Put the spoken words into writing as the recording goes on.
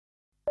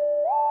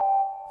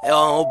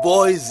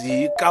boys,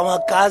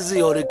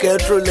 kamikaze on the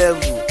control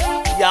level.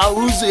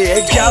 Yahoo's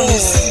a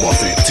Javis.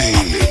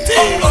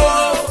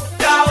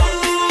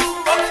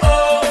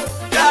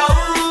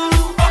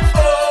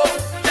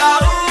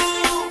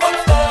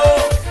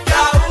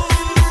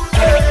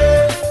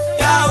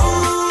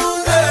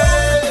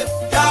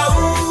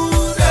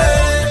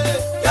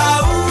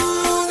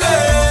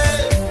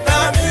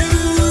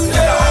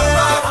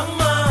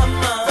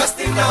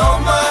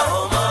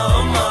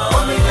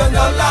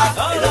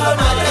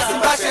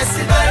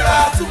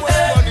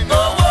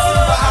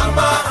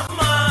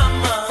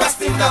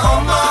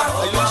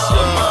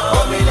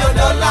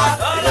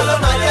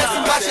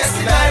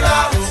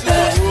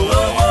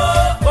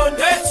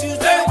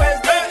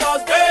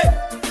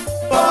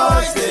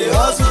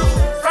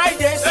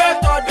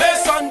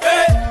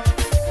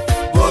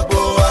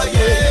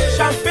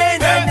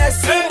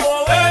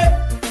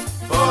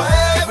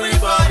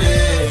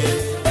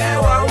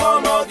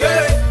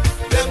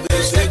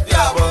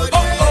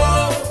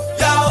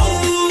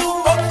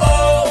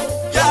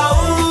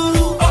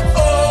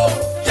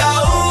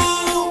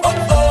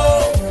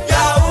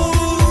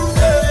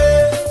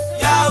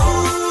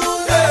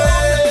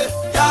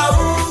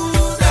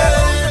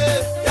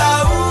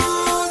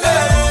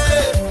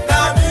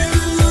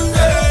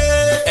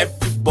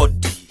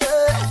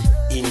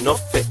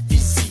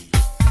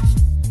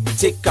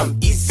 Take 'em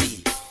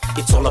easy,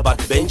 it's all about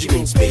the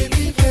Benjamins,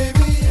 baby.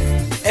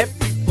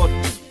 Everybody,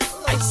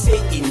 I say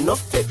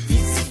enough and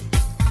easy.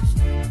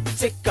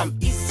 Take 'em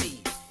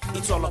easy,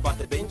 it's all about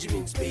the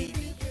Benjamins,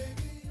 baby.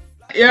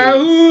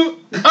 Yahoo!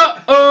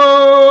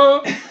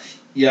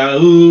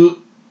 Yahoo!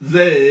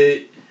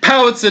 Zay!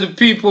 Power to the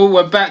people,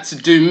 we're back to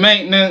do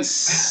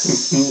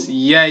maintenance.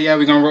 yeah,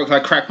 we're gonna rock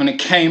like crack when it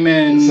came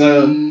in.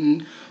 So,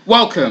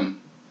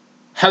 welcome.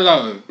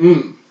 Hello.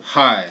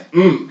 Hi.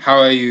 How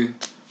are you?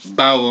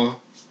 Bao.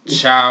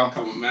 Ciao.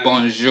 On,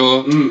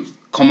 Bonjour.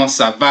 Comment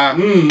ça va?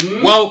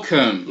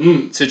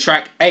 Welcome to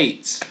track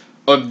 8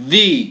 of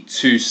the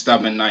Two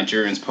Stubborn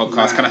Nigerians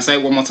podcast. Can I say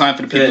it one more time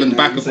for the people in the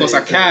back? Of course I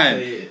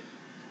can.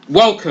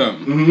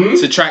 Welcome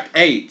to track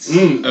 8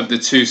 of the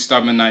Two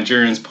Stubborn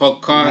Nigerians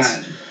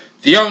podcast.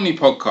 The only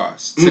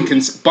podcast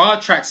to bar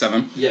track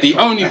 7. The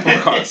only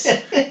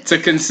podcast to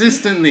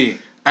consistently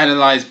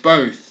analyze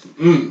both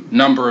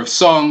number of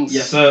songs,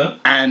 yes, sir,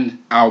 and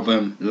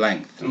album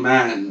length.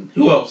 Man,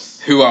 who else?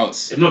 Who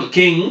else? If not the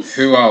Kings.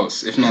 Who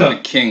else? If not the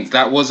Kings.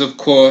 That was, of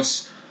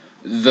course,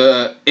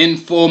 the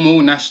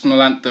informal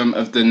national anthem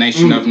of the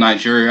nation of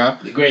Nigeria.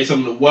 The greatest song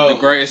in the world. The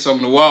greatest song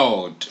in the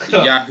world.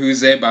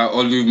 Yahuze by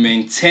Olu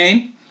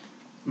Maintain.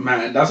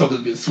 Man, that song has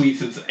been sweet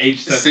since age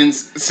 7.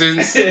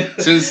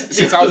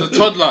 Since I was a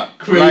toddler.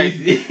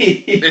 Crazy. Like,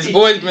 it's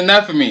always been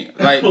there for me.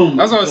 Like,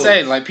 that's what I was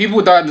saying. Like,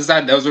 people don't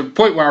understand. There was a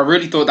point where I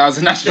really thought that was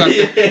a national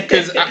anthem.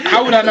 Because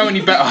how would I know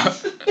any better?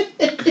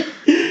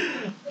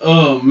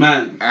 Oh,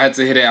 man. I had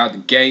to hit it out the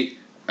gate.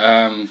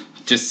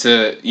 Just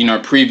to,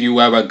 preview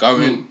where we're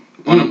going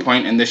on a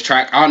point in this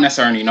track. I don't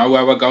necessarily know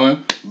where we're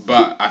going,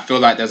 but I feel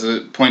like there's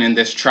a point in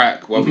this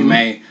track where we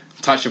may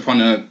touch upon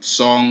a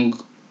song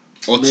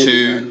or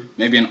two,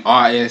 maybe an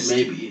artist,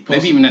 maybe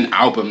even an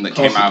album that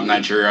came out of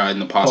Nigeria in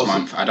the past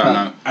month. I don't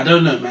know. I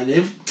don't know, man.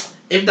 If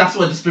that's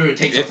what the spirit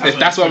takes us, if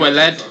that's where we're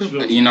led,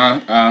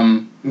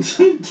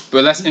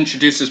 But let's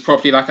introduce this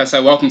properly. Like I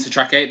said, welcome to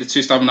track 8, the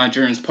Two Stubborn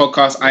Nigerians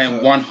podcast. I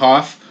am one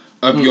half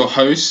of your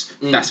host.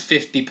 That's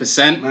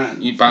 50%.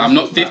 But I'm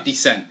not 50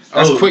 Cent.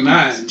 That's quick.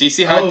 Man. Do you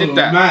see how I did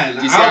that? Man.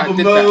 Do you see how I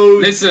did that?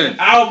 Listen.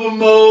 Album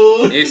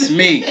mode. It's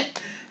me.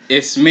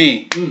 It's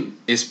me.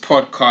 It's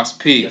Podcast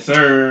P. Yes,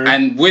 sir.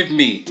 And with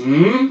me,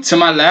 to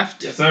my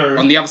left, yes, sir,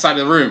 on the other side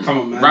of the room, come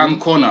on, man, round the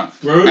corner,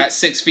 bro, at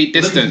 6 feet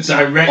distance,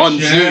 on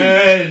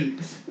Zoom.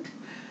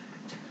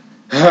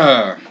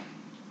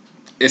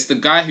 It's the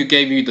guy who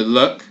gave you the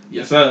look.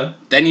 Yes, sir.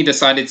 Then he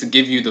decided to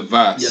give you the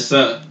verse. Yes,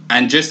 sir.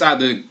 And just out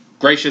of the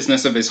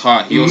graciousness of his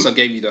heart, he also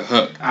gave you the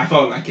hook. I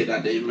felt like it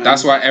that day, man.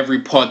 That's why every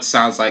pod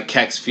sounds like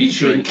Kex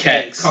featuring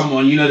Kex. Come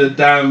on, you know the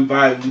damn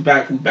vibe. We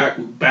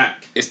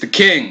back. It's the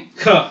King.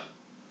 Huh.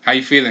 How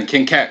you feeling,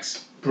 King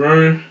Kex?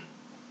 Bro,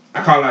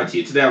 I can't lie to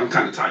you. Today I'm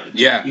kind of tired.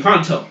 Yeah. You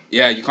can't tell.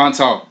 Yeah, you can't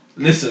tell.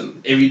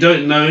 Listen, if you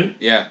don't know,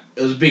 it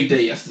was a big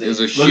day yesterday. It was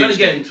a huge We're gonna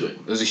get day. into it.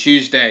 It was a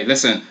huge day.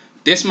 Listen,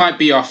 this might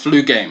be our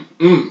flu game.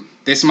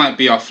 This might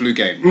be our flu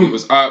game. We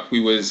was up. We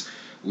was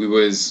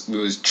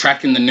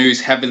tracking the news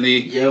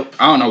heavily. Yep.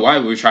 I don't know why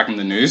we were tracking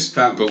the news,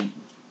 but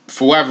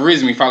for whatever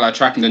reason, we felt like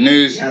tracking the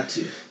news. You had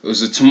to. It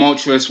was a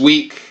tumultuous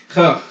week.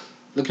 Huh.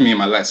 Look at me and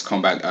my legs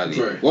come back early.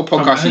 Bro, what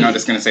podcast you know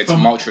that's going to say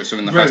tumultuous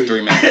within the first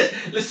 3 minutes?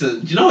 Listen,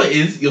 do you know what it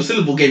is? Your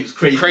syllable game is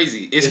crazy.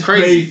 Crazy. It's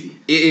crazy.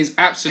 It is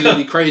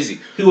absolutely crazy.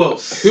 Who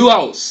else?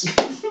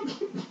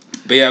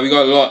 But yeah, we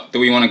got a lot that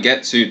we want to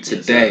get to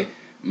today. Yes,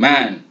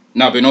 man,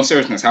 no, but in all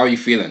seriousness, how are you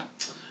feeling?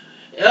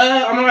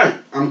 I'm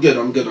alright. I'm good.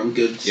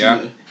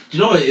 Yeah. Do you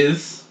know what it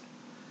is?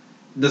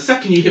 The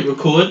second you hit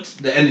record,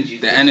 the energy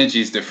is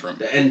different.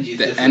 The energy is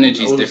different.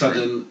 Energy's all different.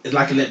 Of a sudden, it's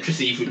like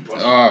electricity through the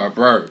process. Oh,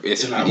 bro,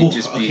 it's like, it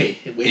just be,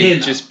 okay, we're here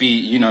now. Just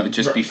be,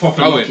 be Popping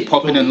flowing,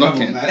 popping and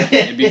locking.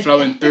 It'd be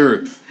flowing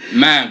through.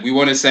 Man, we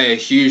want to say a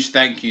huge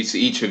thank you to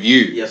each of you.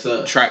 Yes,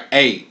 sir. Track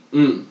 8.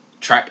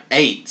 Track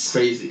 8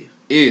 Crazy.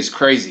 is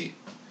crazy.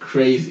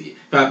 Crazy.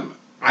 But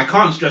I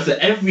can't stress it.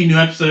 Every new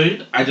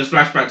episode, I just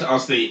flash back to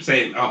us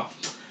saying, oh,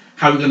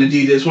 how are we going to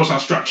do this? What's our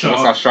structure?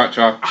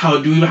 How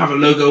do we even have a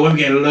logo? Where are we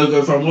getting a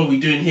logo from? What are we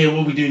doing here?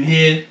 What are we doing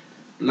here?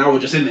 Now we're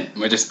just in it.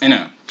 We're just in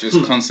it.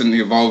 Just constantly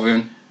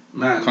evolving.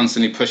 Man.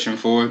 Constantly pushing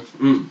forward.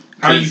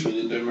 How are you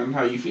feeling, though, man?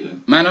 How are you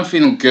feeling? Man, I'm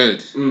feeling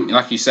good.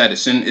 Like you said,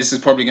 this is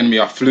probably going to be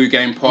our flu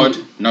game pod.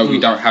 No, we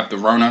don't have the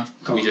Rona.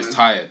 We're just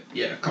tired.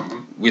 Yeah, come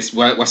on.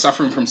 We're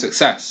suffering from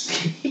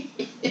success.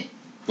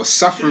 We're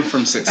suffering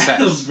from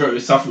success. Bro, we're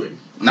suffering.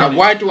 Now,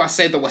 why do I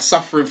say that we're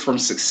suffering from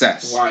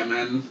success? Why,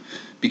 man?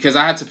 Because we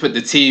had to put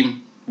the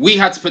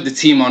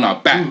team on our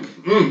back.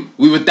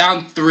 We were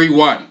down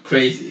 3-1.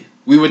 Crazy.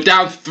 We were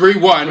down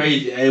 3-1.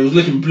 Crazy. It was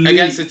looking bleak.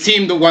 Against a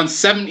team that won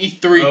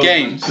 73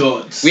 games. Oh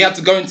my God. We had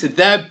to go into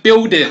their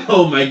building.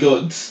 Oh my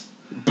God.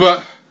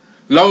 But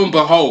lo and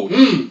behold,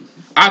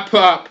 I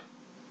put up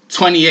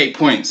 28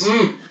 points.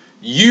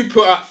 You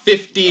put up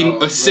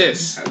 15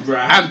 assists.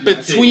 And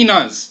between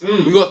us,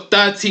 we got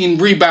 13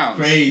 rebounds.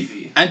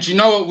 Crazy. And you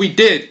know what we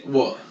did?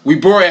 What? We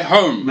brought it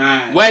home.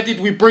 Man. Where did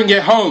we bring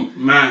it home?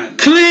 Man.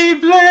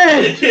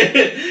 Cleveland!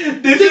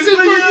 this is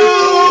for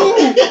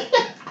you!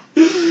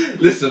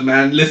 Listen,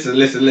 man.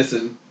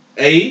 Listen.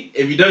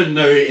 If you don't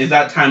know, it's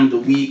that time of the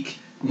week.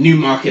 New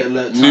market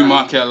alert time. New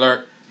market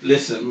alert.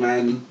 Listen,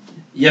 man.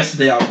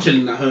 Yesterday I was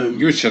chilling at home.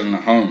 You were chilling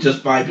at home.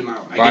 Just vibing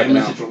out. I get a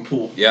message from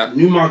Paul. Yeah.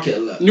 New market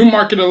alert. New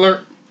market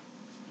alert.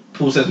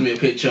 Paul sends me a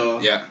picture.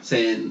 Yeah.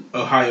 Saying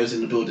Ohio's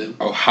in the building.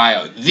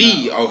 Ohio.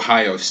 The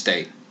Ohio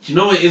State. Do you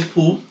know what it is,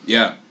 Paul?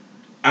 Yeah.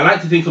 I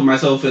like to think of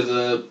myself as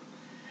a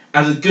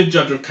good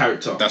judge of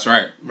character. That's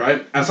right.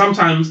 Right? And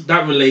sometimes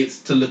that relates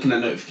to looking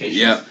at notifications.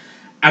 Yeah.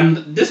 And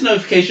this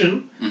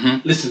notification,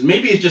 listen,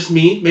 maybe it's just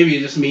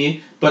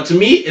me, but to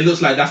me, it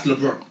looks like that's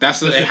LeBron.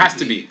 It has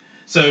to be.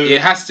 So it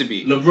has to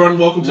be. LeBron,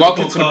 welcome to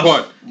the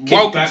pod.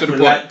 Welcome to the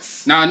pod.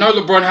 Now I know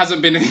LeBron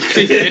hasn't been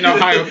in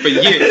Ohio for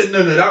years.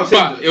 no, that was him.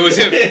 But it was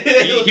him.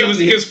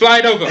 He was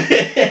flying over.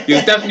 He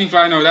was definitely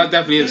flying over. That was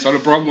definitely him. So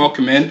LeBron,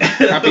 welcome in.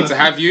 Happy to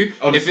have you.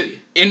 Honestly.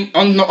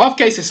 On the off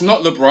case, it's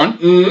not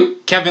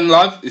LeBron. Kevin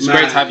Love, it's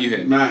great to have you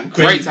here. Man,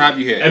 great to have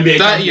you here. NBA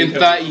 30 and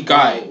 30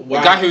 guy.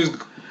 Wow. The guy who's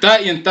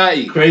 30 and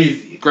 30.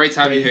 Crazy. Great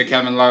to have you here,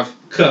 Kevin Love.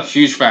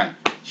 Huge fan.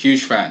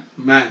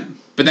 Man.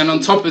 But then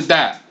on top of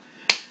that,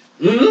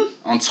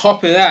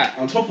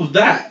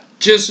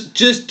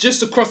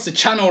 just across the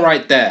channel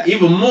right there,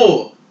 even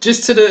more,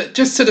 just to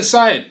the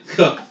side,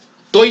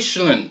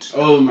 Deutschland.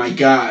 Oh my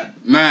God,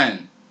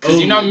 man. Because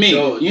you know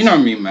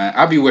me, man.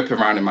 I be whipping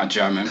around in my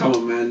German. Come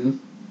on, man.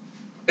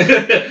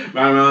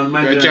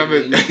 my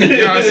German. You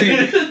know what I see?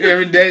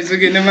 Every day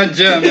looking in my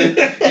German,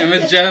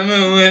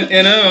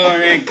 in a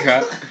orange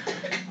cup.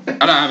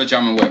 I don't have a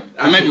German whip.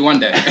 Maybe one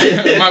day.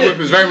 My whip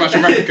is very much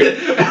American.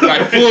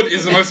 Like Ford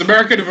is the most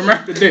American of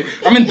American thing.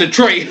 I'm in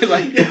Detroit.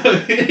 Like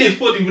is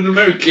Ford even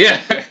American?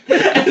 Yeah.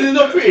 It's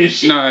not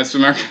British. No, it's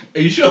American.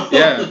 Are you sure?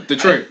 Yeah,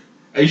 Detroit.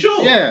 Are you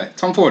sure? Yeah,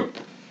 Tom Ford.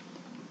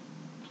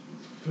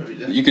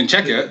 You can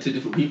check it. Two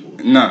different people.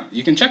 No,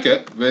 you can check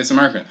it, but it's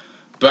American.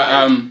 But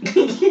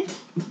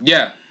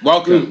yeah,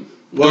 welcome.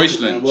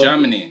 Deutschland,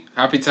 Germany.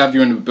 Happy to have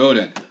you in the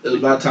building. It's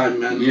about time,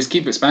 man. We just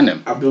keep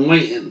expanding. I've been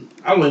waiting.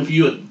 I went for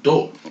you at the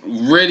door.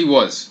 Really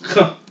was.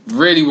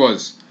 Really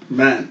was.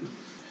 Man.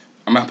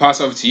 I'm going to pass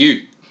over to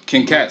you.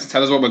 King Cats,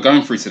 tell us what we're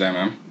going through today,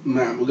 man.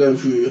 Man, we're going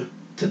through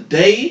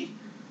today.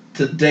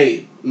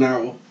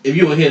 Now, if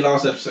you were here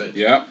last episode.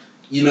 Yeah.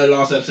 You know,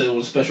 last episode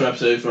was a special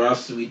episode for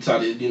us. We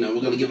decided,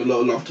 we're going to give a lot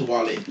of love to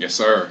Wale. Yes,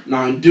 sir.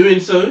 Now, in doing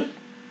so,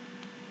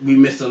 we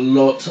missed a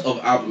lot of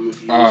album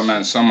reviews. Oh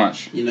man, so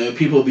much.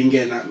 People have been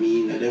getting at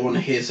me. They want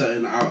to hear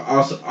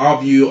our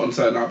view on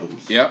certain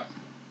albums. Yep.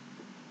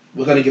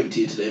 We're gonna give it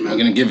to you today, man. We're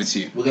gonna give it to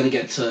you. We're gonna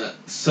get to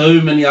so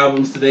many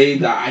albums today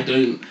that I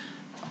don't.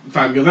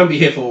 Fam, you're gonna be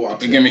here for a while.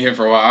 You're gonna be here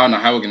for a while. I don't know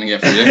how we're gonna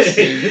get through this.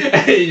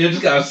 You're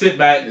just gonna sit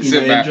back,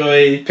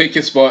 enjoy. Pick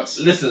your spots.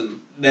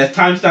 Listen, there's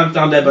timestamps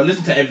down there, but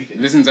listen to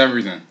everything. Listen to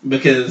everything.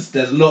 Because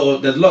there's a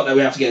lot that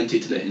we have to get into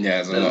today.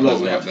 Yeah, there's a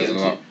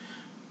lot.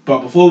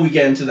 But before we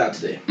get into that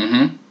today,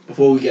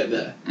 before we get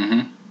there,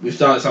 we've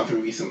started something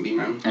recently,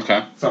 man.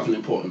 Okay. Something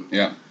important.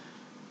 Yeah.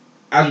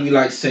 As we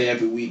like to say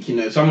every week,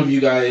 some of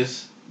you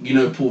guys,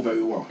 Paul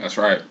very well. That's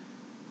right.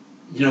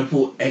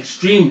 Paul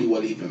extremely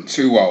well, even.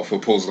 Too well for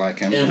Paul's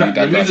liking. In fact,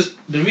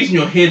 the reason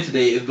you're here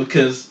today is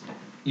because,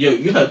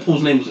 you heard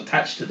Paul's name was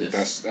attached to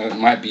this. That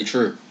might be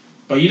true.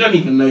 But you don't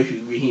even know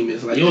who Raheem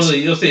is. Like you're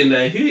sitting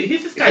there.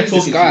 Who's this guy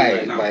talking to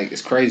right now? Like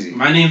it's crazy.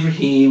 My name's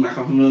Raheem. I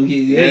come from Monkey.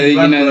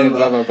 Yeah,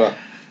 blah blah blah.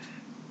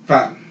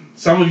 Fam,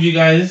 some of you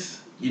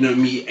guys, know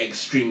me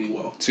extremely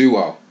well. Too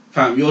well.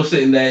 Fam, you're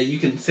sitting there. You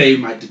can say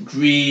my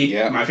degree,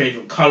 my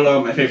favorite color,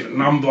 my favorite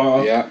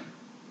number. Yeah.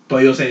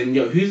 But you're saying,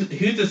 who's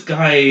this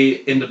guy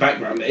in the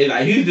background?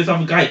 Like, who's this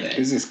other guy there?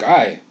 Who's this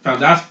guy?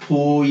 Fam, that's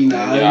Paul. Me and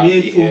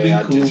Paul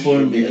being cool for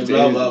me.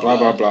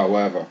 Blah,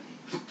 whatever.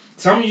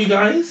 Some of you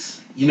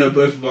guys.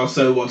 Both of us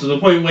so well to the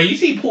point where you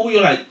see Paul,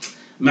 you're like,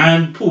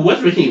 Man, Paul,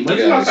 where's Raheem? When's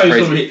the last time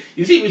you saw Raheem?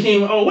 You see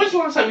Raheem, oh, when's the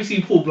last time you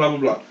see Paul, blah, blah,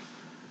 blah.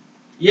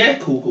 Yeah,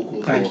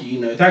 cool. Thank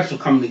you, thanks for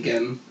coming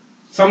again.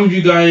 Some of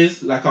you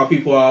guys, like our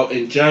people out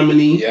in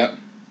Germany,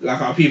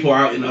 like our people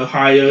out in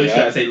Ohio, should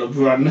I say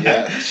LeBron?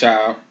 Yeah,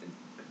 shout out.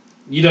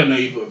 You don't know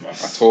either of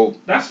us. At all.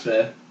 That's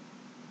fair.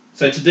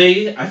 So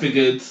today, I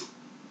figured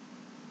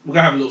we're going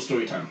to have a little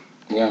story time.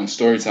 We're having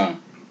story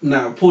time.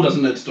 Now, Paul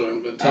doesn't know the story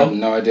I'm going to tell. I have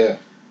no idea.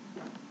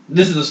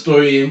 This is a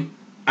story,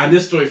 and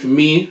this story for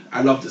me,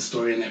 I love this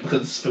story in it,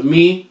 because for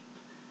me,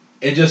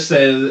 it just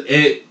says,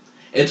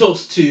 it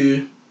talks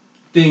to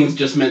things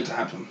just meant to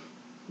happen,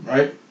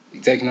 right?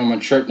 You taking on a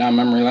trip down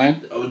memory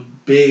lane? A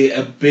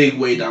big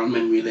way down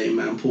memory lane,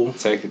 man, Paul.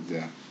 Take it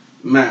there.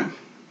 Man,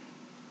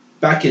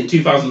 back in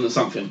 2000 and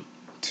something.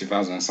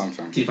 2000 and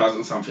something. 2000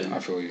 and something. I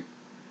feel you.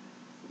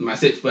 My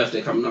 6th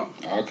birthday coming up.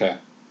 Okay.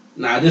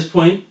 Now, at this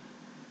point,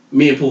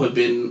 me and Paul had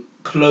been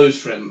close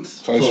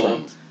friends. Close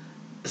friends.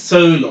 So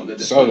long at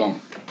this point. So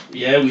long.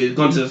 Yeah, we had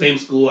gone to the same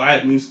school. I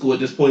had moved school at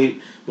this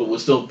point, but we're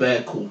still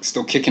bare cool.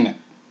 Still kicking it.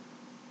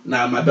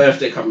 Now, my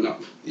birthday coming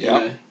up. Yeah.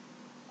 You know?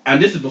 And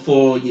this is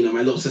before,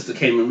 my little sister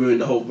came and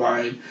ruined the whole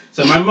vibe.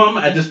 So my mum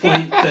at this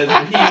point says,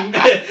 Raheem...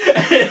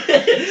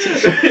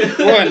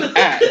 One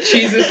at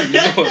Jesus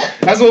Lord.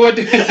 That's what we're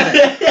doing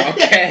today.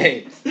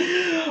 Okay.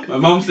 My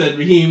mum said,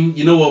 Raheem,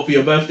 you know what, for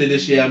your birthday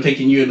this year, I'm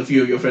taking you and a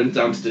few of your friends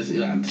down to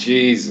Disneyland.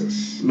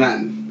 Jesus.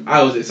 Man,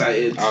 I was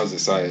excited.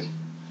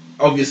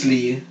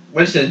 Obviously,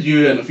 when she said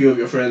you and a few of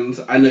your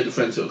friends, I know the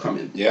friends who are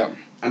coming. Yeah.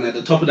 And at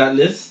the top of that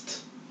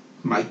list,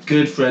 my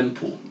good friend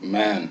Paul.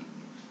 Man.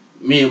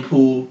 Me and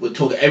Paul would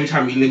talk every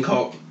time we link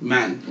up.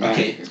 Man,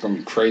 okay. It's going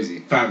to be crazy.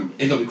 Fam,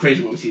 it's going to be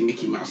crazy when we see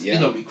Mickey Mouse. Yeah.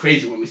 It's going to be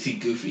crazy when we see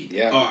Goofy.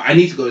 Yeah. Oh, I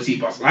need to go see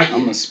Buzz Lightyear.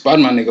 I'm going to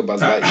spud my nigga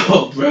Buzz Lightyear.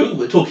 Oh, bro,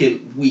 we're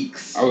talking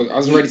weeks. I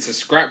was ready to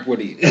scrap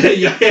Woody.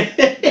 Yeah.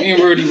 Me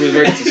and Woody was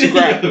ready to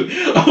scrap.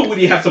 Oh,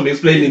 Woody had something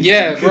explaining.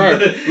 Yeah, bro.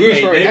 We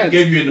was they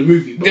gave you in the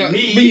movie, but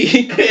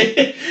me.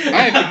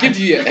 I ain't forgive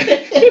you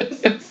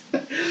yet.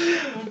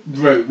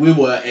 Bro, we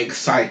were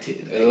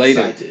excited.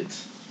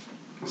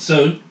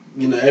 So,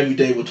 every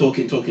day we're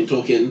talking.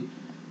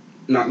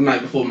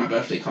 Night before my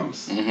birthday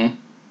comes. Mm-hmm.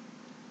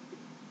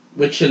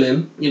 We're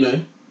chilling,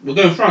 We're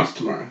going to France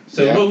tomorrow.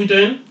 So what are we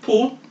doing?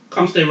 Paul,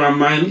 come stay around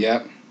mine.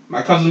 Yeah.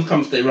 My cousins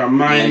come stay around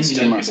mine.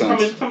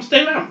 Come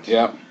stay around.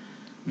 Yeah.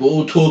 We're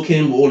all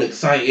talking. We're all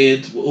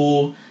excited. We're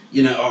all,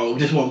 oh,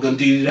 this is what we're going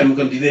to do. Then we're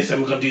going to do this.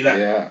 Then we're going to do that.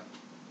 Yeah.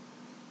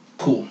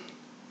 Cool.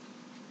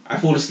 I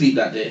fall asleep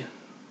that day.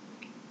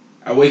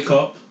 I wake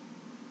up.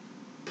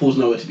 Paul's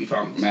nowhere to be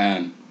found.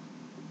 Man.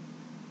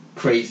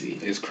 Crazy.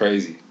 It's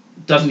crazy.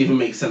 Doesn't even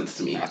make sense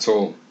to me. At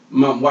all.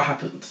 Mum, what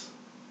happened?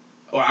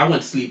 Oh, I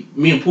went to sleep.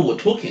 Me and Paul were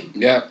talking.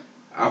 Yeah.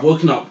 I've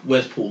woken up.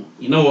 Where's Paul?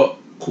 You know what?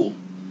 Cool.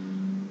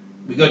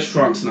 We go to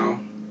France now.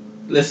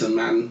 Listen,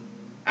 man.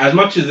 As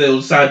much as it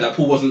was sad that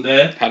Paul wasn't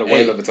there, had a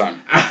whale of a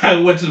time. I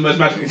went to the most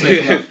magical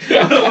place on earth.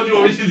 What do you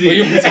want me to do?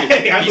 You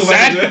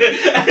sad?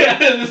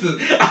 Listen,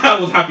 I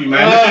was happy,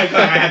 man.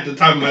 I had the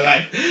time of my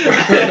life.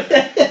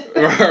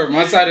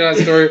 My side of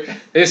that story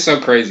is so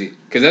crazy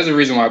because there's a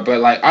reason why.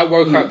 But I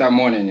woke up that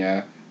morning,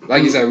 yeah.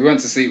 Like you said, we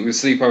went to sleep. We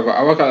sleep over.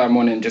 I woke up that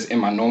morning just in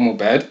my normal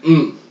bed,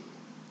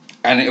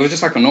 and it was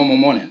just like a normal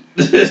morning.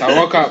 So I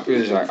woke up. It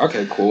was like,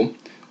 okay, cool.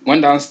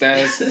 Went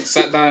downstairs,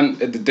 sat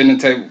down at the dinner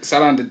table.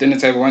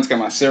 Went to get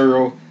my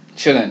cereal,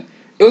 chilling.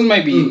 It was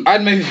maybe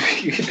I'd maybe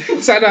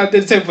sat down at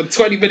the table for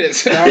 20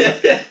 minutes. And I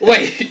was like,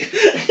 wait.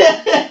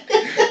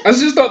 I was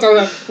just thought, I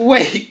was like,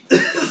 wait,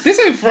 this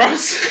ain't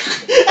France.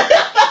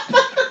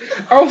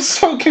 I was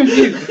so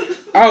confused.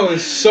 I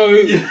was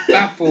so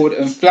baffled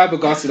and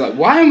flabbergasted. Like,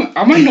 why am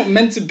I not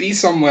meant to be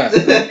somewhere?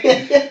 But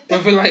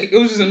it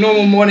was just a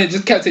normal morning.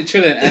 Just kept it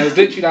chilling, and it was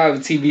literally out of a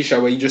TV show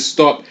where you just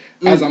stop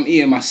as I'm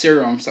eating my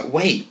cereal. I'm just like,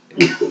 wait,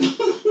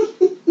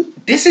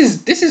 this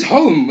is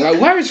home. Like,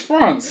 where is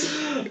France?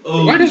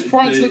 Oh, why does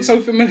France look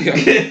so familiar?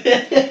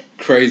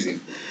 Crazy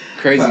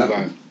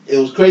vibe. It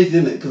was crazy,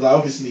 didn't it? Because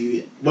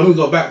obviously, when we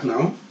got back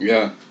now,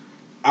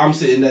 I'm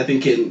sitting there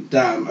thinking,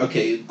 damn,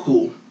 okay,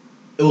 cool.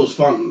 It was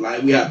fun.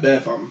 Like, we had bare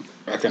fun.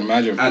 I can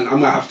imagine. And I'm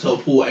going to have to tell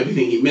Paul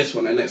everything he missed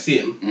when I next see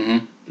him.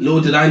 Mm-hmm.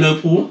 Little did I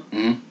know, Paul,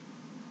 we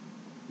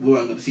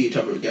weren't going to see each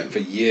other again. For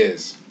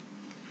years.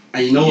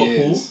 And you know what,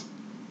 Paul?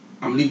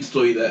 I'm going to leave the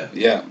story there.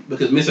 Yeah.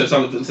 Because Miss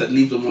O'Sullivan said,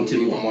 leave them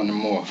wanting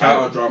more.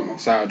 Shout out drama.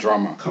 Shout out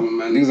drama. Come on,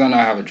 man. Niggas don't know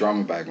I have a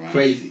drama bag, man.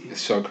 Crazy.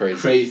 It's so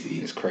crazy.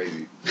 It's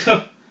crazy.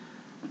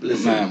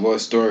 Listen. Man, what a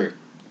story.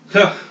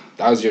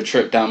 That was your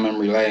trip down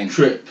memory lane.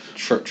 Trip.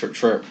 As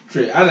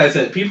I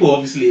said, people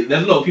obviously,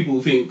 there's a lot of people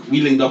who think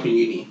we linked up in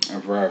uni. Oh,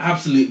 bro.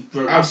 Absolute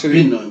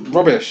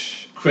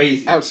rubbish.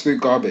 Crazy.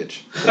 Absolute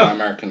garbage. For my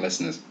American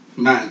listeners.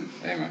 Man.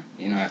 Hey, man.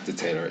 You know I have to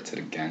tailor it to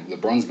the gang.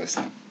 LeBron's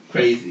listening.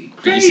 Crazy.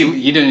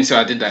 You didn't see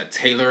I did that.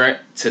 Tailor it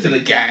to the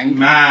gang.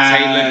 Man.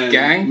 Tailored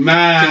gang.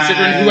 Man.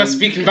 Considering who I'm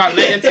speaking about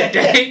later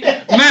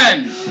today.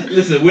 Man.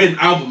 Listen, we're in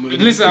album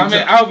mode. I'm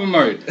in album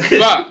mode.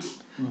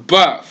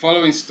 But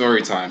following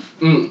story time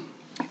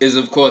is,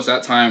 of course,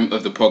 that time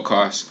of the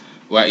podcast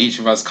where each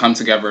of us come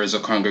together as a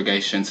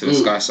congregation to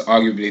discuss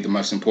arguably the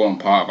most important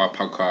part of our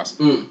podcast,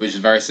 which is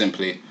very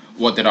simply,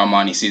 what did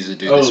Armani Caesar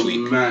do this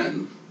week? Oh,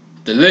 man.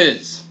 The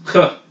Liz.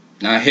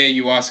 Now, here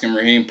you asking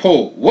Raheem,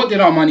 Paul, what did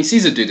Armani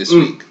Caesar do this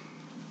week?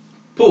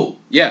 Paul?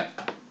 Yeah.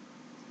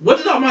 What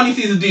did Armani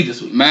Caesar do this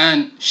week?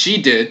 Man,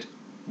 she did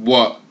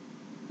what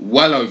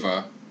well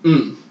over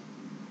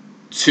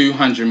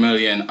 200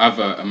 million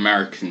other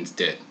Americans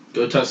did.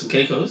 Go touch some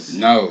Caicos?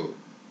 No.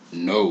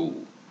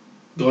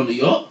 Go on the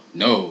yacht?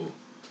 No.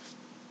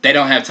 They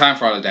don't have time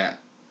for all of that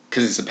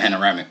because it's a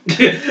panoramic.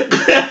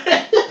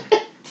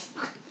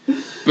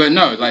 But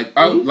no,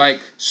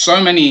 like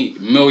so many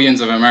millions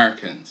of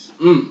Americans.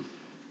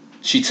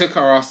 She took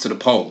her ass to the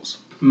polls.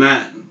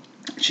 Man.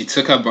 She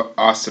took her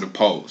ass to the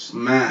polls.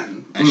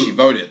 Man. And she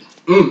voted.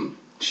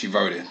 She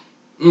voted.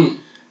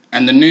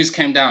 And the news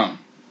came down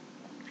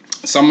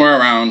somewhere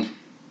around,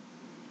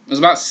 it was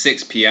about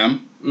 6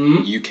 p.m.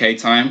 UK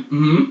time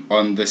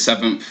on the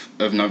 7th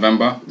of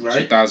November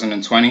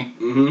 2020.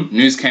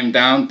 News came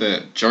down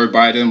that Joe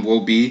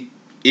Biden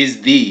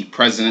is the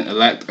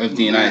president-elect of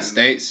the United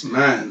States.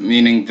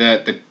 Meaning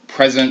that the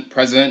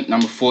president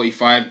number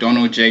 45,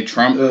 Donald J.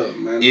 Trump,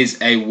 is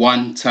a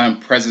one-term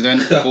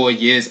president, 4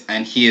 years,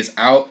 and he is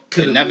out.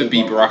 Could never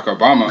be Barack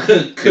Obama.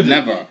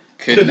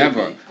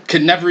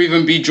 Could never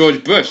even be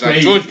George Bush.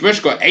 Like, George Bush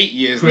got 8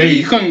 years.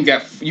 You couldn't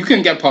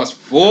get past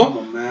 4. Come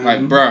on, man.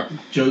 Like, bro.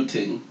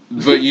 Joking.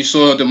 But you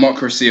saw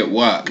democracy at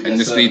work, and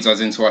this leads us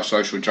into our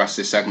social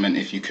justice segment,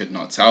 if you could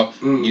not tell.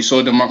 You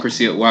saw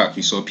democracy at work.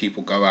 You saw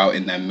people go out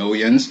in their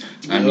millions,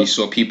 and you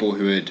saw people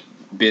who had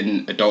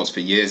been adults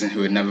for years and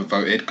who had never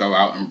voted go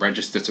out and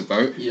register to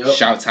vote. Huge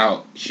shout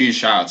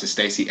out to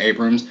Stacey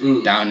Abrams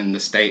down in the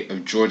state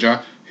of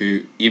Georgia,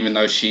 who, even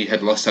though she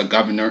had lost her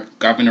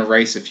governor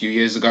race a few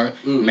years ago,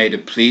 made a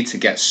plea to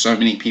get so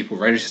many people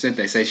registered.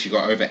 They say she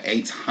got over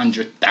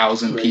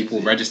 800,000 people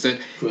registered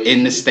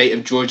in the state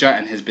of Georgia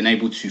and has been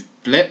able to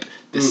flip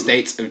the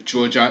state of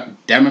Georgia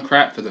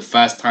Democrat for the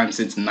first time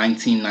since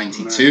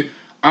 1992.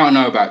 I don't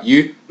know about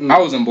you. I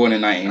wasn't born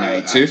in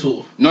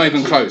 1992. Not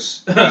even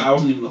close. I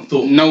wasn't even a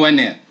thought. Nowhere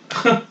near.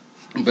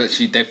 But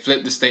they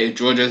flipped the state of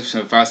Georgia for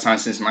the first time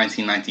since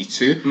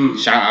 1992.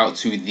 Shout out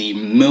to the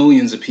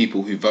millions of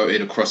people who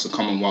voted across the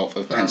Commonwealth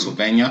of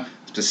Pennsylvania,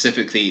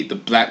 specifically the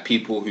black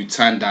people who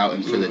turned out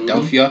in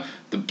Philadelphia,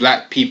 the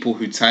black people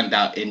who turned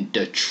out in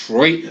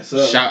Detroit.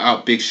 Shout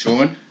out Big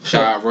Sean.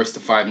 Shout out Royce the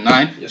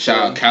 5'9".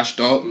 Shout out Cash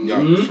Doll.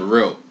 Yo, for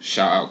real.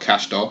 Shout out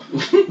Cash Doll.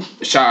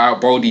 Shout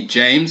out Brody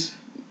James.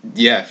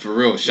 Yeah, for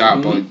real.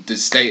 Shout out the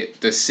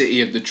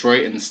city of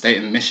Detroit and the state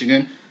of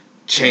Michigan,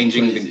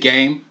 changing the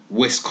game.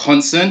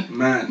 Wisconsin,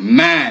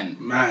 man,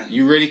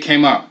 you really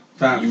came up.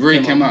 You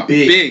really came up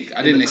big.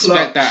 I didn't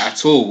expect that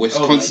at all.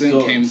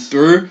 Wisconsin came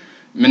through.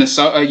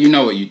 Minnesota, you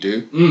know what you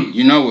do.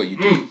 You know what you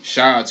do.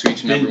 Shout out to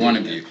each and every one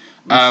of you.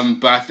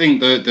 But I think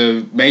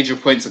the major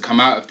point to come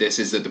out of this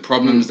is that the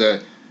problems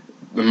that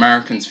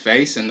Americans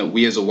face and that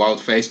we as a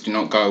world face do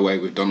not go away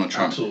with Donald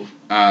Trump.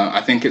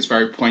 I think it's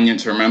very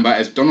poignant to remember,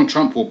 as Donald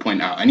Trump will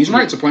point out, and he's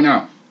right to point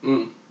out,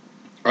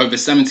 over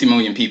 70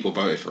 million people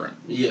voted for him.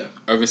 Yeah.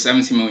 Over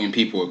 70 million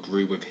people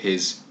agree with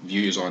his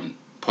views on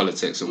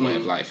politics and way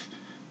of life.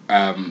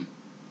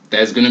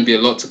 There's going to be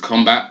a lot to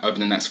combat over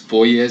the next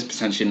 4 years,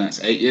 potentially the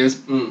next 8 years.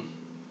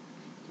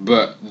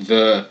 But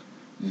the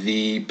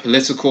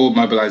political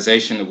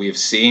mobilization that we have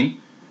seen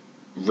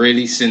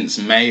really since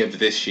May of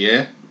this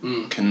year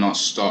cannot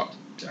stop.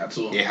 At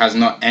all. It has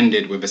not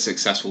ended with a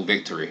successful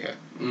victory here.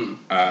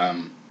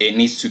 It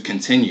needs to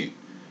continue.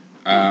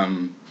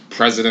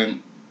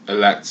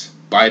 President-elect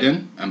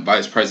Biden and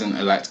Vice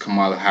President-elect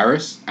Kamala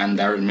Harris and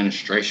their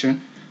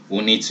administration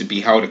will need to be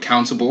held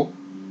accountable.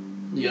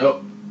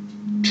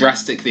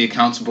 Drastically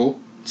accountable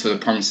to the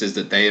promises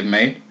that they have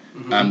made.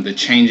 The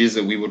changes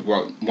that we would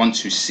want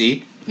to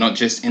see, not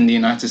just in the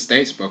United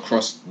States, but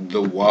across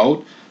the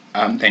world.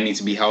 They need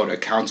to be held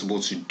accountable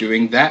to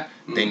doing that.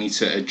 They need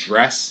to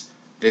address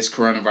this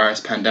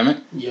coronavirus pandemic.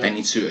 They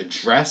need to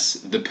address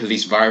the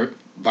police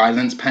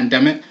violence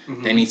pandemic.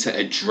 They need to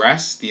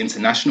address the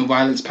international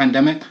violence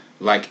pandemic,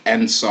 like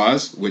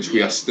EndSARS, which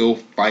we are still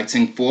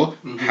fighting for.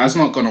 Has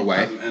not gone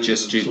away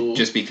just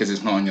because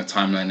it's not on your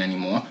timeline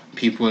anymore.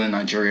 People in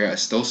Nigeria are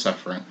still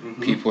suffering.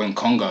 People in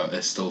Congo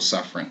are still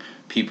suffering.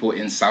 People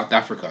in South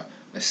Africa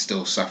are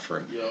still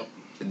suffering.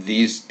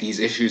 These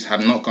issues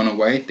have not gone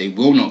away. They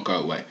will not go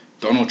away.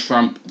 Donald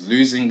Trump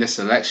losing this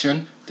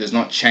election does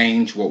not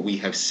change what we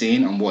have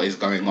seen and what is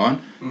going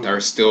on. There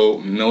are still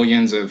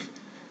millions of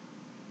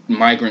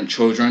migrant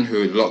children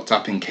who are locked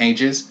up in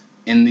cages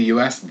in the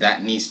US.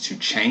 That needs to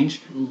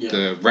change.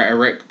 The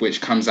rhetoric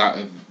which comes out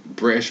of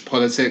British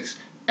politics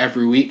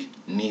every week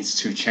needs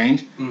to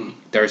change.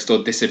 There is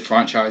still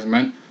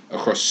disenfranchisement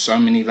across so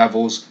many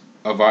levels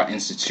of our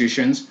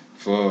institutions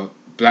for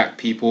black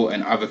people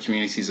and other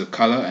communities of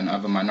color and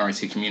other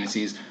minority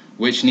communities,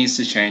 which needs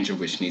to change and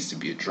which needs to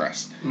be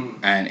addressed.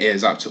 And it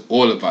is up to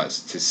all of us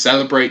to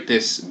celebrate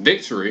this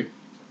victory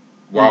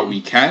while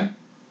we can,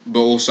 but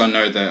also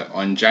know that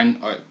on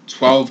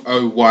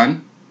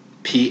 12:01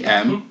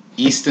 p.m.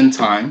 Eastern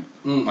Time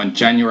on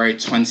January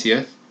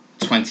 20th,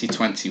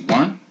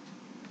 2021.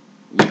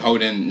 We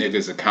holding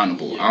niggas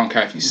accountable. I don't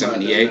care if you're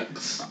 78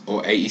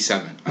 or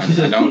 87.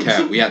 I don't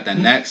care. We at the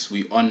next.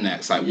 We on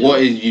next. Like, what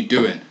are you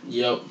doing?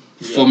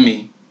 For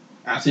me,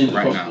 as soon as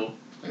right possible. now,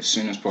 as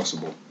soon as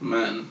possible.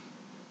 Man,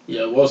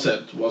 yeah, well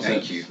said. Well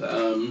said. Thank you.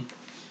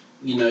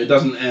 You know, it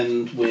doesn't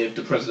end with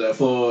the president.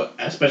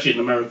 Especially in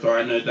America,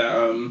 I know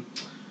that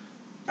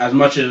as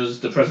much as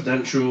the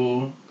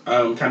presidential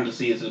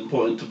candidacy is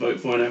important to vote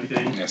for and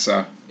everything. Yes,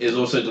 sir. Is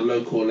also the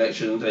local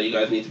elections that you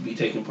guys need to be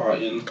taking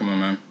part in. Come on,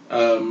 man.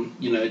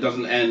 You know, it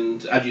doesn't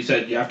end. As you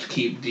said, you have to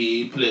keep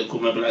the political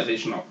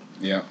mobilization up.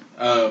 Yeah.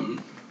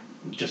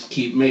 Just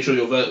make sure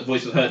your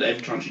voice is heard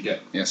every chance you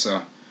get. Yes,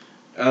 sir.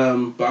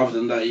 But other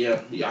than that,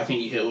 yeah, I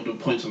think you hit all the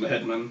points on the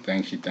head, man.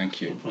 Thank you. All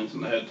the points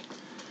on the head.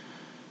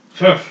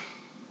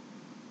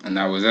 And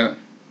that was it.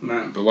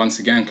 Man. But once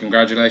again,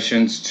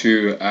 congratulations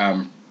to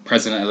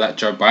President-elect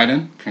Joe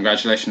Biden.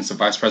 Congratulations to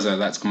Vice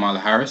President-elect Kamala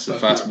Harris, the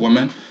first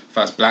woman,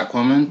 first black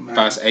woman,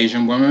 first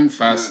Asian woman,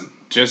 first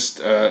just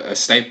a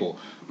staple.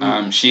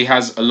 She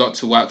has a lot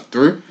to work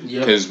through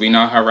because we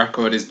know her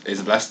record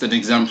is less than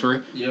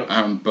exemplary.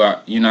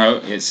 But you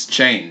know, it's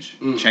change.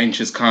 Change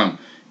has come.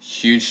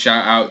 Huge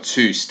shout out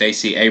to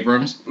Stacey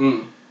Abrams.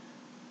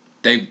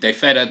 They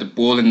fed her the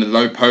ball in the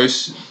low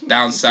post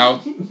down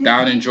south,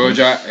 down in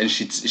Georgia, and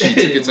she took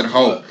it to the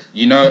hole.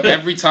 You know,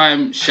 every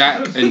time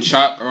Shaq and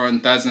Chuck are on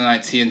Thursday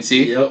Night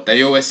TNT,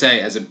 they always say,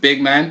 as a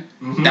big man,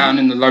 down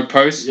in the low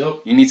post,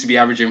 you need to be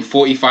averaging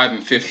 45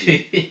 and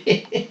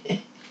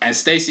 50. And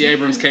Stacey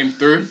Abrams came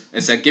through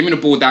and said, "Give me the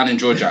ball down in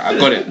Georgia. I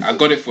got it. I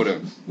got it for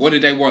them." What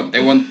did they want?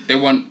 They want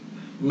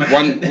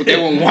one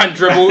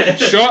dribble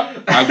shot.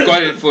 I've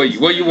got it for you.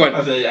 What you want?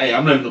 I said, hey,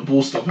 I'm not even a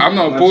ball stopper. I'm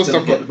not a ball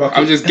stopper.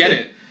 I'm just get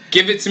it.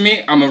 Give it to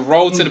me. I'm going to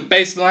roll to the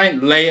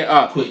baseline, lay it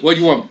up. Quick. What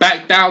do you want?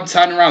 Back down,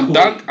 turn around,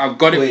 dunk? I've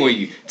got it for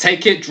you.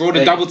 Take it, draw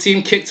the double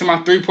team, kick to my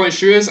 3-point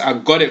shooters.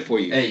 I've got it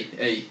for you.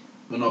 Hey,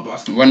 we're not a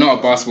basketball. We're not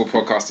a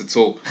basketball podcast at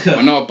all.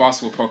 We're not a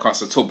basketball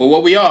podcast at all. But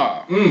what we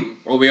are,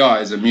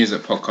 is a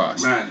music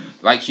podcast. Man.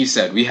 Like you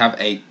said, we have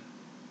a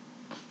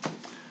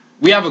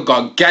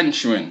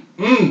gargantuan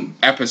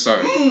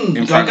episode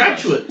in front of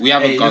us. We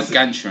have a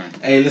gargantuan.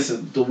 Hey,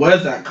 listen, the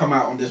words that come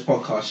out on this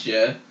podcast,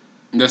 yeah?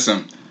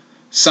 Listen.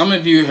 Some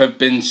of you have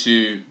been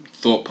to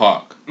Thorpe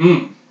Park.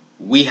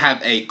 We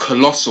have a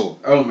colossal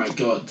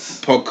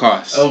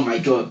podcast. Oh my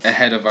god.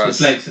 Ahead of us.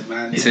 He's flexing,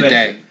 man. He's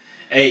today. Flexing.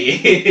 Hey,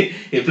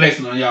 he's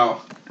flexing on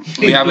y'all.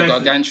 We have a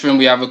gargantuan,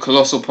 we have a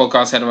colossal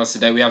podcast ahead of us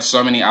today. We have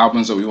so many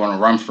albums that we want to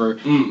run through,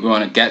 we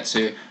want to get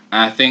to. And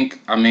I think,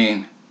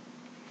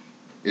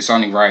 it's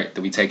only right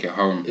that we take it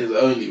home. It's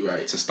only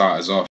right. To start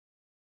us off.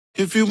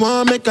 If you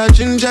want make a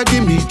ginger,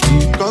 give me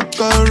tea,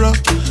 kokoro.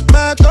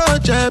 My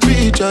coach, I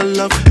be your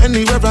love.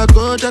 Anywhere I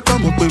go, just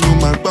come up with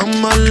my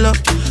bum, my love.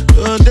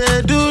 So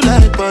they do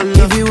like ball.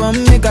 If you want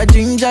make a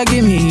ginger,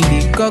 give me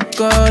the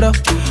kokoro.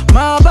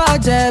 My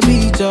body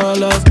be your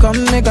love.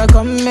 Come make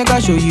a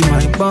show you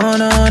my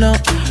banana.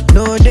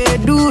 No, they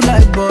do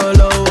like ball.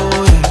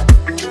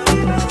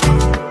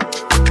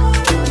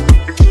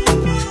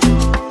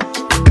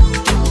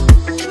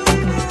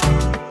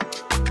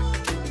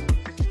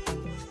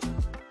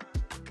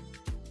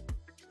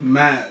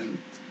 Man,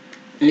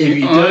 if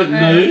you don't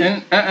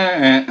know,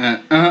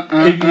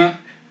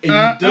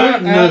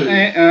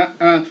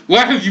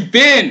 where have you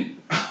been?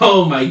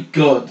 Oh my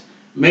god,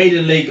 Made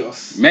in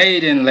Lagos.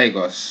 Made in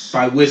Lagos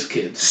by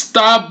Wizkid.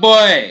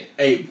 Starboy.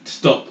 Hey,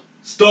 stop,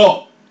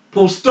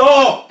 Paul,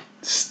 stop.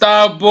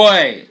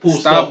 Starboy. Paul,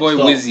 Starboy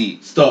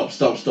Wizzy. Stop.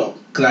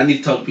 Because I need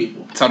to tell the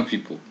people. Tell the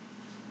people.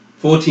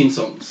 14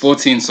 songs.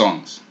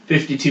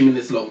 52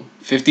 minutes long.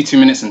 52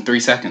 minutes and 3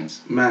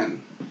 seconds.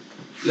 Man,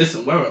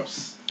 listen, where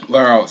else?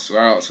 Where else?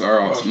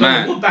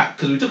 Man. We're back,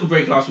 because we took a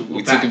break last week.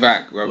 We took it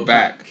back. We're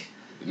back.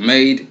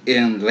 Made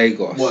in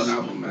Lagos. What an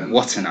album, man.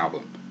 What an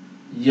album.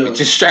 Yo.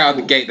 Just straight out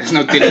the gate, there's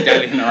no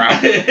dilly-dallying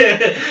around.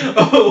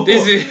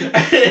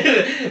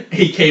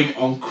 He came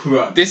on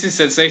crack. This is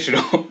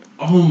sensational.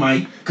 Oh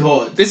my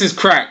god. This is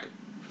crack.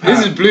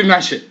 This is blue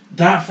magic.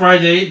 That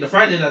Friday, the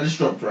Friday that this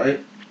dropped, right?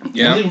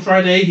 Yeah. Was it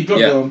Friday? He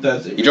dropped it on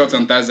Thursday. He dropped it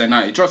on Thursday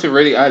night. He dropped it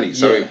really early,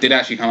 so it did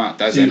actually come out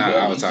Thursday night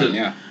our time,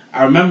 yeah.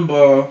 I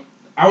remember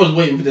I was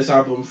waiting for this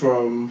album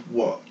from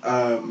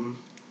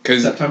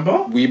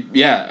September? We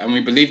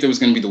believed it was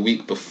going to be the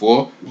week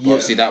before.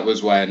 Obviously, that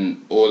was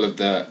when all of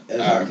the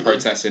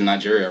protests in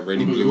Nigeria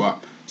really blew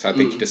up. So I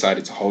think he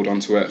decided to hold on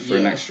to it for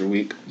an extra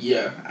week.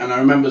 Yeah, and I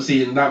remember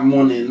seeing that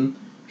morning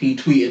he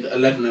tweeted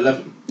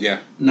 11/11. Yeah.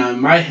 Now in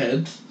my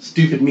head,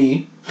 stupid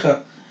me,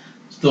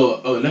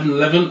 thought,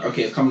 11/11?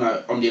 Okay, it's coming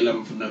out on the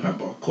 11th of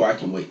November. Cool, I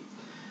can wait.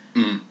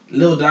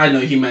 Little did I know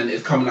he meant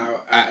it's coming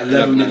out at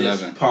 11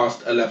 minutes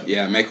past 11.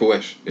 Yeah, make a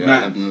wish.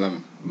 Yeah,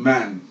 11/11.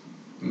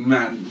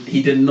 Man,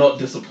 he did not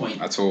disappoint.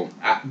 At all.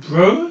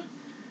 Bro,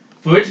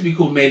 for it to be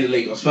called Made in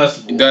Lagos, first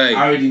of all, I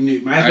already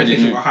knew. My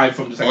expectations were high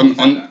from the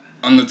second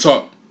on the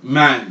top.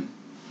 Man.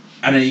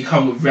 And then you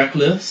come with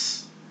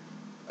Reckless.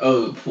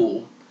 Oh,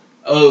 Paul.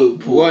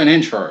 What an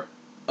intro.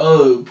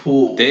 Oh,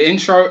 Paul. The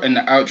intro and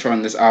the outro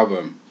on this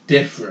album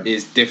different.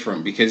 It's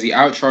different because he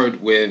outroed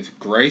with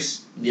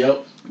Grace.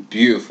 Yep.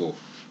 Beautiful.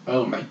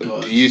 Oh my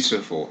god.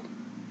 Beautiful.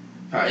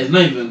 It's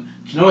not even.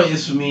 Do you know what it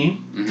is for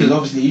me? Because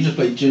obviously you just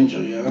played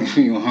Ginger, yeah.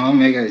 You want to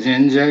make a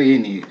ginger? You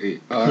need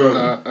it.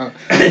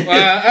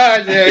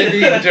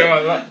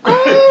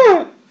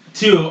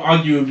 Two of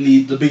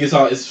arguably the biggest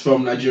artists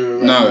from Nigeria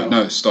right now.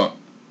 No, stop.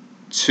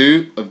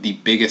 Two of the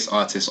biggest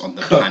artists on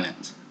the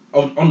planet.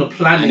 On the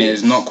planet. And it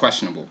is not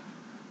questionable.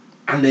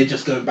 And they're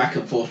just going back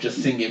and forth,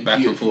 just singing back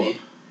beautifully. And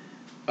forth.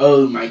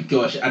 Oh my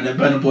gosh! And then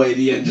Burna Boy at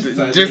the end just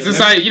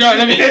decided, you know,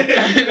 let me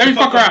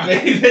fuck around.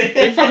 Let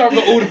me fuck around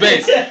with all the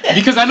bass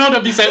because I know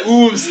they'll be saying,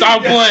 "Ooh, Star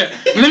Boy."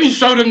 Let me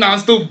show them now. I'm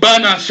still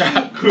Burna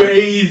shot.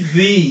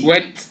 Crazy.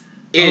 Went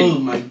in. Oh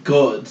my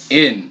god.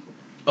 In.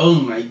 Oh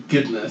my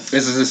goodness.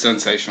 This is a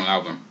sensational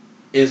album.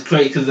 It's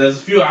great because there's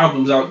a few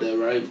albums out there,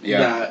 right? Yeah.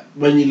 That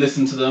when you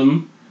listen to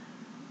them,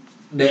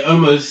 they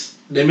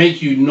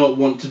make you not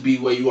want to be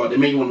where you are. They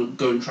make you want to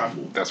go and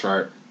travel. That's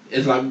right.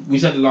 It's like we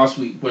said last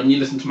week, when you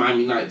listen to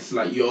Miami Nights,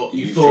 like you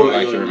feel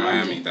like you're in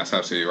Miami. That's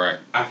absolutely right.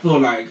 I feel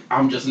like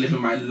I'm just living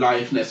my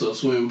life next to a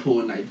swimming pool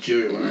in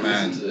Nigeria when I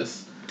listen to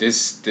this.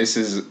 This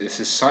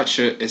is such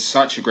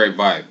a great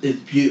vibe. It's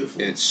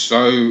beautiful. It's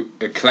so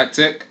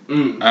eclectic,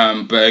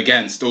 but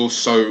again, still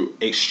so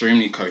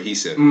extremely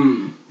cohesive.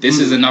 This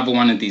is another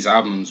one of these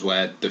albums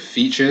where the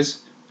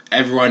features,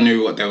 everyone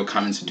knew what they were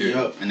coming to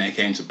do, and they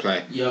came to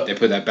play. Yep. They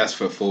put their best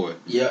foot forward.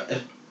 Yeah,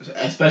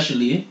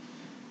 especially,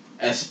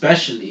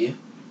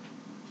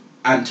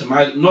 and to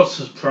my not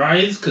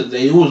surprise because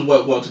they always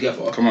work well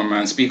together. Come on,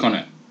 man, speak on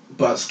it.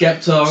 But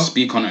Skepta,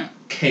 speak on it.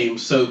 Came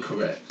so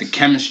correct. The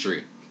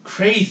chemistry,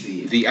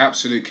 crazy. The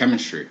absolute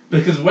chemistry.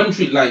 Because when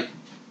and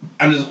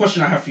there's a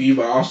question I have for you,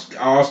 but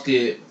I'll ask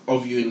it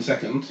of you in a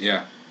second.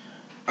 Yeah.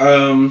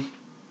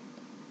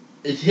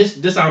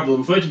 This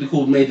album, for it to be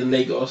called Made in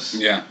Lagos.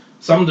 Yeah.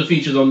 Some of the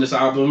features on this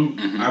album,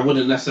 I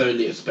wouldn't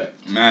necessarily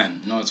expect.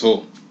 Man, not at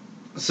all.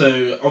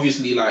 So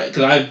obviously,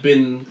 because I've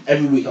been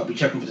every week, I'll be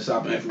checking for this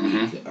album every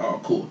week.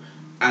 Oh, cool.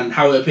 And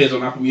how it appears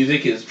on Apple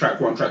Music is track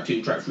 1, track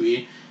 2, track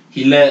 3.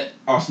 He let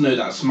us know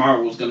that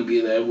Smile was going to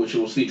be there, which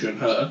was featuring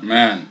her.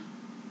 Man,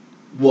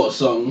 what a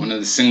song! One of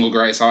the single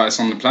greatest artists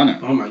on the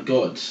planet. Oh my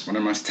god! One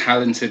of the most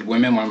talented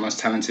women. One of the most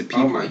talented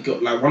people. Oh my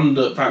god!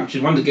 Like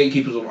she's one of the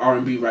gatekeepers of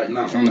R&B right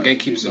now. She's one of the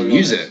gatekeepers of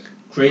music.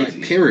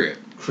 Crazy. Period.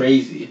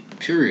 Crazy.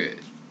 Period.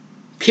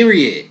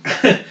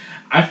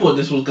 I thought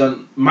this was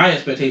my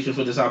expectation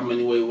for this album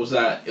anyway was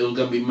that it was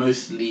gonna be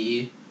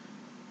mostly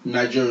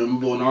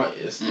Nigerian-born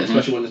artists,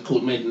 especially when it's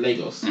called Made in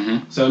Lagos.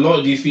 So a lot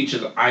of these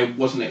features I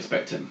wasn't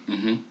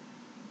expecting.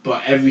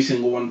 But every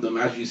single one of them,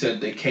 as you said,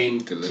 they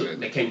came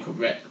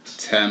correct.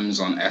 Thames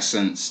on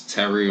Essence,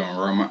 Terry on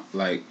Roma,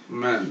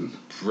 man,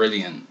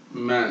 brilliant.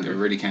 Man, they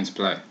really came to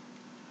play.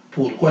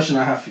 Paul, the question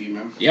I have for you,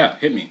 man. Yeah,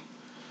 hit me.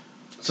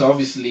 So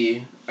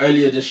obviously,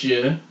 earlier this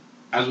year,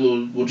 as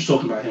we were just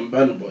talking about him,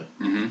 Burna Boy,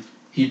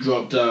 he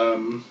dropped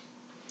Way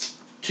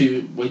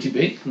Too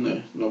Big?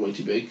 No, not Way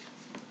Too Big.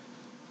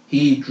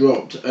 He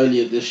dropped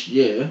earlier this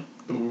year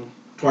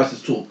Twice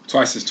as Tall.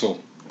 Twice as Tall.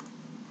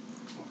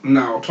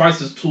 Now,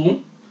 Twice as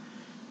Tall,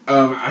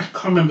 I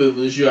can't remember if it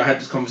was you I had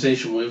this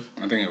conversation with.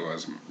 I think it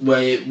was.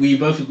 Where we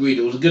both agreed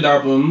it was a good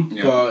album,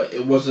 but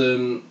it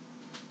wasn't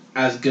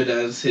as good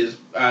as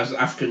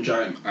African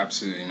Giant.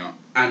 Absolutely not.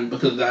 And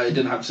because of that, it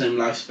didn't have the same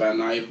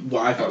lifespan. I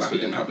felt like it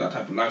didn't have that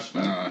type of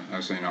lifespan. No,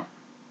 absolutely not.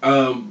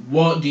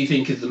 What do you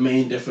think is the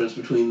main difference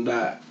between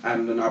that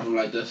and an album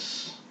like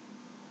this?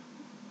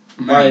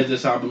 Why is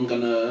this album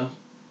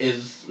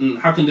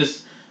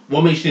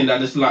what makes you think that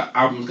this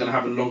album's gonna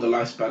have a longer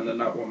lifespan than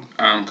that one?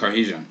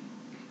 Cohesion.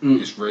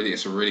 It's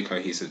a really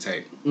cohesive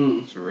tape.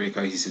 It's a really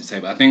cohesive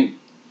tape. I think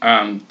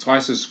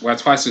Twice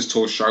as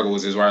Tall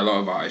struggles is where a lot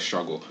of artists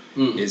struggle.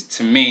 Is,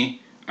 to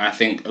me, I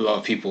think a lot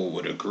of people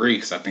would agree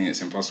because I think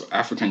it's impossible.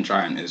 African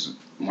Giant is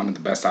one of the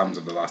best albums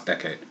of the last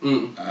decade.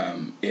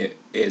 It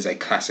is a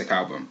classic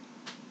album.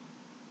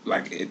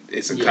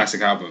 It's a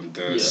classic album.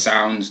 The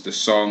sounds, the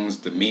songs,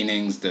 the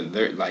meanings,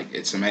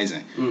 it's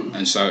amazing.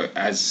 And so,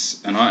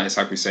 as an artist,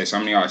 like we say, so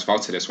many artists fall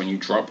to this. When you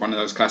drop one of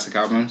those classic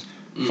albums,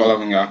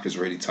 following it up is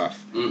really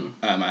tough.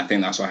 I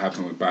think that's what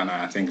happened with Burna.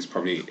 I think it's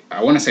probably,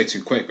 I want to say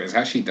too quick, but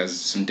there's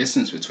some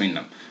distance between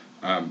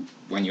them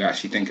when you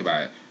actually think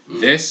about it.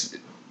 This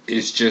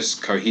is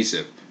just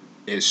cohesive.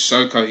 It's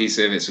so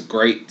cohesive. It's a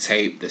great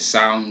tape. The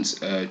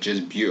sounds are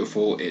just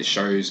beautiful. It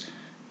shows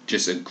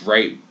just a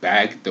great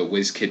bag that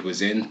Wizkid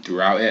was in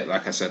throughout it.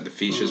 Like I said, the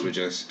features were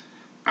just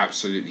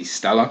absolutely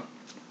stellar.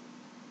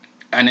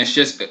 And it's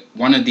just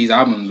one of these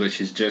albums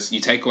which is just, you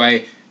take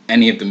away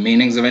any of the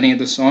meanings of any of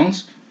the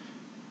songs,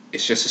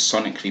 it's just a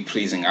sonically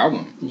pleasing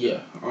album.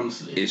 Yeah,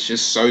 honestly. It's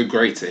just so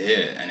great to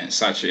hear, and it's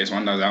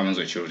one of those albums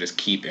which you'll just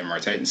keep in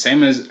rotating.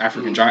 Same as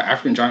African Giant.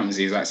 African Giant was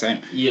the exact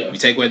same. Yeah. You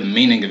take away the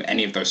meaning of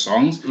any of those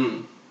songs,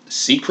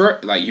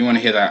 Secret, you want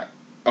to hear that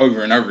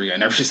over and over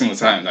again every single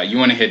time. You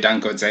want to hear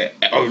Danko say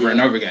over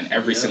and over again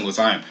every single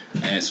time.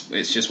 And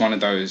it's just one of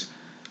those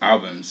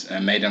albums,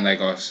 and Made in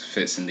Lagos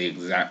fits in the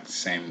exact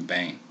same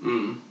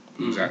vein.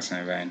 Exact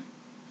same vein.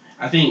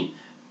 I think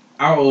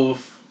out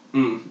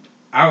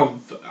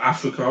of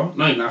Africa,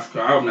 not even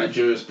Africa, out of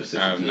Nigeria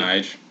specifically. Out of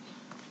Niger.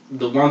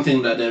 The one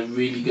thing that they're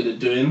really good at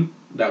doing,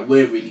 that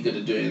we're really good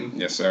at doing,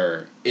 yes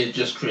sir, is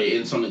just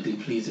creating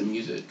sonically pleasing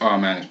music. Oh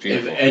man, it's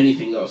beautiful. If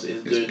anything else,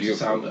 it's beautiful. to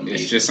sound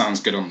amazing. It just sounds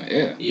good on the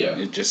ear. Yeah.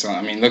 It just sounds,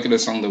 I mean, look at the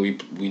song that we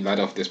led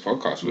off this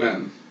podcast with.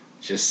 Man.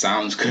 It just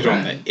sounds good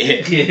on the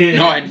ear.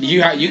 No,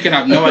 you can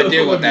have no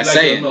idea what they're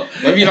saying.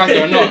 Whether you like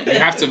it or not, you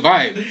have to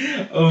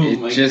vibe. Oh it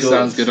my just God.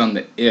 sounds good on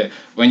the ear.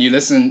 When you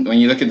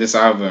look at this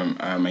album,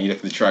 and you look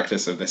at the track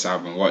list of this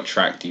album, what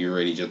track do you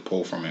really just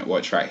pull from it?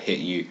 What track hit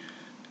you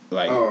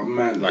like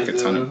a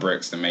ton of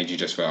bricks that made you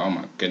just feel, oh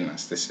my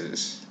goodness, this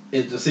is...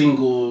 It's the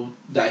single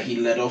that he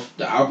led off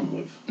the album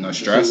with. No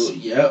Stress?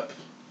 Single, yep.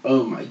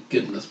 Oh my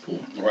goodness, Paul.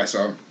 Right,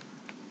 so...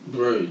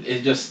 Bro,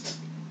 it just...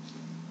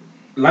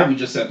 Like we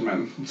just said,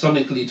 man,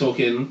 sonically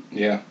talking...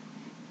 Yeah.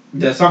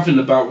 There's something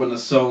about when a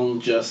song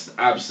just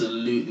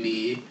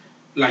absolutely...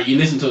 Like, you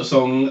listen to a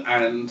song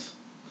and...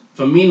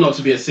 For me not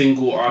to be a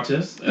single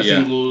artist, a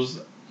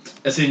singles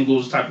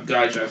type of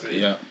guy, should I say.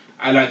 Yeah.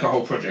 I like a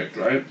whole project,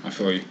 right? I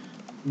feel you.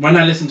 When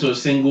I listen to a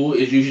single,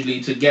 it's usually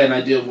to get an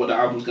idea of what the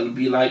album's going to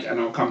be like, and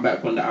I'll come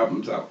back when the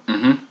album's out.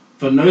 Mm-hmm.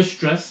 For No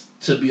Stress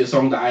to be a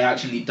song that I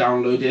actually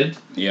downloaded,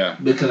 yeah,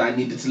 because I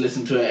needed to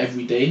listen to it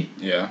every day,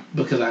 yeah,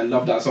 because I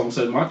love that song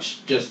so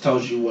much, just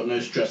tells you what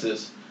No Stress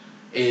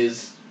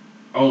is,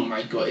 oh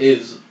my God,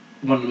 is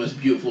one of the most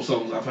beautiful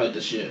songs I've heard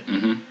this year.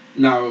 Mm-hmm.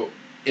 Now,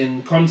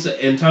 in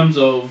terms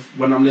of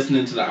when I'm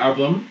listening to the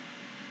album,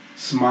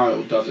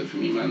 Smile does it for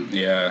me, man.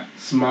 Yeah.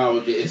 Smile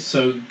is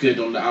so good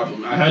on the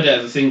album. I heard it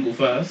as a single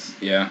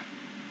first. Yeah.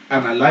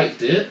 And I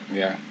liked it.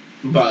 Yeah.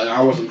 But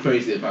I wasn't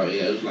crazy about it.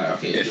 It was like,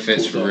 okay. It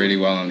fits really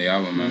well on the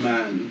album,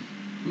 man.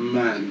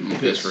 Man, it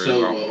fits really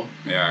so well.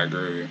 Yeah, I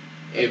agree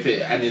with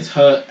you. And it's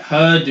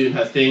her doing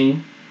her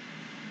thing,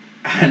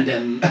 and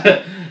then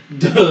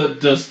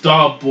the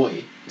Star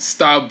Boy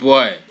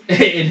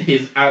in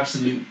his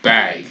absolute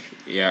bag.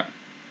 Yeah.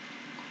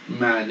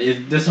 Man,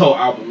 this whole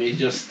album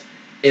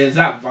is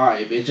that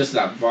vibe. It's just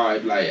that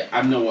vibe. Like,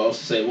 I don't know what else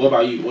to say. What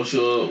about you? What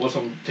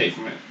song take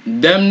from it?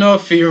 Them no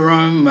fear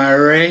run my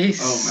race.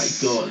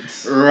 Oh my God.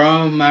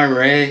 Run my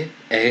race.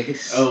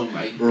 Oh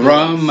my God.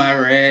 Run my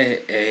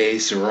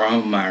race.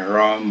 Run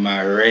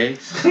my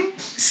race.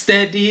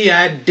 Steady,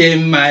 I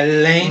did my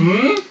lane.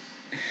 Hmm?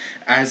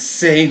 I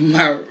say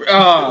my...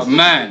 Oh,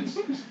 man.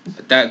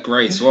 That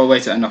Grace. What a way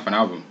to end off an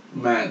album.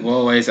 Man. What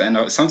a way to end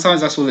off...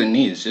 Sometimes that's all it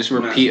needs. Just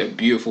repeat a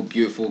beautiful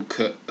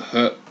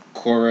hook,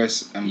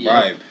 chorus and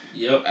vibe.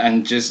 Yep.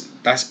 And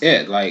just... That's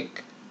it.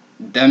 Like,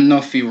 them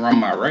no fi run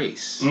my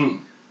race.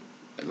 Mm.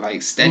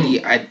 Like,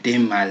 steady, I did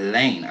my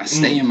lane. I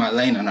stay in my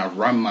lane and I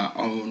run my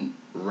own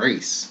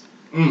race.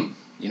 Mm.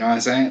 You know what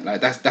I'm saying?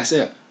 Like, that's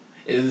it.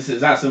 It's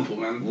that simple,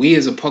 man. We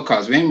as a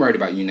podcast, we ain't worried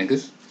about you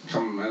niggas.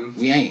 Come on, man.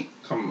 We ain't.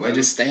 Come on, We're man.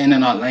 just staying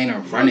in our lane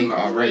and running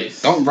our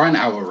race. Don't run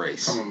our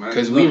race. Come on, man.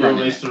 Because we run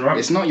it. Run.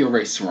 It's not your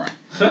race to run.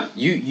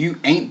 You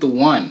ain't the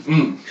one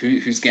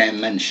who's getting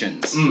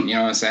mentions. You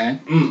know what I'm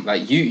saying?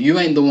 Like, you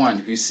ain't the one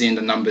who's seeing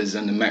the numbers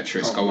and the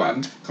metrics go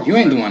up. You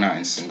ain't the one out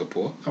in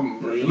Singapore. Come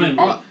on, bro. You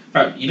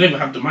don't even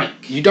have the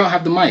mic. You don't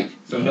have the mic.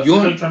 So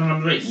you're trying to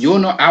run the race. You're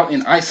not out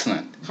in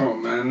Iceland. Come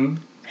on, man.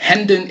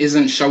 Hendon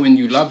isn't showing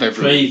you love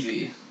every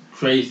week.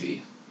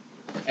 Crazy.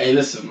 Hey,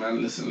 listen, man.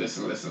 Listen.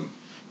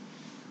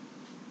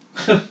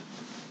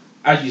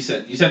 As you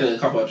said it a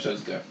couple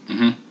episodes ago.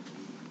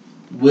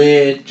 Mm-hmm.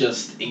 We're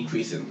just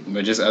increasing.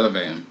 We're just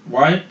elevating.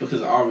 Why?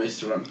 Because our race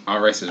to run.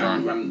 Our race is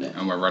and run.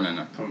 And we're running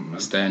it. Come on, man.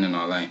 Staying in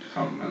our lane.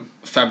 Come on, man.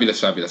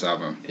 Fabulous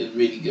album. It's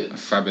really good. A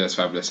fabulous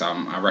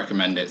album. I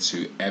recommend it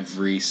to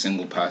every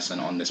single person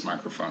on this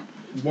microphone.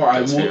 What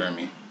I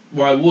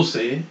will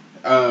say,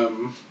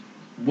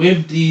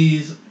 with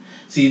these...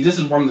 See, this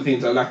is one of the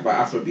things I like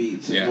about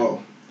Afrobeats as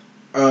well.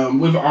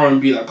 With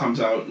R&B that comes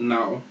out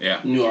now,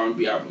 new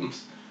R&B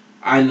albums,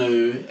 I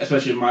know,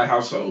 especially in my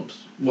household,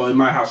 in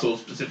my household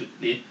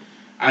specifically,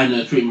 I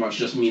know pretty much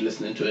just me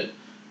listening to it.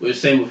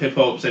 Same with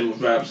hip-hop, same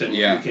with rap, same with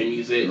UK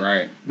music.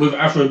 Right. With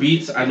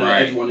Afrobeats, I know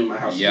everyone in my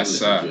house is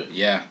listening to it.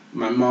 Yeah.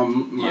 My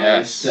mum,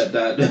 my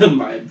stepdad,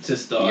 my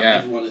sister,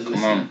 everyone is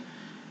listening.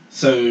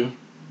 So,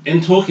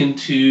 in talking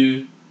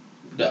to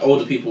the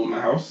older people in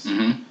my house,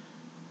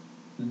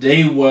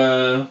 they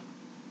were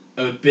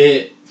a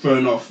bit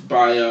thrown off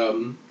by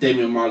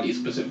Damian Marley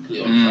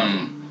specifically on the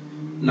album.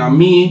 Now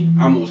me,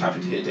 I'm always happy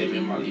to hear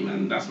Damian Marley,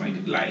 man. That's my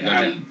like.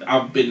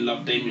 I've been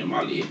loved Damian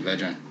Marley.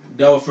 Legend.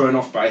 They were thrown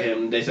off by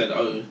him. They said,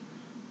 "Oh,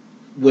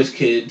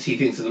 Wizkid, he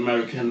thinks he's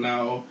American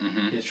now.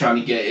 He's trying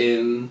to get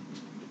in.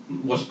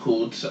 What's it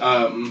called?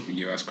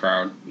 US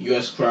crowd.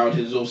 US crowd.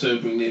 He's also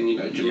bringing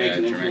in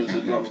Jamaican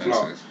influences. Blah blah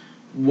blah.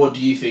 What do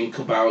you think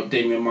about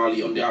Damian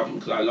Marley on the album?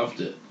 Because I loved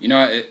it. You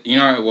know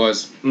it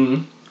was.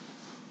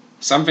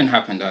 Something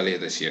happened earlier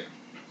this year.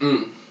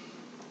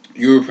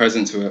 You were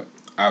present to it.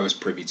 I was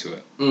privy to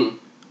it.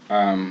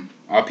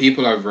 Our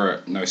people over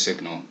at No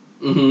Signal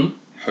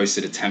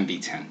hosted a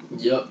 10v10.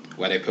 Yep.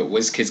 Where they put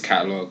WizKid's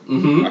catalogue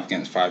up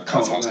against 5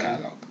 Cartel's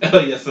catalogue. Oh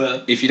yes,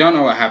 sir. If you don't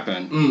know what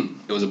happened,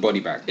 it was a body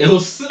bag. It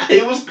was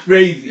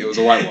crazy. It was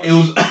a whitewash.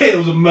 It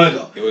was a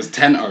murder. It was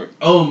 10-0.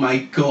 Oh my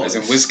god. As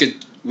in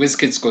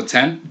WizKid scored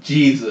 10.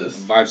 Jesus.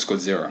 Vibes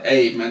scored 0.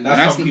 Hey man,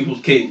 that's some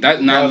people's king.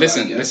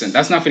 Listen.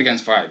 That's nothing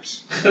against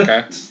Vibes.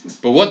 Okay.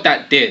 But what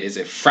that did is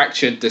it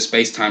fractured the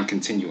space-time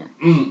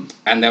continuum,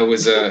 and there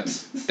was a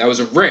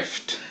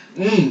rift.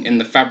 In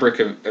the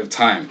fabric of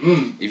time.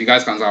 If you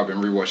guys can't tell, I've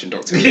been rewatching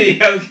Doctor Who. You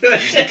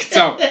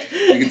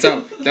can tell.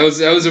 There was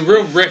a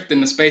real rift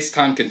in the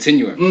space-time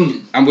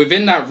continuum, and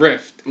within that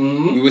rift,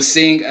 we were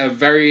seeing a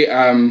very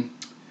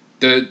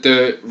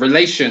the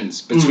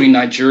relations between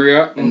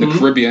Nigeria and the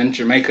Caribbean,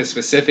 Jamaica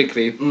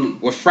specifically,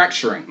 were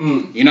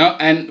fracturing. You know,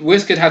 and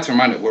WizKid had to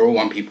remind it, we're all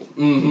one people.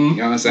 You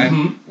know what I'm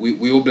saying?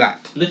 We all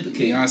black. You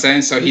know what I'm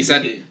saying? So he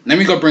said, let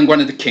me go bring one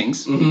of the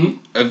kings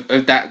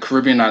of that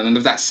Caribbean island,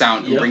 of that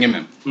sound, and bring him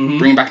in.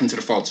 Bring him back into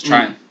the fold to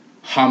try and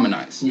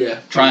harmonize.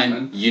 Try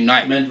and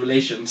unite. Mend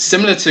relations.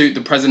 Similar to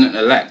the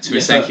president-elect, who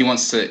is saying he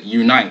wants to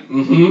unite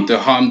the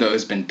harm that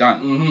has been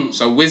done.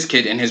 So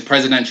WizKid, in his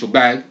presidential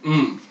bag,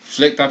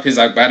 flicked up his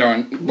agbada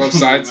on both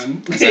sides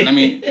and said, let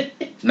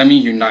me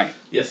unite.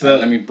 Yes, sir.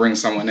 Let me bring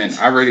someone in.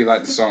 I really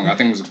like the song. I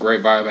think it was a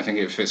great vibe. I think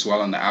it fits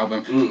well on the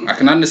album. I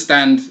can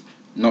understand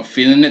not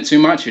feeling it too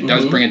much. It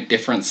does bring a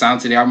different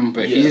sound to the album,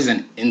 but he is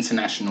an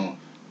international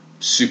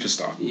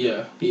superstar.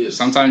 Yeah, he is.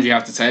 Sometimes you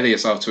have to tailor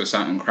yourself to a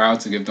certain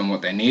crowd to give them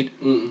what they need.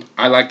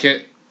 I like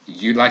it.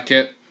 You like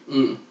it.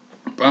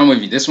 But I'm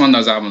with you. This is one of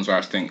those albums where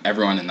I think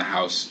everyone in the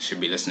house should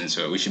be listening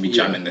to it. We should be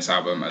jamming this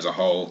album as a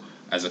whole,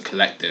 as a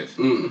collective,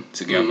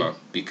 together.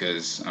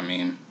 Because, I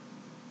mean,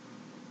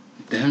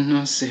 them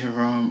no say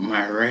wrong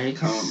my right.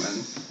 Come on,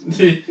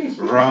 man.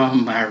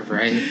 Wrong my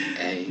right.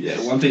 Hey.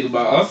 Yeah, one thing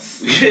about us.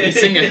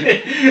 Singing.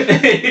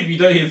 If you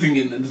don't hear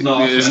singing, then it's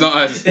not us. It's not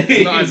us.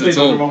 It's not us at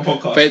all. On the wrong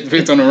podcast.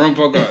 Picked on the wrong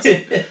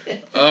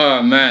podcast.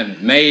 Oh, man.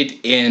 Made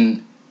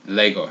in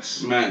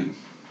Lagos. Man.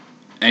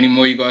 Any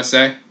more you gotta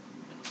say?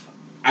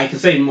 I can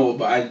say more,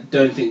 but I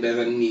don't think there's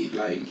any need.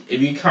 Like,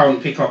 if you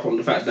can't pick up on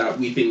the fact that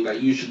we think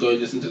that you should go and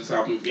listen to this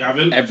album if you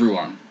haven't.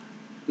 Everyone.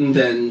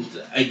 Then,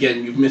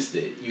 again, you've missed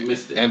it. You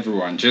missed it.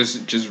 Everyone.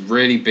 Just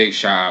really big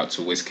shout out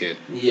to WizKid.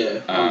 Yeah,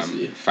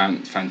 honestly.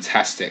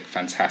 Fantastic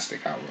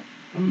album.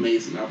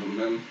 Amazing album,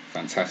 man.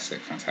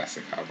 Fantastic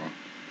album.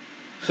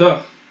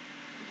 So,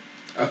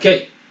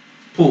 okay,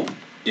 Paul.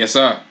 Yes,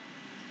 sir.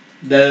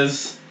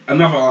 There's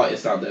another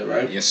artist out there,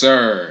 right? Yes,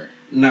 sir.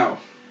 Now,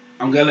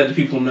 I'm going to let the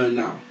people know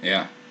now.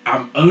 Yeah.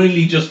 I'm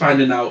only just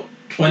finding out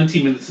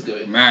 20 minutes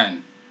ago.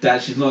 Man.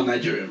 That she's not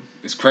Nigerian.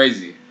 It's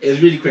crazy. It's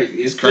really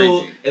crazy. It's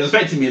crazy. It's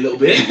affecting me a little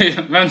bit.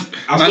 I'm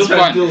still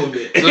trying to deal with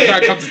it. Still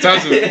trying to come to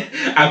terms with it.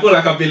 I feel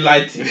like I've been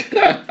lied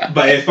to.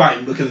 But it's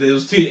fine because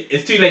it's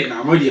too late now.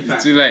 I'm already a fan.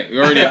 It's too late.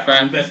 You're already a fan.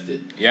 I'm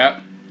invested.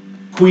 Yep.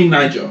 Queen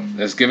Naija.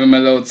 Let's give him a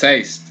little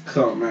taste.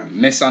 Come on, man.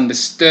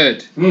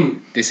 Misunderstood.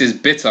 This is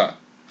Bitter.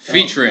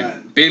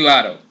 Featuring Big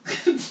Latto.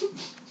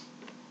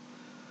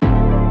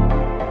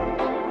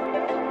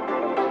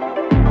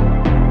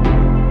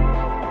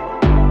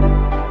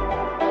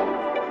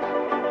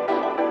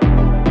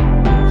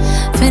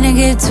 Finna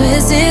get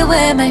twisted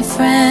with my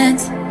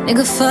friends.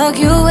 Nigga, fuck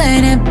you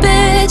and a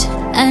bitch.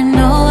 I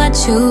know what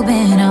you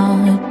been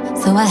on,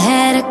 so I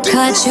had to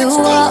cut you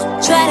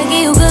off. Try to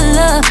give you good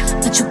love,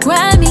 but you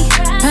grind me.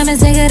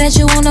 Promise nigga that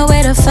you won't know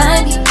where to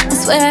find me. I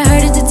swear I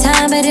heard it the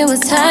time, but it was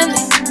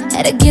timeless.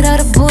 Had to get all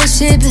the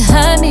bullshit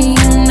behind me,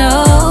 you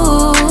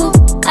know.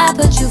 I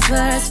put you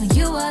first when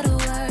you are the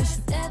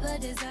worst. You never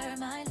deserve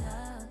my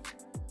love.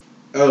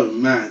 Oh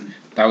man.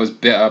 That was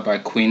Bitter by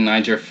Queen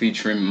Naija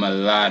featuring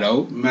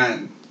Mulatto.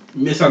 Man,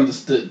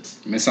 Misunderstood.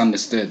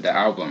 Misunderstood, the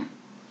album.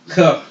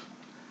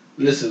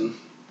 Listen,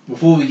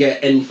 before we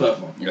get any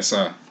further. Yes,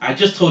 sir. I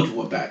just told you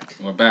we're back.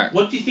 We're back.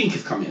 What do you think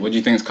is coming? What do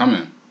you think is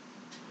coming?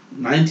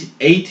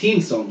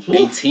 18 songs.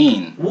 Woof.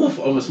 18. Woof,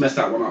 almost messed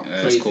that one up.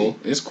 Yeah, Crazy. it's cool.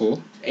 It's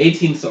cool.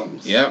 18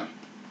 songs. Yep.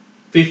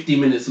 50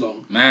 minutes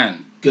long.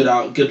 Man. Good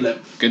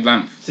length. Good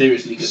length.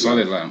 Seriously good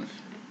Solid length.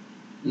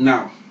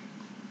 Now,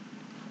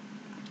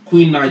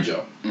 Queen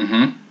Naija.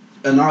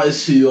 Mm-hmm. An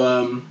artist who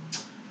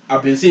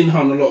I've been seeing her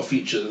on a lot of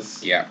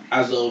features. Yeah.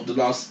 As of the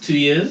last 2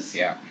 years.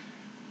 Yeah.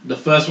 The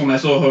first one I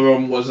saw her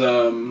on was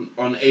on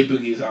A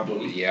Boogie's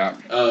album. Yeah.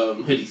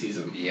 Hoodie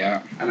Season.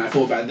 Yeah. And I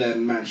thought back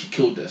then, man, she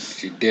killed this.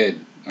 She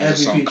did.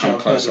 Every feature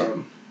I've heard her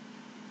on.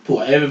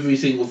 Paul, every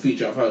single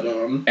feature I've heard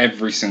her on.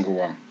 Every single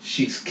one.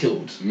 She's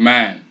killed.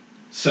 Man.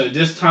 So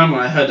this time when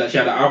I heard that she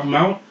had an album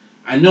out,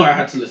 I know I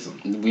had to listen.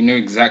 We knew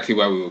exactly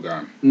where we were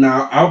going.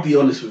 Now, I'll be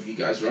honest with you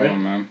guys, right? Come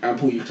on, man. And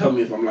Paul, you tell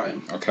me if I'm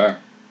lying. Okay.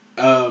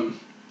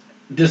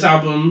 This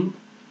album,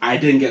 I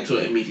didn't get to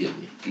it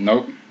immediately.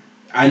 Nope.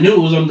 I knew it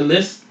was on the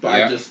list, but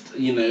I just,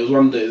 it was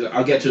one of those,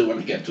 I'll get to it when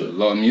I get to it. A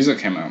lot of music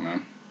came out,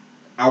 man.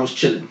 I was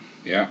chilling.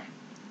 Yeah.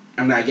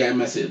 And I get a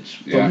message.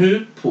 From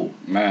who? Paul.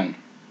 Man.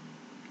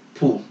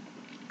 Paul.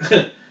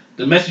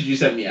 The message you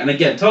sent me, and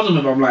again, tell them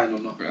if I'm lying or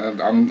not.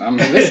 I'm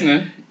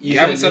listening. you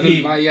haven't said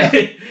it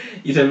yet.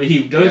 You said,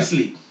 Raheem, don't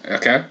sleep.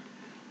 Okay.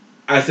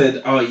 I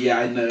said, oh yeah,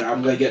 I know,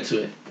 I'm going to get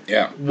to it.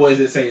 Yeah. What is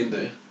it saying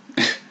though?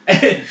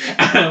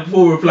 And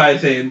Paul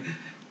replied saying,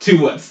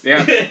 2 words.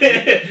 Yeah.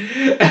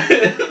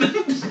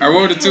 I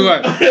wrote the 2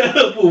 words.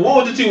 Paul,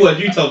 what were the 2 words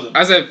you told them?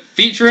 I said,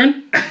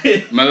 featuring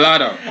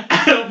Mulatto.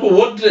 Paul,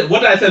 what did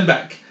I send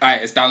back?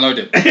 Alright, it's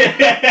downloaded.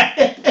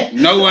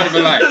 No word of a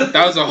lie.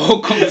 That was a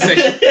whole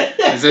conversation.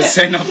 I said,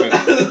 say nothing.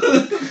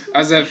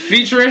 I said,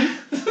 featuring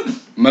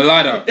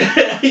Mulatto.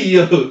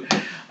 Yo,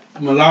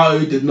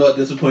 Mulatto did not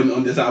disappoint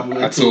on this album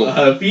at all.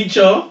 Her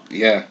feature.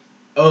 Yeah.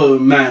 Oh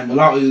man,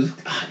 Mulatto,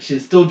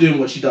 she's still doing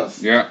what she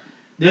does. Yeah.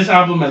 This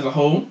album as a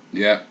whole.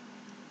 Yeah.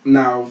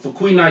 Now, for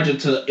Queen Naija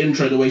to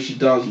intro the way she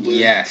does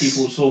with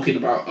people talking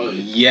about, oh,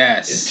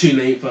 it's too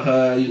late for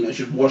her, you know,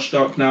 she's washed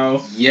up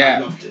now. Yeah. I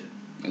loved it.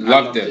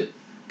 Loved it.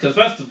 Because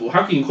first of all,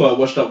 how can you call her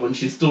washed up when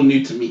she's still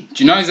new to me?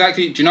 Do you know what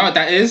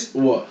that is?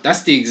 What?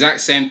 That's the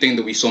exact same thing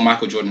that we saw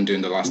Michael Jordan do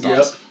in The Last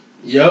Dance.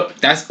 Yep.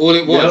 That's all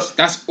it was. Yep.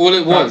 That's all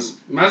it was.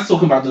 Man's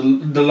talking about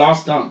the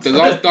Last Dance. The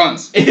Last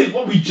Dance. It's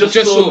what we just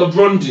saw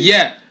LeBron do.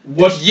 Yeah.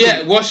 Wash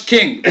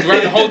King.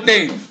 Throughout the whole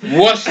thing.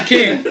 Wash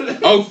King.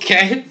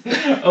 Okay.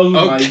 Oh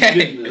my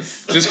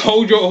goodness. Just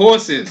hold your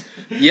horses.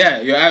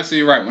 Yeah, you're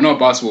absolutely right. We're not a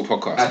basketball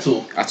podcast.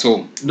 At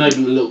all. Not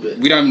even a little bit.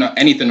 We don't know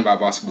anything about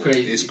basketball.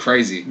 Crazy. It's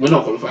crazy. We're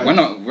not qualified.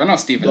 We're not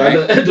Stephen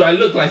A. Do I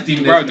look like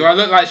Stephen A? Bro, do I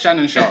look like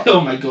Shannon Sharp?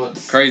 Oh my god.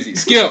 Crazy.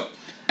 Skill.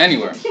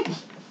 Anyway.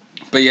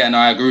 But yeah, no,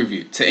 I agree with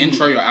you. To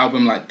intro your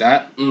album like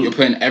that, you're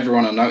putting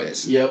everyone on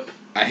notice. Yep.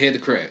 I hear the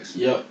critics.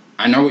 Yep.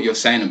 I know what you're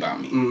saying about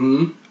me.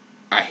 Mm-hmm.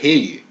 I hear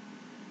you.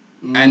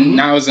 Mm-hmm. And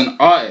now as an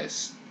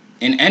artist,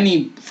 in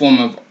any form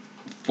of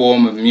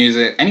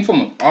music, any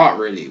form of art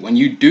really, when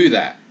you do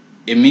that,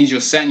 it means you're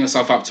setting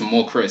yourself up to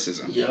more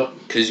criticism. Yep.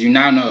 Because you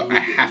now know I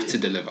have to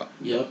deliver.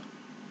 Yep.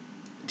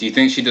 Do you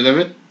think she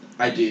delivered?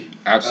 I do.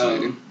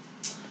 Absolutely.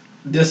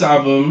 This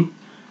album,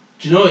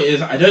 do you know what it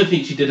is? I don't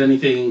think she did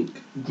anything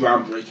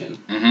groundbreaking.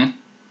 Mm-hmm.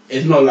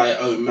 It's not like,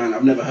 oh man,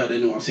 I've never heard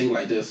anyone sing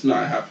like this. No,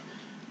 I have.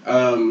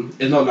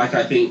 It's not like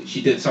I think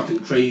she did something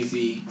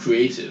crazy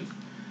creative.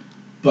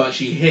 But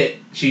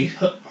she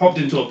hopped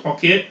into a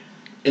pocket,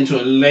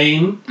 into a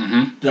lane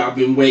that I've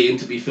been waiting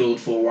to be filled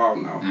for a while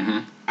now. Mm-hmm.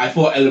 I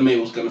thought LMA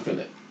was going to fill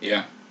it.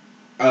 Yeah.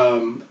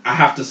 I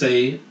have to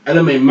say,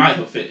 LMA might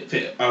have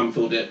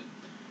filled it.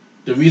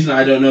 The reason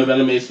I don't know if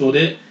LMA's filled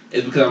it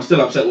is because I'm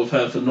still upset with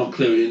her for not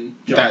clearing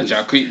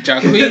Jacquees.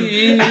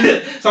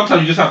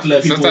 Sometimes you just have to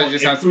let people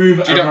improve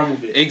and run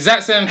with it.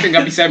 Exact same thing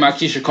I'd be saying about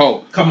Keisha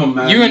Cole. Come on,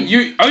 man.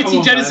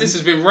 OT Genesis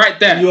has been right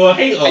there. You're a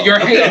hater. You're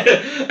a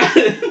hater.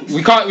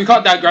 we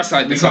can't digress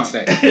like this on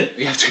stage.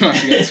 We have too much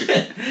to get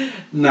to.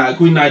 Nah,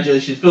 Queen Naija,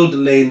 she's filled the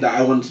lane that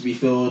I wanted to be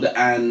filled,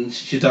 and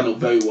she's done it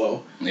very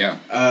well. Yeah.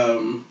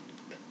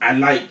 I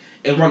like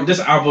this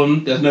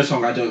album. There's no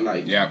song I don't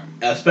like. Yeah.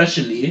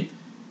 Especially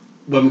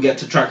when we get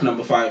to track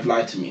number 5,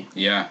 Lie to Me.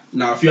 Yeah.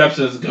 Now, a few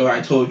episodes ago,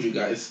 I told you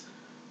guys,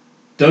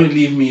 Don't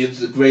Leave Me is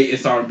the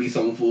greatest R&B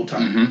song of all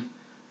time. Mm-hmm.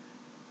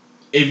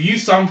 If you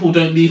sample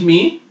Don't Leave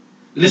Me,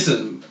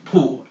 listen,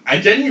 Paul, I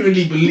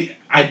genuinely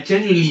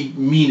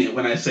mean it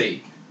when I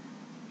say,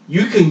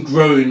 you can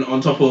groan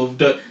on top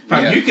of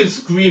you can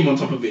scream on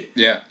top of it.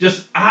 Yeah.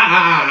 Just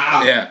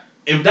Yeah.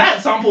 If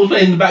that sample's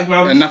playing in the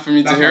background, enough for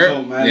me to hear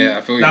song, it. Man. Yeah,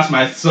 I feel you. That's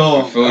my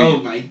song. Oh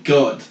my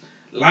god.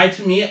 Lie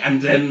to Me,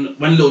 and then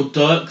when Lil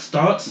Durk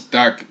starts.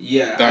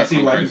 Yeah, I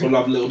see why people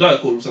love Lil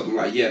Durk or something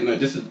like. Yeah, no,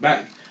 this is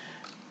back.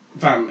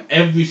 Fam,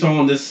 every song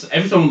on this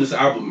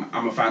album,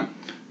 I'm a fan.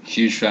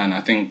 Huge fan.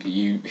 I think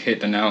you hit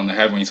the nail on the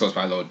head when you talked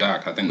about Lil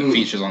Durk. I think the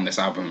features on this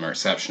album are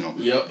exceptional.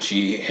 Yep.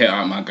 She hit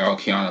out my girl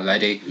Kiana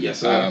Leddy. Yes,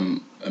 sir.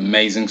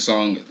 Amazing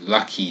song,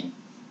 Lucky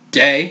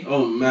Day.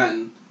 Oh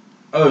man,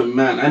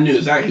 I knew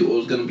exactly what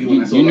was gonna be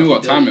when I saw. You knew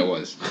what time it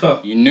was.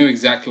 You knew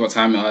exactly what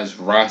time it was.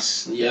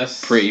 Russ.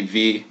 Yes. Pretty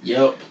V.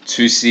 Yep.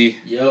 Tusi.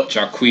 Yep.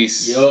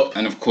 Jacquees. Yep.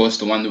 And of course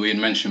the one that we had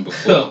mentioned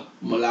before.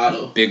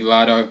 Mulatto. Big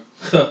Lotto.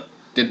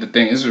 Did the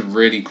thing. This was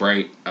really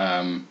great.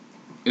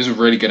 It was a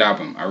really good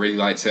album. I really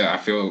liked it. I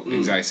feel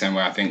exactly the same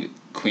way. I think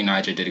Queen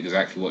Naija did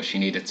exactly what she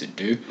needed to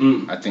do.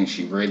 I think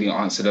she really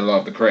answered a lot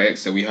of the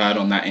critics that we heard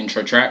on that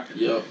intro track.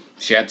 Yep.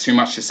 She had too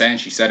much to say and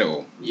she said it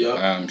all.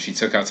 Yep. She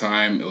took her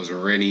time. It was a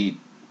really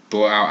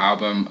thought out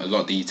album. A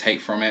lot that you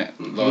take from it.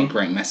 A lot of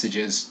great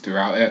messages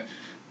throughout it.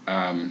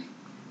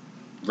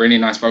 Really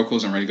nice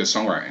vocals and really good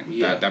songwriting.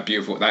 Yeah. That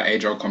beautiful, that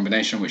age-old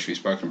combination, which we've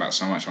spoken about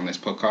so much on this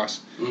podcast.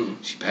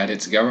 She paired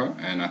it together,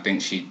 and I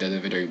think she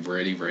delivered a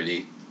really,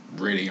 really,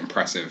 really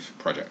impressive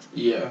project.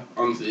 Yeah,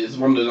 honestly, it's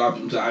one of those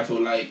albums that I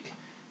feel like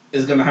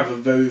is gonna have a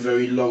very,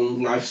 very long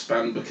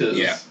lifespan because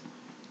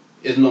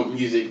it's not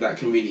music that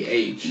can really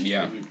age.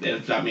 Yeah,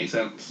 if that makes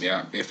sense.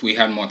 Yeah, if we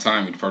had more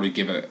time, we'd probably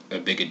give it a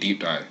bigger deep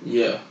dive.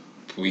 Yeah.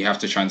 We have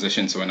to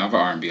transition to another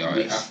R&B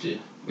artist.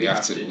 We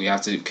have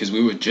to, because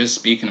we were just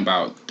speaking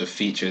about the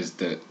features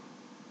that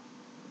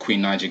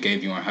Queen Naija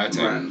gave you on her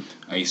tape.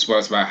 You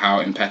spoke about how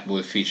impeccable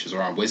the features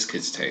are on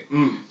Wizkid's tape.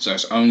 So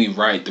it's only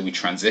right that we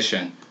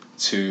transition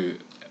to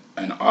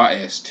an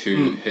artist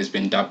who has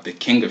been dubbed the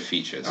king of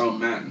features. Oh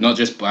man! Not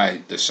just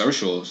by the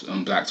socials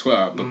on Black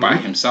Twitter, but by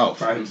himself.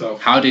 By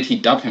himself. How did he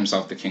dub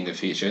himself the king of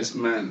features?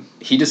 Man.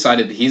 He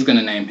decided that he's going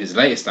to name his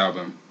latest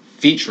album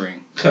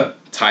featuring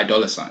Ty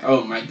Dolla $ign.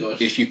 Oh my gosh!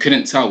 If you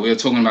couldn't tell, we were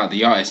talking about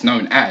the artist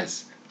known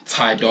as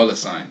Ty Dolla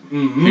 $ign,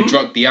 who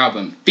dropped the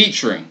album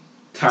featuring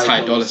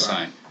Ty Dolla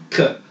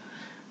 $ign.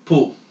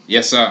 Paul.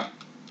 Yes, sir.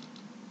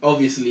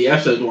 Obviously,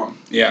 episode 1.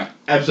 Yeah.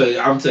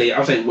 I'm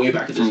saying way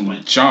back at this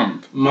point.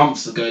 Jump.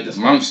 Months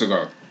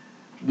ago.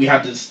 We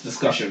had this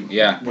discussion.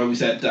 Yeah. Where we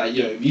said that,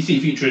 if you see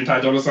featuring Ty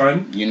Dolla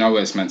 $ign, you know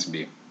what it's meant to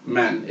be.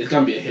 Man, it's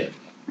gonna be a hit.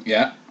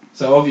 Yeah.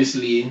 So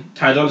obviously,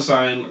 Ty Dolla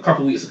 $ign a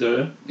couple weeks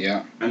ago.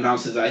 Yeah.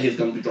 Announces that he's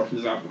gonna be dropping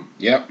his album.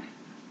 Yep.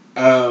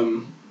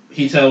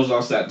 He tells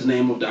us that the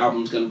name of the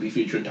album is gonna be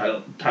featuring Ty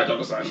Dolla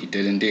 $ign. He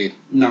did indeed.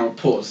 Now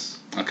pause.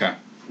 Okay.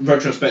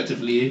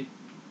 Retrospectively,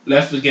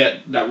 let's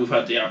forget that we've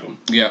heard the album.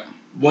 Yeah.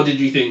 What did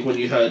you think when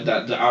you heard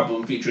that the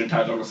album featuring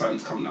Ty Dolla $ign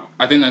is coming out?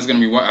 I think there's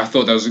going to be I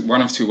thought there was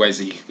one of two ways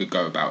that he could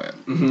go about it.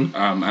 And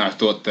I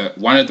thought that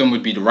one of them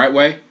would be the right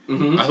way.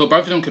 I thought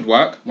both of them could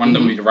work. One of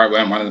them would be the right way,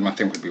 and one of them I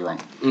think would be wrong.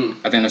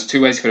 I think there's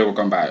two ways he could have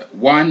gone about it.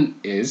 One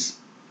is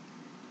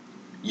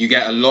you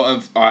get a lot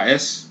of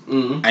artists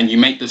and you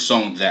make the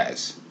song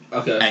theirs.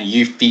 Okay. And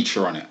you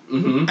feature on it.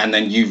 And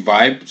then you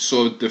vibe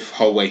sort of the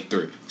whole way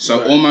through.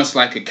 So almost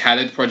like a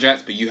Khaled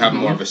project, but you have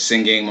more of a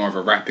singing, more of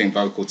a rapping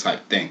vocal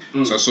type thing.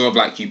 So sort of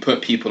like you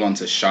put people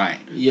onto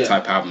Shine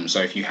type album. So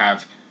if you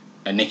have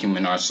a Nicki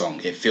Minaj song,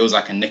 it feels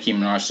like a Nicki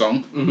Minaj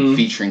song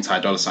featuring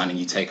Ty Dolla $ign, and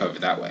you take over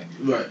that way.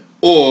 Right.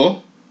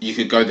 Or you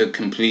could go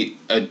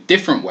a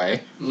different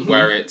way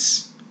where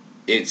it's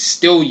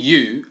still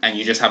you, and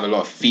you just have a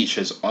lot of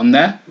features on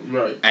there,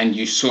 right? And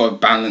you sort of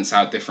balance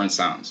out different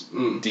sounds.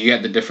 Do you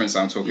get the difference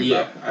I'm talking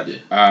about? Yeah, I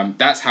do.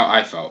 That's how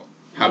I felt.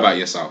 How about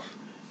yourself?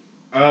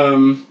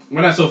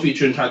 When I saw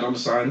featuring Ty Dolla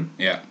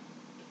 $ign,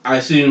 I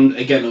assumed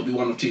again it'll be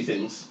one of two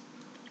things.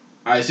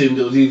 I assumed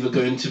it was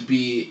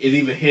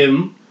either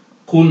him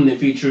calling it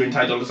featuring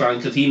Ty Dolla $ign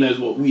because he knows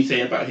what we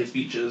say about his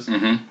features,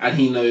 and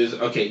he knows,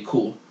 okay,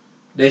 cool.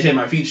 They say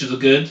my features are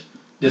good.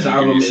 This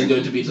album is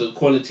going to be to the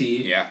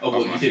quality of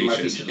what you think my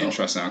features are.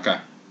 Interesting, okay.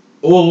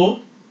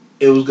 Or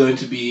it was going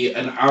to be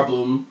an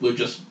album with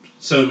just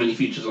so many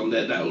features on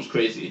there that was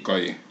crazy.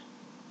 Got you.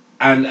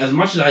 And as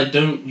much as I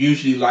don't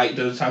usually like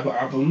those type of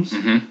albums,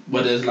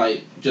 where there's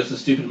like just a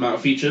stupid amount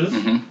of features,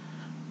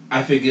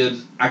 I figured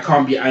I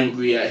can't be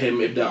angry at him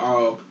if there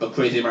are a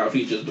crazy amount of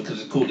features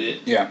because it called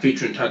it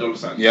featuring Ty Dolla $ign.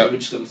 So we're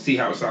just going to see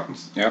how it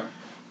sounds. Yeah.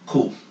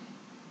 Cool.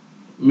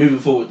 Moving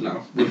forward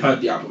now, we've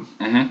heard the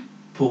album.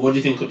 Paul, what do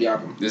you think of the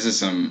album? This is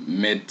some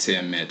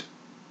mid-tier mid.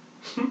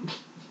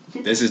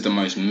 This is the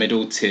most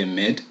middle-tier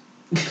mid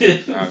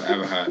I've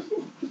ever heard.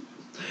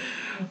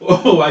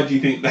 Oh, why do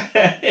you think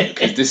that?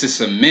 Because this is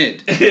some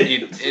mid.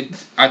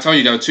 I told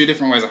you there were two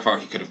different ways I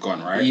felt he could have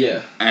gone, right?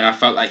 Yeah. And I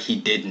felt like he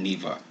did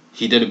neither.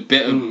 He did a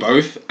bit of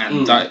both,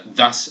 and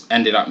thus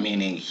ended up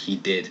meaning he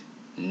did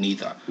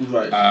neither.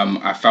 Right.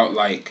 I felt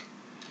like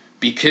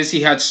because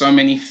he had so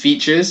many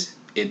features,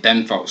 it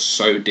then felt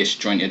so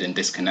disjointed and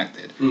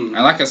disconnected. And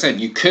like I said,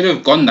 you could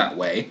have gone that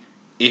way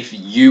if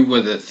you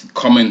were the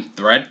common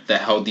thread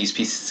that held these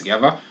pieces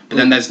together. But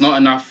then there's not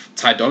enough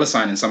Ty Dolla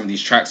 $ign in some of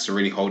these tracks to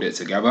really hold it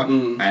together.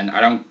 And I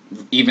don't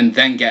even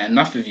then get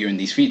enough of you in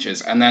these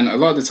features. And then a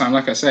lot of the time,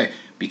 like I say,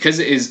 because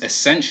it is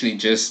essentially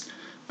just,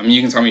 I mean,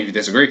 you can tell me if you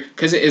disagree,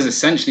 because it is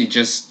essentially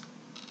just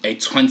a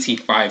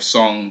 25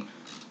 song,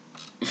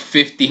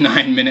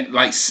 59 minute,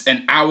 like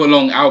an hour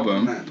long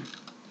album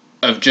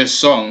of just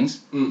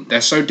songs.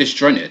 They're so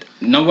disjointed.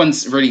 No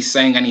one's really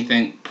saying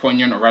anything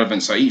poignant or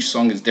relevant, so each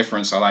song is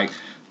different. So like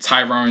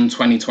Tyrone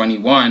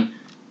 2021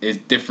 is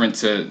different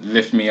to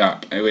Lift Me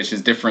Up, which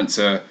is different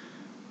to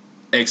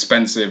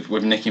Expensive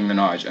with Nicki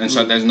Minaj. And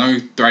so there's no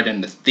thread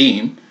in the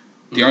theme.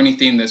 The only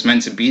theme that's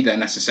meant to be there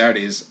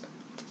necessarily is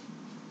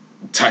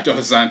Ty Dolla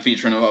 $ign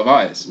featuring a lot of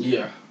artists.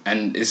 Yeah.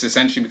 And it's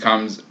essentially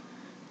becomes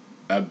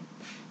a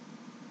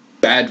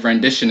bad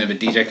rendition of a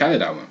DJ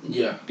Khaled album.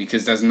 Yeah.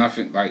 Because there's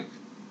nothing like,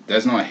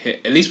 there's not a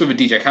hit. At least with a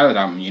DJ Khaled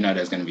album, you know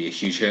there's going to be a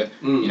huge hit.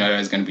 You know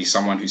there's going to be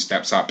someone who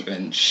steps up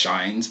and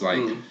shines.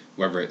 Like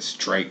whether it's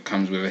Drake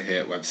comes with a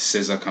hit, whether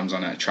SZA comes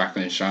on that track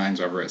and shines,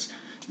 whether it's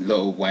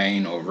Lil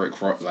Wayne or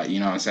Rick Ross, like, you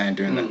know what I'm saying,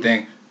 doing that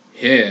thing.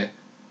 Here,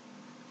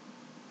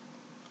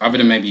 other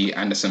than maybe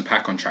Anderson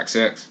 .Paak on track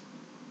 6.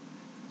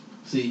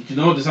 See, you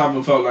know what this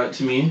album felt like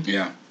to me?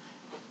 Yeah.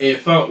 It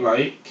felt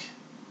like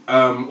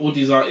all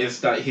these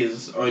artists that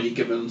he's already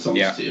given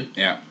songs to.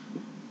 Yeah.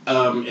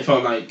 It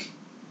felt like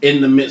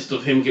in the midst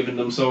of him giving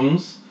them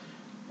songs,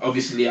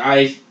 obviously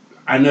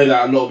I know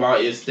that a lot of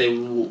artists, they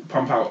will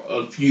pump out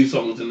a few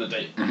songs in a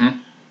day.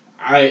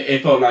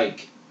 It felt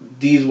like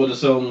these were the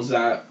songs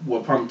that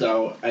were pumped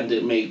out, and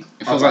it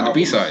feels like the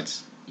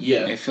B-sides.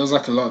 Yeah. It feels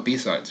like a lot of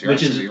B-sides. You're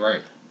absolutely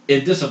right.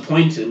 It's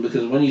disappointing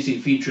because when you see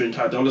featuring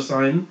Ty Dolla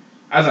 $ign,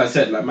 as I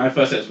said, like my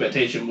first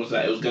expectation was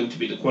that it was going to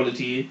be the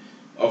quality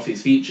of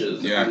his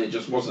features, and it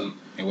just wasn't.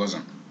 It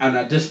wasn't. And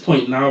at this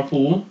point now,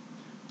 Paul,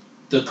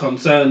 the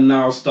concern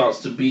now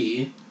starts to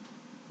be,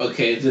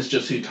 okay, is this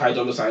just who Ty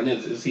Dolla $ign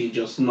is? Is he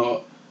just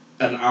not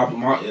an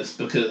album artist?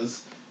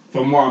 Because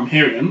from what I'm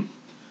hearing,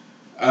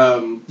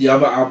 the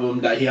other album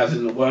that he has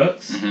in the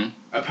works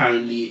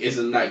apparently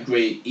isn't that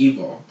great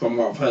either, from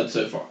what I've heard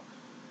so far.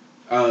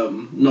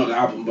 Not the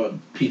album,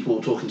 but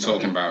people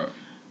talking about it.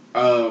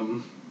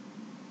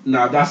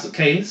 Now, if that's the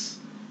case,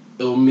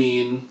 it'll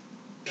mean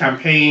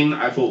Campaign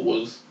I thought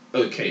was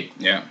okay.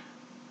 Yeah.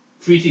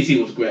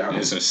 3TC was a great album.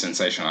 It's a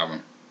sensational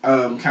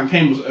album.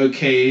 Campaign was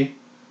okay.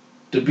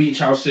 The Beach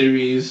House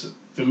series,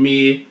 for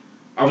me,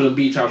 other than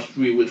Beach House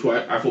 3, which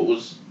I thought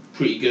was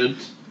pretty good.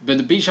 But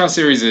the Beach House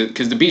series,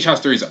 because the Beach House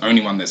 3 is the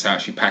only one that's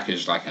actually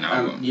packaged like an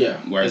album.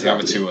 Yeah. Whereas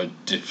exactly. the other two are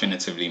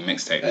definitively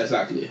mixtapes.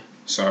 Exactly.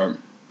 So.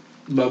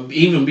 But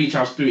even Beach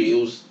House 3, it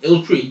was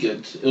pretty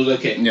good. It was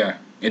okay. Yeah.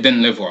 It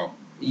didn't live well.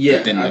 Yeah.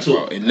 It didn't live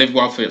well. It lived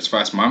well for its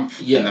first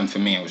month. Yeah. And then for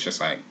me, it was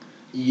just like.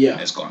 Yeah.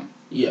 It's gone.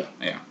 Yeah.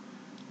 Yeah.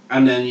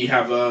 And then you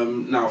have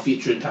now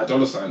featuring Ty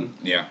Dolla $ign.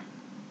 Yeah.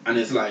 And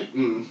it's like,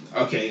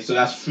 okay, so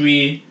that's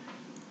 3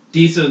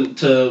 decent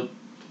to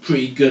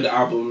pretty good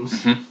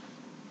albums,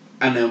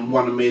 and then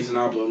 1 amazing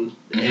album.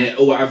 And it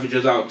all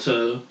averages out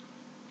to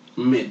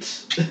mid.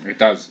 It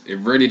does. It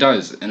really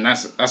does. And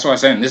that's what I'm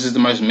saying. This is the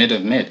most mid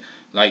of mid.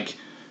 Like,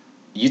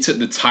 you took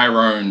the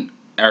Tyrone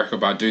Erykah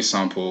Badu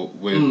sample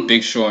with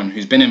Big Sean,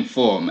 who's been in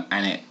form,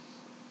 and it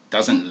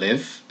doesn't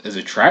live as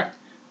a track.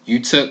 You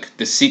took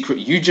the secret.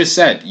 You just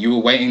said you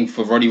were waiting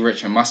for Roddy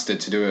Ricch and Mustard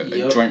to do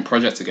a joint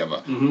project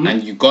together,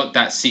 and you got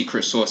that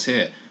secret sauce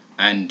here,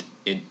 and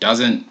it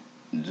doesn't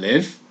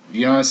live.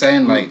 You know what I'm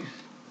saying? Like,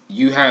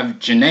 you have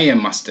Janae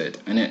and Mustard,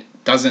 and it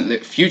doesn't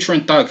live. Future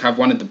and Thug have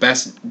one of the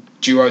best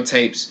duo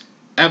tapes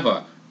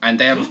ever, and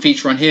they have a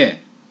feature on here,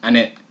 and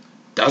it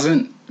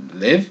doesn't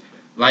live.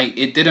 Like,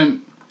 it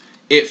didn't.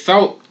 It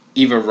felt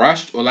either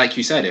rushed or, like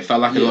you said, it felt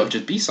like a lot of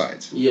just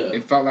B-sides. Yeah.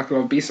 It felt like a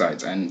lot of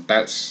B-sides, and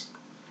that's.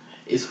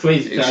 It's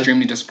crazy.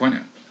 Extremely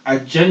disappointing. I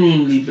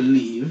genuinely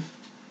believe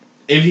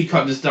if he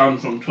cut this down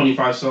from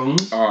 25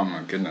 songs. Oh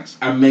my goodness.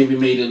 And maybe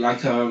made it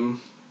like a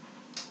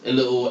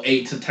little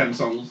 8 to 10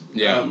 songs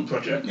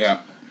project.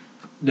 Yeah.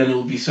 Then it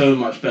would be so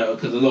much better,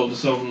 because a lot of the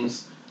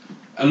songs,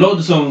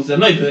 they're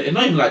not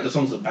even like the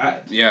songs are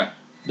bad. Yeah.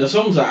 The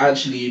songs are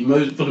actually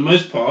for the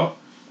most part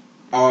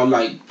are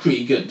like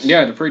pretty good.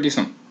 Yeah, they're pretty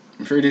decent.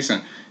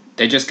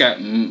 They just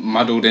get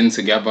muddled in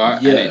together,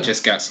 and it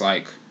just gets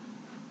like.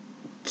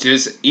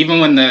 Just even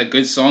when they're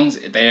good songs,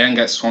 they then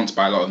get swamped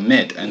by a lot of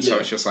mid, and so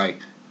it's just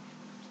like,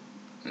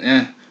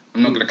 I'm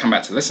not gonna come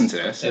back to listen to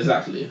this.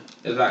 Exactly.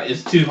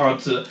 It's too hard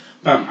to.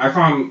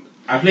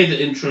 I played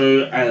the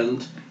intro,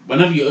 and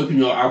whenever you open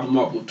your album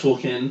up with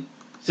talking,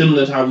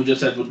 similar to how we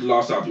just said with the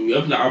last album, you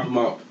open the album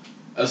up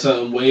a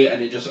certain way,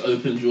 and it just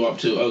opens you up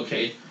to,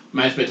 okay,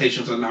 my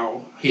expectations are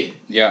now here.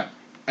 Yeah.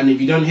 And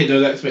if you don't hit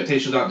those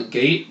expectations out the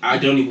gate, I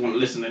don't even want to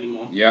listen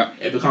anymore. Yeah.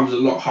 It becomes a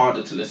lot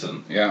harder to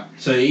listen. Yeah.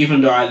 So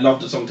even though I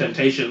love the song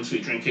Temptations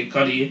featuring Kid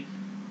Cudi,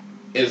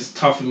 it's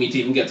tough for me to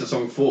even get to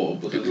song 4,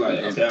 because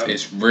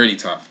it's really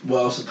tough. What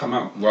else has come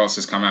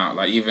out?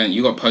 Like, even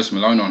you got Post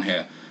Malone on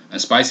here,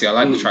 and Spicy. I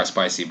like the track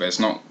Spicy, but it's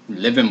not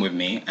living with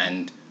me.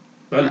 And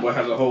Burna Boy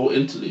has a whole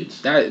interlude.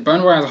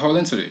 Burna Boy has a whole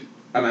interlude.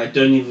 And I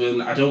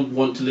don't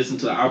want to listen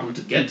to the album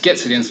to get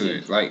to the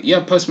interlude. Like,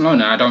 Post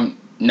Malone, and I don't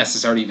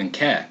necessarily even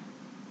care.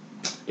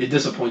 It's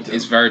disappointing.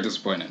 It's very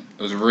disappointing.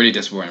 It was a really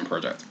disappointing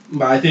project.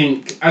 But I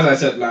think, as I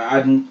said,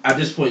 like, at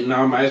this point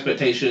now, my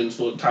expectations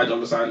for Ty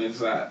Dolla $ign is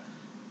that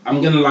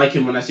I'm gonna like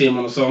him when I see him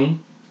on a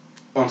song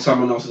on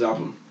someone else's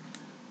album.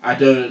 I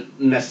don't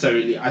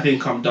necessarily. I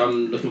think I'm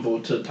done looking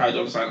forward to Ty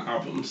Dolla $ign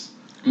albums.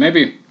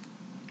 Maybe.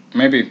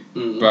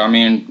 But I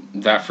mean,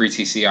 that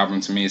 3TC album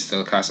to me is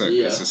still a classic.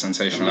 Yeah. It's a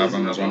sensational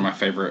album. It's one of my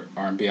favorite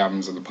R&B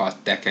albums of the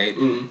past decade.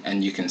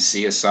 And you can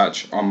see as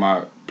such on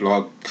my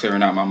blog,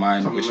 Clearing Out My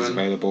Mind, which is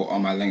available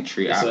on my link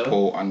tree at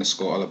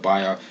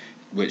Paul_Olabaya,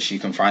 which you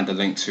can find the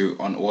link to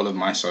on all of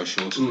my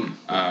socials. And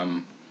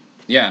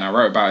I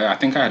wrote about it. I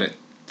think I had it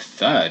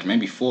 3rd,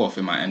 maybe 4th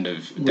in my end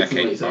of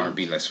decade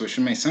R&B list, which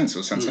would make sense. It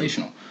was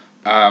sensational.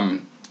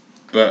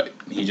 But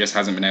he just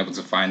hasn't been able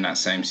to find that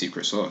same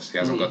secret sauce. He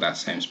hasn't got that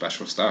same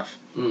special stuff.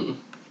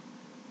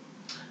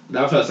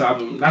 That first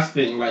album, that's the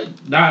thing, like,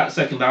 that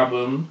second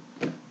album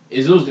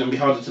is always going to be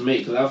harder to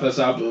make, because that first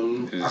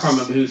album, I can't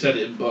remember who said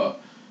it, but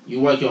you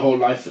work your whole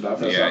life for that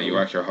first album. Yeah, you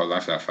work your whole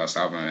life for that first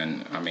album,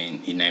 and I mean,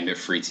 he named it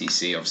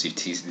 3TC. Obviously,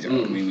 TC. I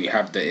mean, we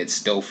have the It's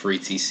Still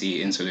 3TC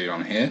interlude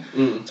on here,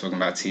 talking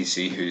about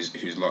TC,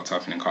 who's locked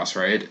up and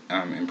incarcerated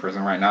in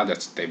prison right now.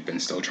 They've been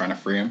still trying to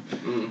free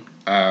him,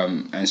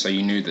 and so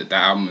you knew that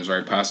album was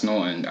very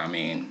personal, and I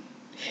mean,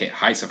 hit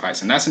heights of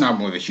heights. And that's an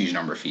album with a huge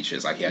number of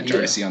features. Like, he had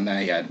Jodeci on there,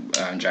 he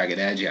had Jagged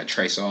Edge, he had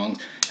Trey Songz,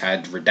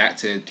 had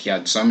Redacted. He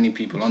had so many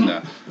people on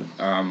there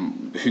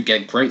who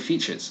get great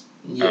features.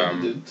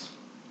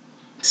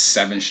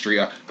 Seventh Street,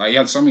 like, he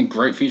had so many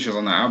great features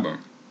on that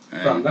album.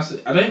 I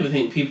don't even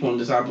think people on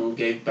this album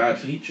gave bad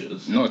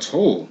features. Not at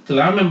all. Because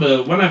I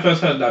remember when I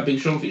first heard that Big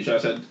Sean feature, I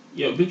said,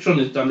 "Yo, Big Sean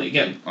has done it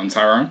again." On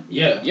Tyrone?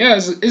 Yeah. Yeah,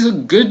 it's a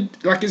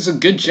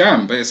good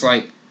jam, but it's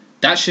like,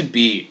 that should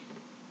be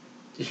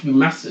It should be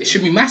massive. It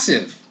should be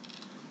massive.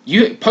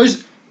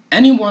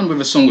 Anyone with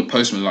a song with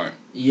Post Malone,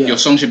 your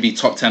song should be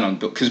top 10 on,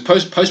 because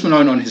Post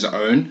Malone on his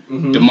own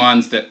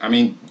demands that. I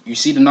mean, you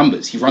see the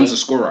numbers. He runs the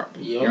score up.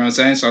 You know what I'm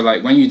saying? So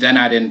like when you then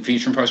add in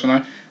featuring Post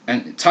Malone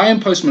and tie in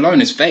Post Malone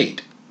is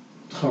Fade.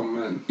 Oh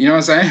man. You know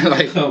what I'm saying?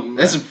 Like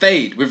that's a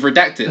Fade with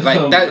Redacted.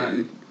 Like that.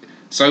 Man.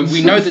 So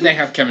we know that they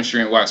have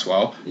chemistry and it works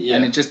well,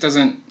 and it just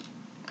doesn't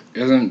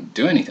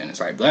do anything. It's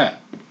like blah.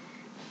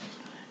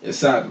 It's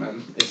sad,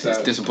 man. It's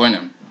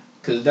disappointing.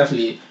 Because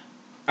definitely,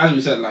 as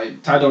we said,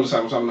 like Ty Dolla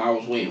 $ign was something I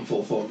was waiting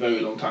for a very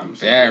long time.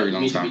 So very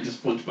long time. To be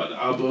disappointed by the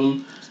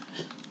album.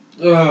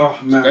 Oh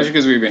man. Especially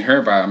because we've been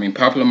hearing about it. I mean,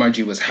 Purple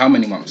Emoji was how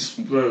many months?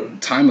 Bro.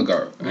 Time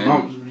ago.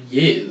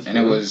 Years. And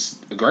it was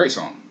a great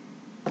song.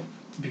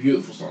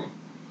 Beautiful song.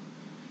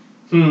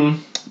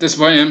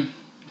 Disappointing,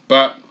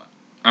 but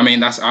I mean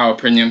that's our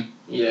opinion.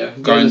 Yeah.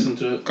 Go and listen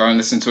to it. Go and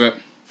listen to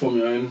it. Form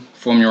your own.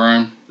 Form your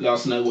own. Let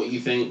us know what you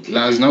think.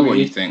 Let us know what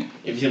you think.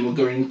 If you think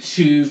we're going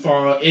too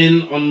far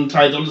in on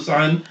Ty Dolla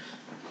 $ign,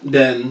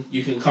 then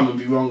you can come and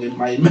be wrong in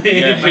my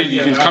Yeah,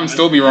 you can come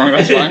still be wrong,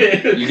 that's fine.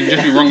 You can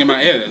just be wrong in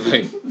my ear.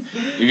 Like,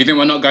 if you think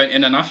we're not going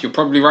in enough, you're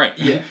probably right.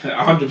 Yeah,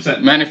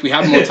 100%. Man, if we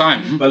have more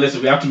time. But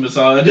listen, we have to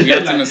massage. We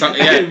have to massage.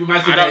 Yeah, I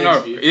don't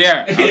know.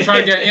 Yeah, I'm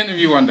trying to get an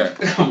interview one day.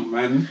 Come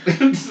on,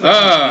 man.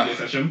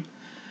 Session.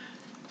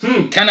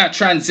 Can I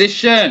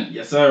transition?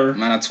 Yes, sir.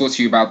 Man, I talked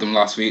to you about them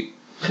last week.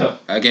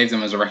 I gave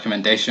them as a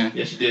recommendation.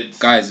 Yes, you did.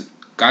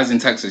 Guys in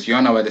Texas, you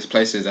all know where this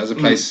place is. There's a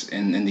place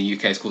in the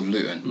UK, it's called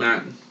Luton.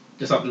 Man,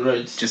 just up the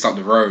road. Just up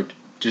the road.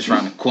 Just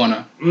round the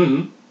corner.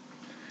 M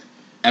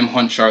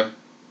Honcho.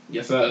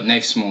 Yes, sir.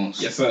 Nave Smalls.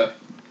 Yes, sir.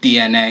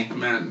 DNA.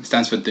 Man.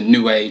 Stands for The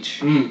New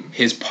Age.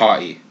 His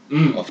party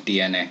of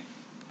DNA.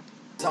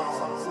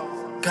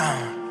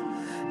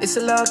 It's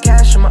a lot of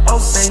cash in my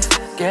old safe.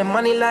 Getting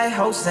money like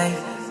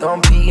Jose.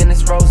 Don't pee in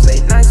this rose.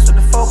 Nice with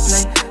the folk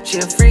play. She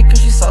a freak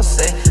cause she so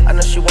safe. I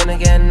know she wanna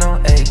get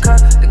no A. Cut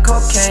the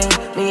cocaine.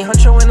 Me and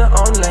Huncho in her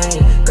own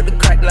lane. Got the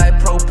crack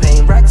like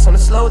propane. Racks on a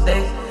slow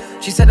day.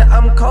 She said that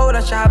I'm cold,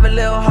 I should have a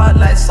little heart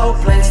like soul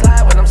plane.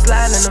 Slide when I'm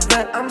sliding in the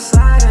vet, I'm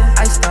sliding.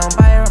 Ice down,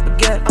 buy her up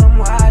again, I'm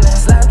wildin'.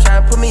 Slam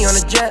try to put me on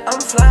a jet, I'm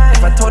flying.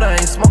 If I told her I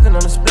ain't smoking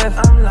on the spliff,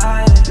 I'm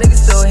lying.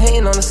 Niggas still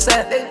hating on the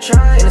set, they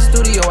trying. In the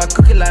studio, I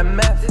cook it like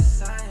meth.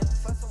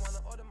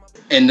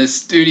 In the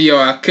studio,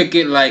 I cook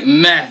it like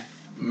meth.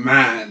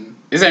 Man.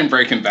 This ain't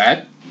Breaking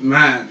Bad.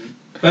 Man.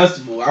 First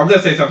of all, I'm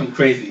gonna say something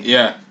crazy.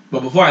 Yeah. But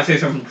before I say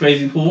something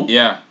crazy, Paul.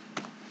 Yeah.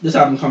 This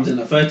album comes in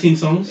at 13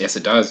 songs. Yes,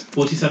 it does.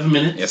 47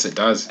 minutes. Yes, it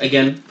does.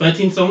 Again,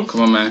 13 songs.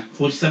 Come on, man.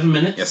 47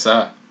 minutes. Yes,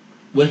 sir.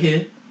 We're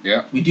here.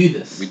 Yeah. We do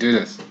this. We do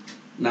this.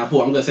 Now,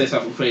 Paul, I'm going to say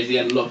something crazy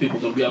and a lot of people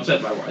are going to be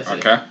upset by what I say.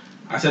 Okay.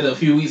 I said it a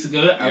few weeks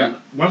ago, and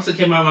once it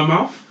came out of my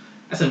mouth,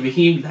 I said,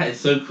 Raheem, that is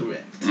so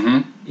correct.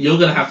 You're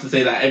going to have to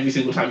say that every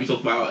single time you talk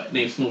about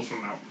Nave Smalls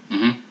from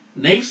now.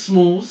 Nave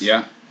Smalls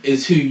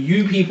is who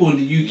you people in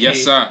the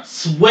UK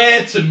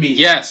swear to me.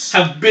 Yes.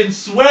 Have been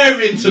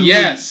swearing to me.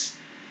 Yes.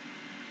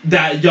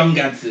 That Young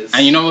Adz is.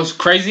 And you know what's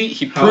crazy?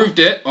 He proved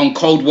it on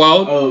Cold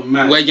World. Oh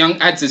man. Where Young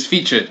Adz is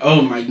featured.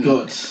 Oh my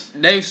god.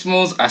 Nave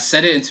Smalls, I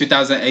said it in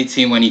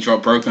 2018 when he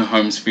dropped Broken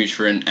Homes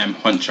featuring M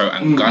Honcho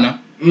and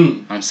Gunna.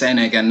 I'm saying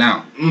it again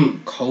now.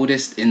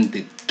 Coldest in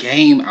the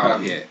game out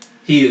here.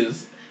 He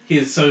is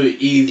so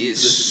easy.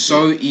 It's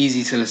so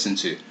easy to listen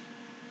to.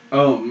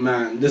 Oh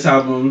man, this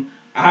album,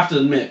 I have to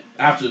admit,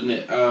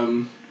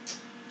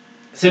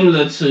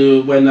 similar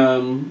to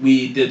when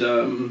we did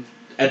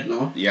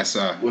Edna. Yes,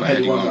 sir. With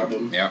Headie One's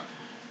album. Yeah.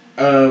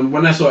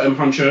 When I saw M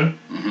Honcho,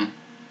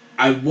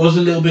 I was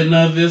a little bit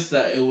nervous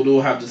that it would all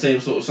have the same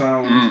sort of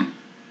sound,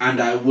 and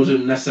I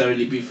wouldn't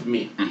necessarily be for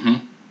me.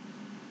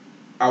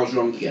 I was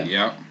wrong again.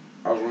 Yeah.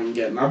 I was wrong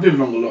again. I've been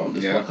wrong a lot on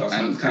this podcast.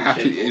 And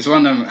it's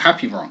one of them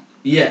happy wrong.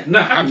 Yeah,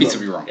 no, happy to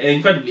be wrong.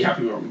 Incredibly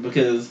happy wrong,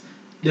 because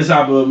this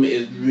album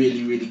is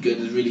really, really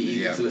good. It's really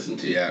easy to listen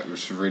to. Yeah,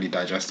 it's really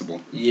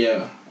digestible.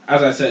 Yeah.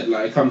 As I said,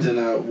 like, it comes in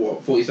at,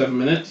 47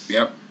 minutes?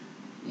 Yep.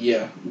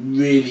 Yeah,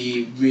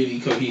 really, really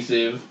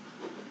cohesive.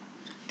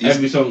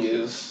 Every song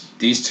is.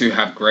 These two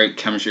have great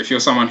chemistry. If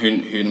you're someone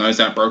who knows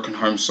that Broken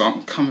Home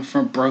song, coming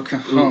from Broken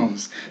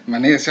Homes,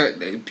 man, it's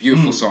a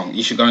beautiful song.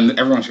 You should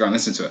everyone should go and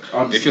listen to it.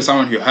 Honestly. If you're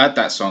someone who heard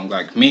that song,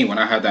 like me, when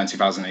I heard that in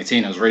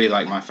 2018, it was really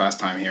like my first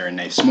time hearing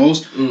Nave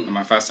Smalls, and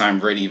my first time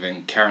really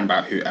even caring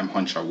about who M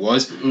Honcho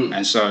was.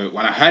 And so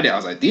when I heard it, I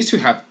was like, these two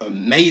have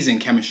amazing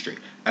chemistry.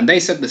 And they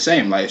said the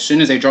same. Like, as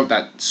soon as they dropped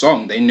that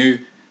song, they knew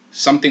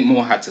something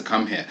more had to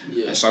come here.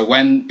 Yeah. And so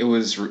when it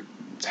was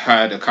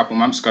heard a couple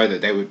months ago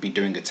that they would be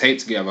doing a tape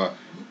together,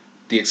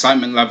 the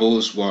excitement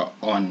levels were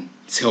on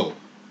tilt.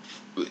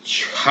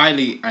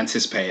 Highly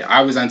anticipated.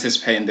 I was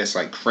anticipating this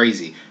like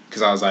crazy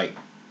because I was like,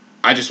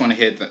 I just want to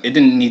hear that. It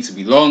didn't need to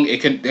be long. They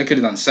could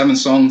have done 7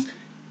 songs.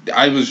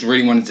 I was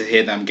really wanted to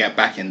hear them get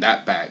back in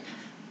that bag,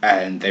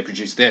 and they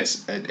produced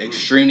this. An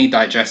extremely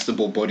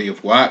digestible body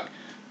of work.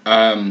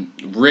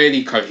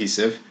 Really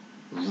cohesive.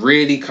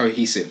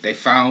 They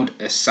found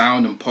a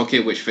sound and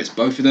pocket which fits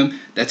both of them.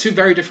 They're two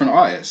very different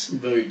artists.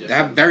 Very different. They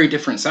have very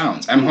different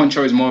sounds. M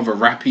Honcho is more of a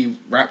rap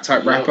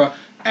type rapper,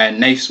 and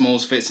Nath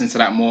Smalls fits into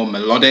that more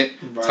melodic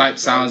type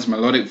sounds,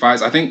 melodic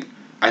vibes. I think,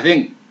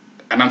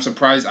 and I'm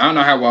surprised. I don't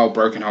know how well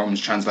Broken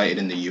Homes translated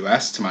in the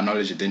US. To my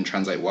knowledge, it didn't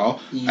translate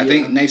well. I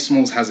think Nath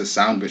Smalls has a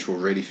sound which will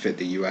really fit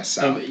the US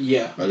sound.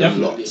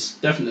 Definitely.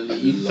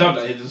 You can tell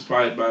that he's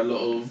inspired by a lot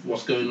of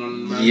what's going on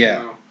in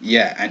America now.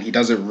 Yeah, and he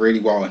does it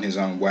really well in his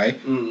own way.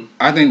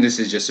 I think this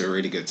is just a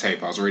really good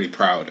tape. I was really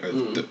proud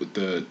of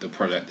the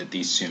project that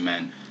these two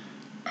men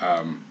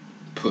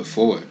put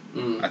forward.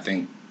 I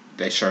think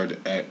they showed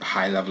a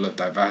high level of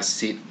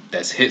diversity.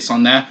 There's hits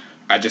on there.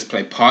 I just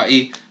played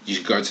Party. You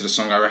should go to the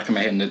song I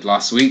recommended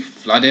last week,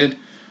 Flooded.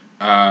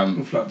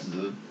 Flooded's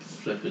a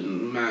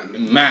flipping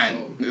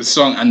man. The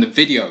song and the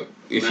video.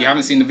 If you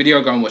haven't seen the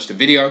video, go and watch the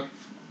video.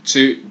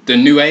 To The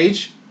New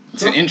Age,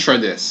 to intro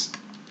this.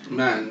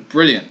 Man.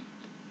 Brilliant.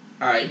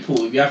 Alright,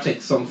 Paul, if you have to take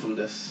a song from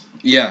this.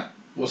 Yeah.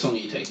 What song are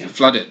you taking?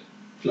 Flooded.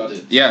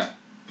 Yeah,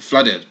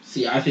 Flooded.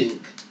 See, I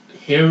think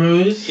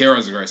Heroes.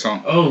 Heroes is a great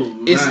song. Oh,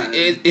 man.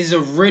 It's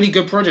a really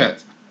good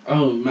project.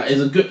 Oh, man.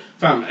 It's a good...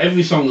 Fam,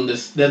 every song on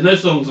this... There's no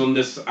songs on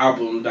this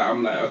album that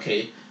I'm like,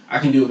 okay, I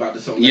can do without the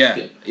song. Yeah.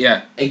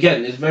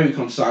 Again, it's very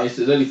concise.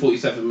 It's only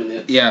 47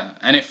 minutes. Yeah,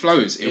 and it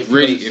flows. It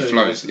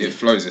flows. It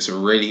flows. It's a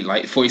really,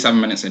 like,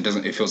 47 minutes,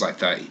 it feels like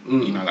 30.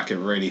 You know, like, it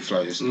really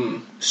flows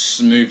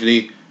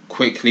smoothly,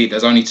 quickly.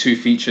 There's only 2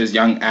 features,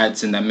 Young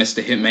Ads and then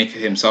Mr. Hitmaker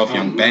himself,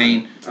 Young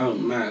Bane. Oh,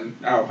 man.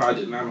 I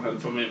haven't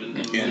heard from him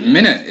in a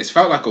minute. It's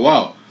felt like a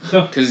while.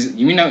 Because,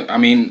 you know, I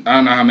mean, I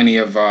don't know how many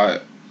of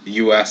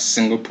US,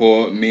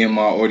 Singapore,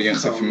 Myanmar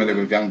audience are familiar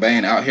with Young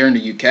Bane. Out here in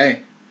the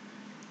UK,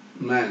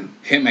 man,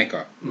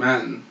 Hitmaker,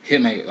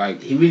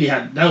 like he really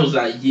had. That was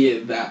that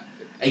year that,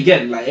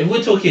 again, like if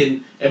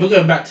we're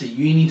going back to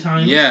uni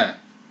time,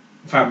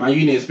 fam, my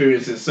uni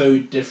experience is so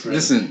different.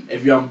 Listen,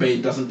 if Young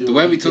Bane doesn't do the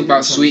way we talk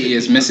about Sweetie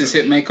is Mrs.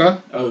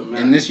 Hitmaker. Oh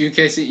man, in this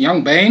UK scene,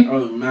 Young Bane.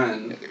 Oh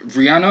man,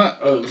 Rihanna.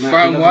 Oh man,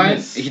 Fine Wine.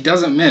 He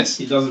doesn't miss.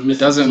 Doesn't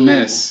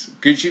miss.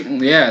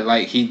 Gucci. Yeah,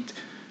 like he.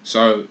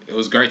 So it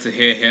was great to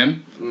hear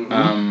him.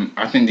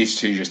 I think these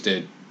two just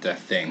did their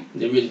thing.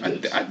 They really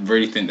did. I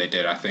really think they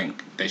did. I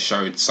think they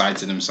showed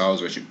sides of themselves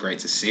which are great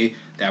to see.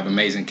 They have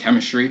amazing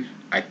chemistry.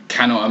 I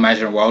cannot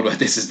imagine a world where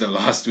this is the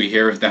last we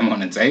hear of them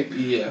on a tape.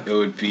 Yeah. It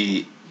would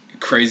be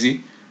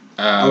crazy.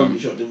 I wouldn't be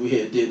shocked if we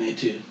hear DNA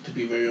too, to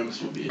be very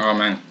honest with you. Oh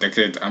man, they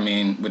could. I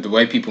mean, with the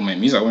way people make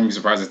music, I wouldn't be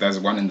surprised if there's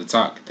one in the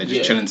tuck. They're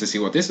just chilling to see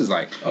what this is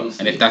like. Honestly.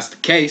 And if that's the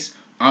case,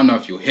 I don't know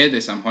if you'll hear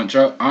this, I'm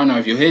Honcho. I don't know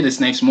if you'll hear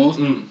this, Nath Smalls.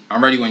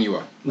 I'm ready when you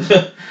are. Man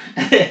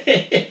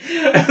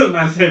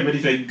said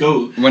ready to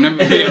go.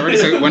 Whenever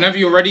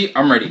you're ready,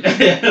 I'm ready.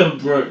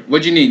 Bro.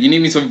 What do you need? You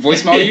need me to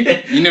voicemail you?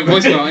 You need a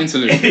voicemail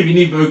interlude. If you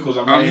need vocals,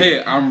 I'm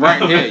here. I'm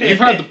right here. You've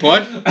had the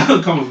pod.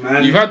 Come on,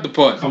 man. You've had the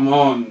pod. Come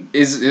on.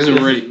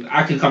 Listen,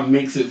 I can come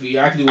mix it for you.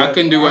 I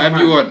can do whatever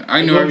you want. I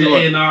can do whatever you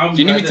want.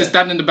 Do you need me to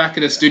stand in the back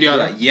of the studio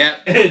like,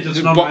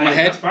 just bop my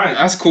head?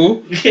 That's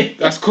cool.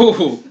 That's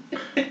cool.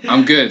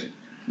 I'm good.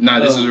 No,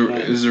 this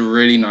is a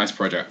really nice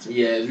project.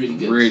 Yeah, it's really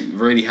good.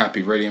 Really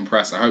happy, really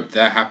impressed. I hope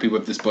they're happy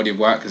with this body of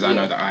work because I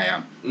know that I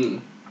am.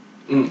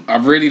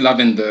 I'm really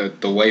loving the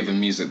wave of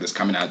music that's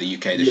coming out of the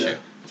UK this year.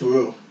 For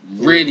real.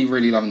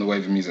 Really loving the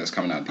wave of music that's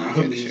coming out of the UK this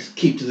year. I hope we just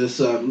keep to this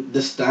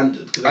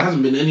standard because there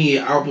hasn't been any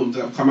albums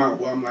that have come out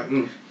where I'm like.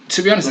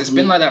 To be honest, it's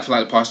been like that for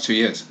like the past 2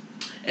 years.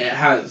 It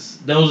has.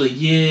 There was a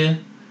year.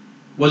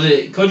 Was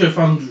it Kojo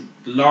Fun's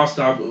last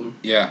album?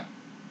 Yeah.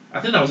 I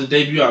think that was a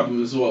debut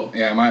album as well.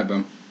 Yeah, it might have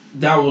been.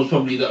 That was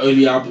probably the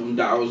only album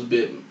that I was a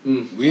bit.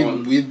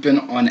 We've been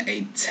on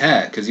a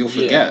tear because you'll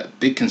forget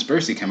Big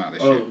Conspiracy came out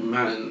this year. Oh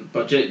man,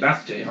 but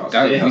that's J Hus.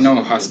 We know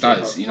what Hus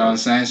does. You know what I'm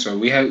saying? So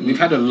we've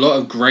had a lot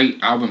of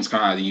great albums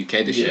come out of the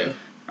UK this year,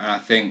 and I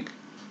think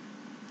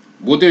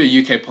we'll do a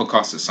UK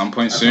podcast at some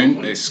point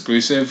soon,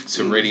 exclusive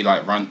to really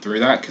like run through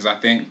that because I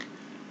think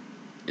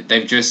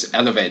they've just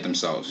elevated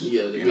themselves.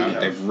 Yeah,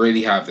 they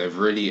really have. They've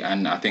really,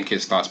 and I think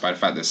it starts by the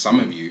fact that some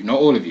of you, not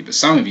all of you, but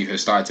some of you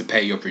have started to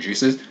pay your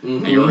producers,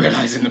 and you're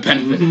realizing the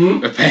benefit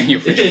of paying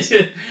your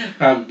producers.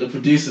 The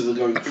producers are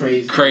going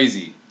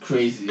crazy. I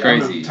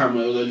remember the time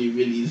where it was only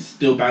really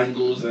Still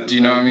Bangles and. Do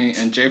you know what I mean?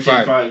 And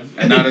J5.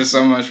 And now there's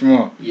so much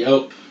more.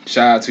 Yep.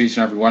 Shout out to each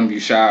and every one of you.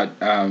 Shout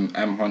out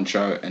M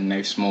Honcho and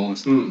Nath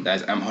Smalls.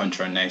 That's M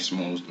Honcho and Nath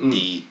Smalls.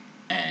 DNA.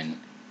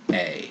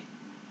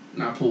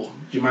 Now, Paul,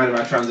 do you mind if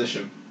I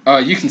transition? Oh,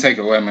 you can take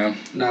it away, man.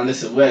 Now,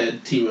 listen, we're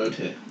T-Road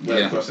here.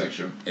 We're cross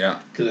section.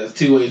 Yeah. Because there's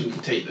 2 ways we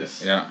can take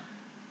this. Yeah.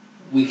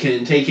 We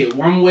can take it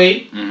one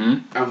way,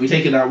 and we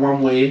take it that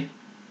one way,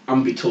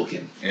 I'm be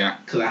talking. Yeah.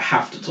 Because I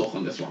have to talk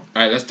on this one. All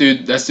right, let's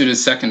do the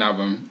second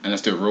album, and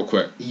let's do it real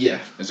quick. Yeah.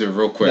 Let's do it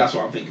real quick. That's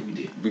what I'm thinking we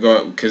do. We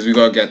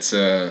gotta get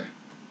to.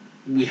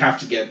 We have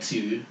to get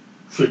to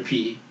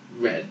Trippie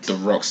Redd. The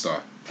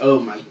rockstar. Oh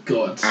my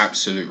god.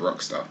 Absolute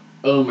rockstar.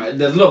 Oh my!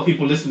 There's a lot of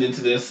people listening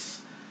to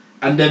this,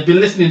 and they've been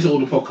listening to all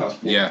the podcasts.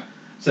 Yeah.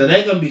 So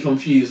they're gonna be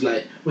confused.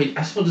 Like, wait,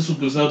 I thought this was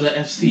Griselda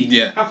FC.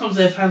 Yeah. How comes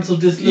they're fans of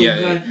this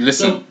little guy?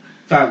 Listen,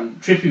 fam,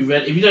 Trippie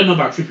Redd. If you don't know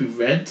about Trippie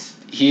Redd,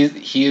 he is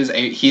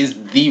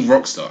the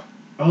rockstar.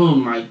 Oh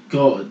my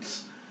god!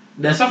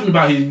 There's something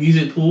about his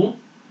music, Paul,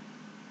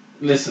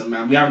 Listen,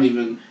 man, we haven't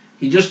even.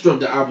 He just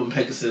dropped the album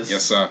Pegasus.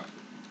 Yes, sir.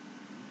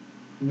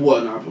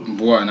 What an album.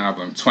 What an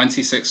album.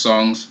 26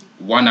 songs,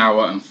 1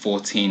 hour and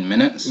 14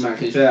 minutes. Man,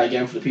 can you say that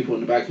again for the people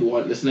in the back who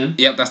aren't listening?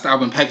 Yep, that's the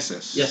album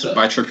Pegasus. Yes, sir.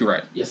 By Trippie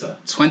Redd. Yes, sir.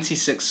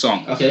 26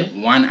 songs. Okay.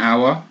 1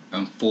 hour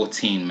and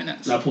 14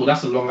 minutes. Now, Paul,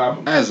 that's a long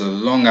album. That is a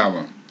long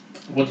album.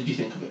 What did you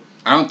think of it?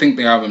 I don't think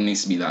the album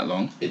needs to be that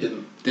long. It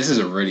didn't. This is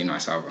a really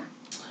nice album.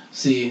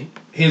 See,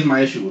 here's my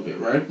issue with it,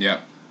 right?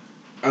 Yeah.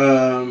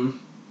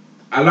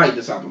 I like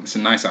this album. It's a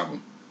nice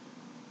album.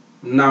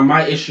 Now,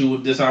 my issue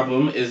with this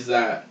album is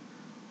that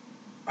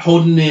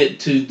holding it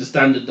to the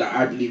standard that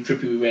I believe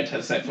Trippie Redd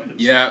has set for himself.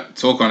 Yeah,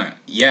 talk on it.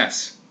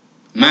 Yes.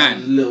 Man.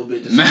 A little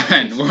bit.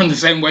 Man, we're on the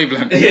same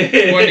wavelength.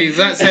 We're on the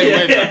exact same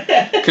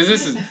wavelength. Because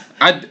this is...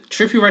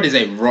 Trippie Redd is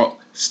a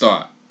rock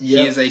star. Yep.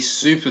 He is a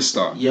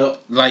superstar.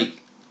 Yep.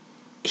 Like,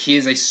 he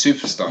is a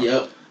superstar.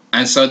 Yep.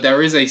 And so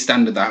there is a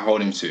standard that I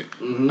hold him to.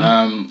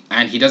 Mm-hmm.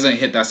 And he doesn't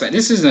hit that standard.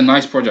 This is a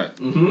nice project.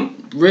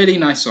 Mm-hmm. Really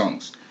nice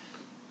songs.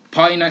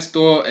 Party Next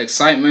Door,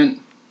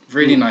 Excitement,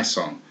 really nice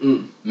song.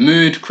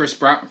 Mood, Chris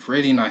Brown,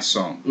 really nice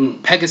song.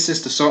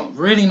 Pegasus, the song,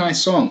 really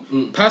nice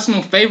song.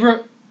 Personal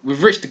favorite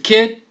with Rich the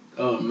Kid.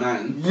 Oh,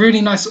 man.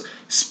 Really nice.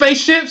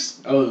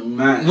 Spaceships. Oh,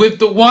 man. With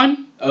the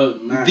one. Oh,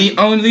 man. The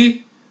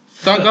only.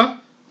 Thugger.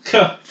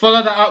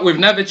 Follow that up with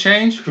Never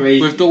Change.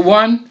 Crazy. With the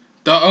one.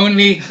 The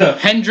only.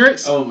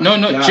 Hendrix. Oh my no,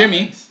 not God.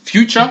 Jimmy.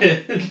 Future.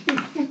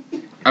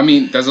 I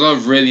mean, there's a lot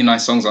of really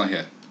nice songs on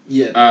here.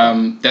 Yeah.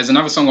 There's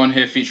another song on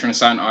here featuring a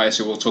certain artist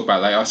who we'll talk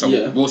about later. So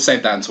Yeah. we'll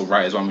save that until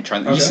right as when we try.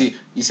 Okay.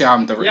 You see how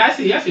I'm direct.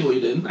 Yeah, I see what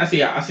you're doing. I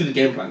see the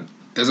game plan.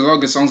 There's a lot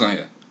of good songs on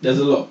here. There's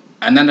a lot.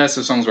 And then there's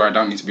the songs where I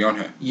don't need to be on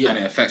here. Yeah. And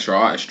it affects your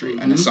artistry.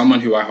 And as someone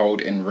who I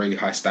hold in really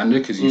high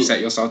standard, because you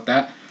set yourself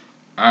there,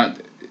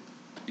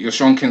 your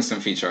Sean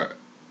Kingston feature,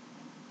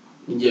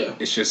 Yeah.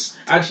 it's just...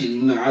 Actually,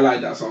 no, I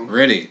like that song.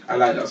 Really? I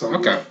like that song.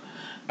 Okay.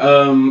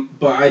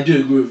 But I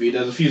do agree with you.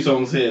 There's a few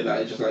songs here that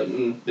I just like,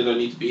 they don't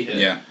need to be here.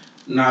 Yeah.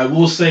 Now, I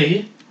will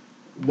say,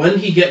 when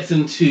he gets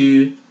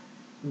into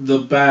the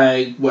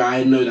bag where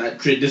I know that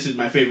this is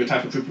my favourite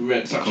type of Trippie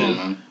Redd, such as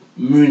man.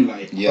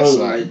 Moonlight. Yes,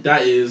 sir. Like,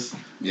 that is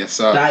Yes,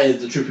 that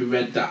is the Trippie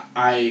Redd that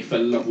I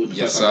fell in love with the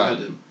Yes, first time I sir.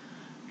 heard him.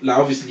 Like,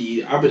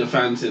 obviously, I've been a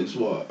fan since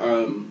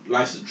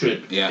Life's a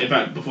Trip. Yeah. In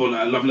fact, before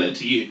that, Love Letter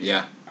to You.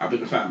 Yeah. I've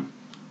been a fan.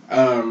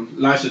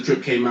 Life's a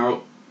Trip came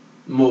out,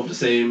 more of the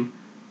same.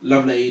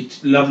 Love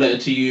Letter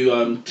to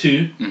You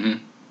 2,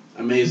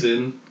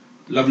 amazing.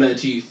 Love Letter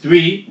to You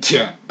 3,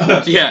 Yeah.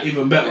 Yeah.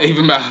 even better.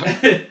 Even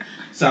better.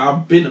 So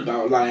I've been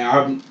about, like,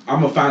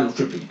 I'm a fan of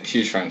Trippie.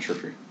 Huge fan of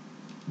Trippie.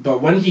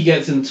 But when he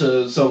gets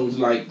into songs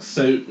like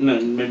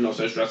maybe not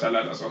So Stressed, I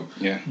like that song.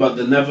 Yeah. But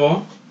The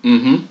Never,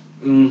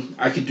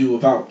 I could do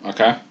without.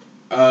 Okay.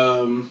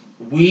 I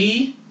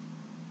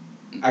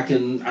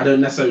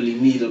don't necessarily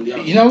need on the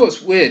album. You know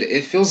what's weird?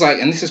 It feels like,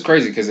 and this is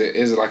crazy because it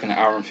is like an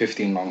hour and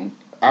 15 long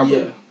album.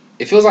 Yeah.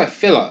 It feels like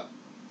filler.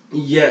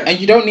 Yeah. And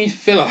you don't need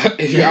filler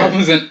if your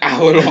album's an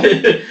hour long.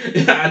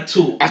 At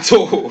all. At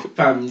all.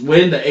 Fam,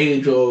 we're in the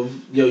age of,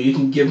 you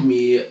can give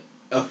me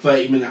a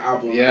 30-minute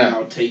album Yeah. and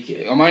I'll take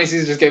it. Armani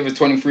Caesar just gave us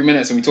 23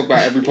 minutes and we talk about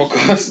every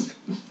podcast.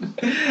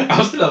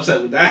 I'm still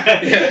upset with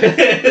that.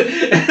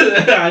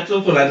 Yeah. I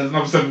still feel like there's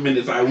another 7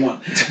 minutes I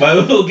want.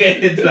 But we'll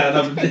get into that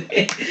another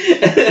day.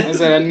 I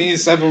said I need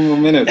 7 more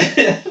minutes.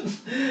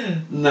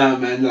 Nah,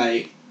 man,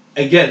 like,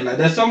 again, like,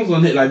 there's songs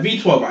on here, like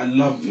V12, I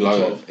love V12.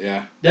 Love it,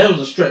 yeah. There was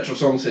a stretch of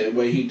songs here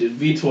where he did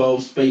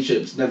V12,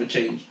 Spaceships, Never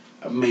Change.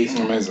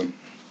 Amazing. Amazing.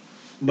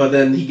 But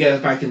then he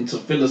gets back into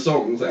filler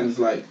songs and it's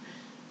like,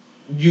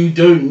 you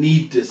don't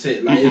need this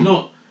here. Like,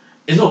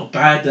 it's not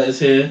bad that it's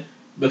here,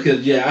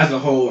 because, yeah, as a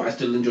whole, I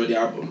still enjoy the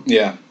album.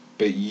 Yeah,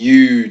 but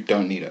you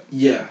don't need it.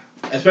 Yeah.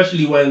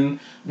 Especially when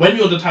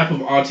you're the type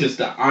of artist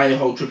that I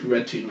hold Trippie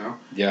Redd to now.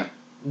 Yeah.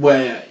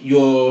 Where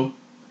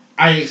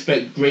I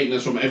expect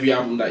greatness from every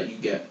album that you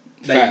get,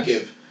 that you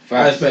give. Facts.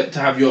 I expect to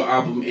have your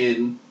album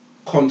in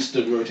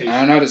constant rotation. And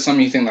I know that some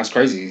of you think that's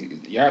crazy.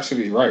 You're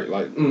absolutely right.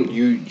 Like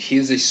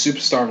he's a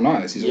superstar of an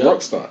artist. He's a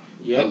rock star.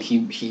 Yep. And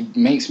he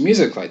makes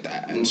music like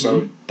that. And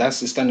so that's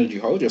the standard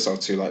you hold yourself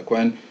to. Like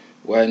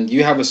when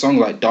you have a song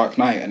like Dark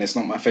Knight and it's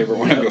not my favorite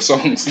one of your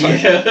songs, like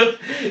who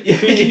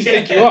do you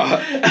think you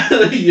are?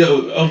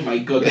 Yo, oh my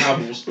god, the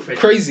album was crazy.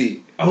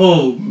 Crazy.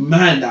 Oh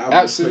man, that album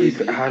Absolutely. was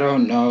crazy. I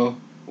don't know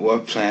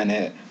what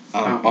planet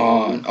I'm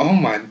on. Oh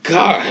my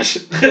gosh.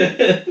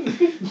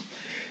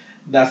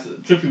 That's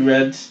Trippie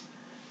Redd.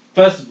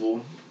 First of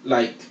all,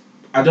 like,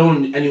 I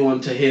don't want anyone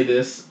to hear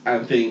this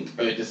and think,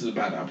 oh, this is a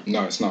bad album.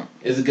 No, it's not.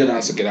 It's a good album.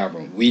 It's a good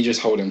album. We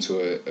just hold him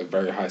to a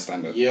very high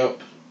standard.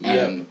 Yep.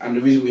 And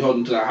the reason we hold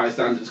him to that high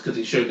standard is because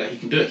he showed that he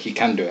can do it. He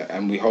can do it,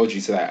 and we hold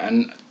you to that.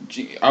 And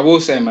I will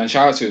say, man,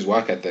 shout out to his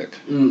work ethic,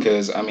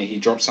 because I mean, he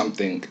drops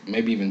something,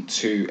 maybe even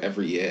 2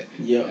 every year.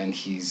 Yeah. And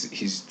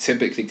he's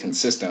typically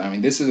consistent. I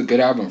mean, this is a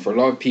good album for a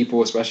lot of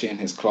people, especially in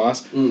his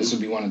class. This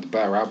would be one of the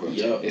better albums.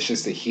 Yeah. It's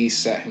just that he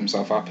set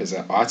himself up as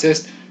an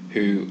artist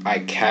who I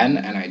can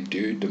and I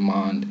do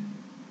demand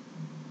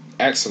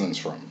excellence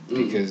from,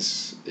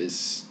 because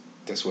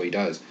that's what he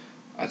does.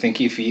 I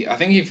think if he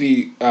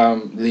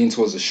leaned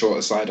towards the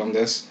shorter side on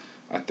this,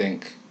 I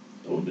think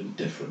it would have been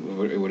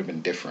different. It would have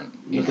been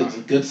different. Because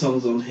the good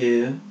songs on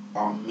here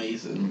are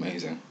amazing.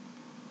 Amazing.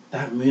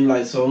 That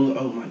Moonlight song,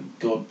 oh my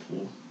god,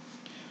 Paul.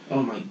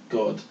 Oh my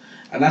god.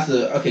 And that's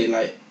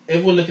like,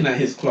 if we're looking at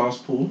his class,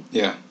 Paul.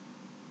 Yeah.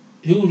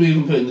 Who would we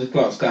even put in this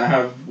class? Cause I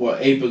have,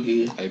 A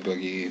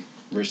Boogie,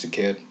 Rich the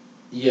Kid.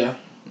 Yeah.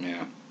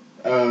 Yeah.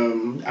 I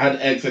had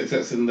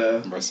XXX in there.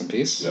 Rest in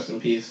peace. Rest in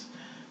peace.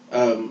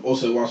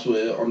 Also, whilst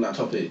we're on that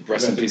topic,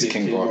 rest in peace,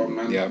 King Von,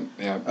 man.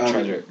 Yeah,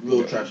 tragic.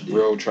 Real tragedy.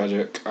 Real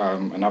tragic.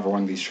 Another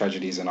one of these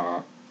tragedies in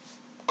our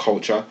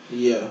culture.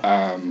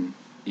 Yeah.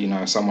 You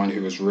know, someone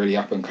who was really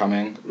up and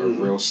coming, a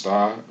real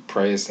star.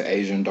 Praise to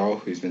Asian Doll,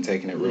 who's been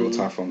taking it real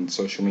tough on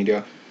social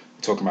media,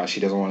 talking about she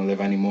doesn't want to live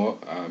anymore.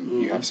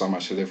 You have so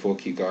much to live for.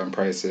 Keep going.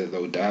 Praise to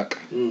Lil Durk,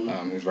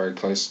 who's very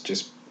close.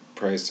 Just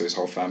praise to his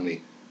whole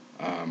family.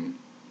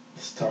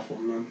 It's a tough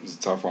one, man. It's a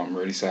tough one.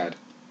 Really sad.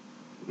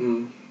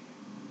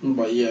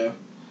 But yeah,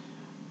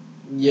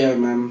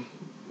 man.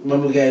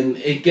 When we're getting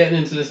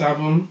into this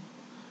album,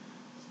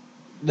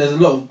 there's a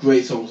lot of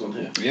great songs on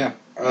here. Yeah.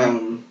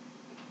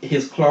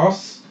 His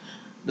class,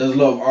 there's a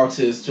lot of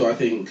artists who I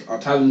think are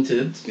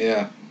talented.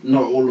 Yeah.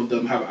 Not all of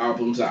them have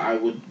albums that I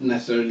would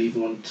necessarily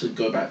even want to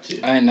go back to.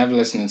 I ain't never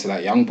listening to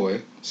that Young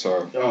Boy,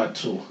 so. Oh,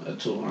 at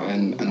all.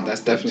 And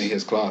that's definitely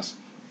his class.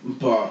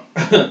 But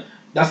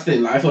that's the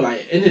thing. Like, I feel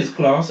like in his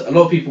class, a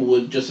lot of people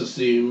would just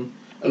assume.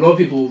 A lot of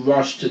people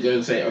rush to go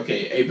and say,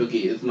 okay, A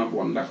Boogie is number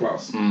one in that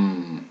class.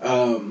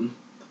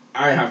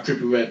 I have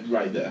Trippie Redd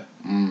right there,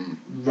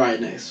 right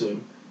next to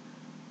him.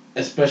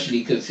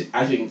 Especially because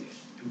I think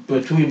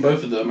between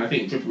both of them, I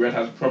think Trippie Redd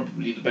has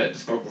probably the better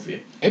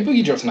discography. A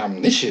Boogie dropped an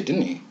album this year,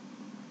 didn't he?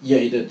 Yeah,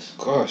 he did.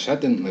 Gosh, that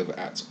didn't live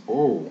at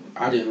all.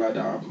 I didn't like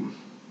that album.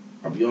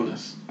 I'll be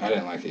honest. I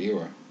didn't like it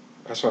either.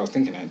 That's what I was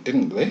thinking. It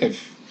didn't live.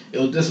 It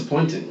was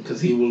disappointing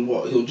because he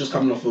was just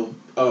coming off of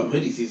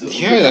Hoodie Season.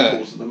 Yeah. It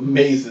was an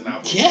amazing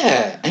album.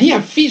 Yeah, and he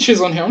had features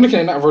on here. I'm looking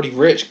at that. Roddy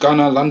Ricch,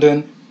 Gunna,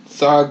 London,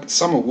 Thug,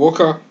 Summer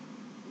Walker,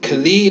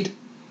 Khalid.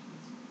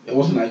 It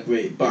wasn't that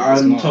great, but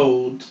I'm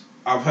told,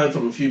 I've heard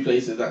from a few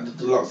places that the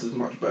deluxe is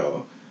much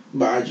better,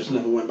 but I just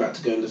never went back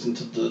to go and listen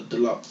to the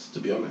deluxe, to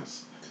be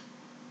honest.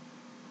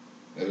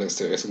 It's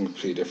a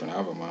completely different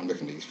album. I'm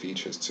looking at these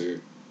features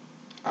too.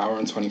 Hour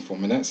and 24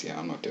 minutes? Yeah,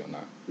 I'm not doing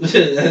that.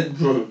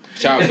 Bro.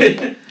 Shout out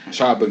Boogie.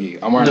 Shout out Boogie.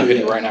 I'm wearing a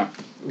hoodie right now.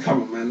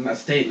 Come on, man. I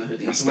stay in the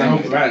hoodie. It's my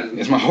whole brand.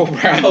 It's my whole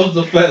brand. That was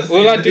the first.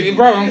 All I do,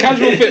 bro, I'm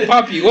casual fit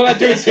puppy. All I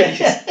do is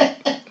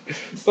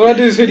hoodies. All I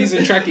do is hoodies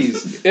and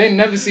trackies. They ain't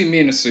never seen me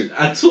in a suit.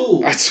 At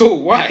all. At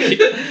all. Why?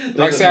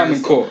 Like say I'm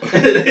in court.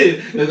 The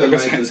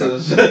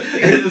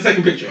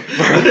second picture.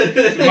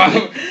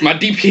 my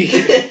DP.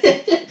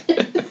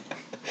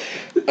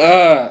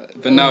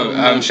 But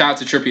no, shout out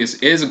to Trippie.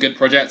 It is a good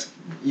project.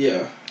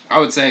 Yeah. I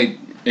would say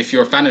if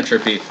you're a fan of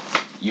Trippie,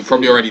 you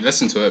probably already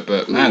listened to it,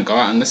 but man, go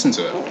out and listen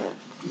to it.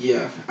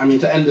 Yeah. I mean,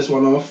 to end this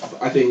one off,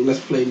 I think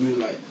let's play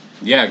Moonlight.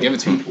 Yeah, give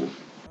it to people.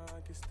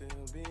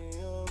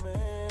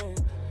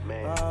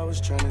 I was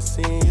trying to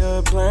see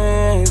your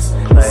plans,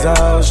 cause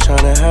I was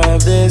trying to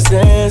have this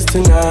dance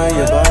tonight.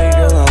 Your body,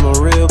 girl, I'm a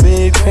real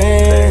big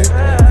fan,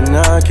 and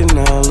I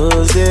cannot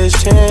lose this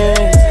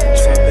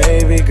chance. So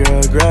baby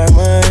girl, grab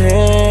my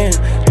hand.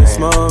 This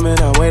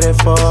moment I waited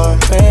for,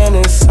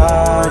 fantasize.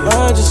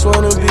 I just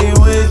wanna be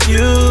with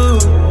you.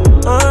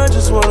 I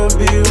just wanna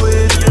be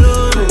with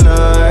you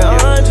tonight.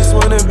 I just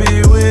wanna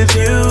be with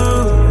you.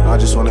 I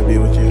just wanna be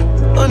with you.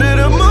 Under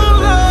the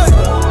moonlight.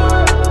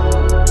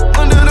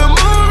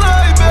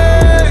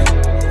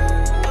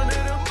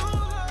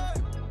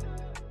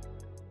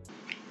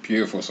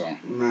 Beautiful song.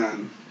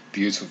 Man.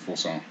 Beautiful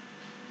song.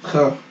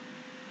 Huh.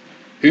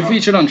 Who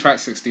featured on track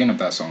 16 of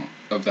that song?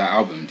 Of that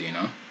album, do you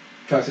know?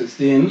 Track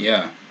 16?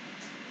 Yeah.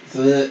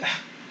 So,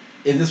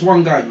 it's this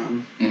one guy,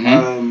 man.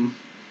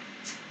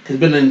 He's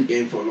been in the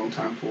game for a long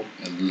time, Paul.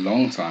 A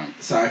long time.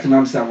 So I can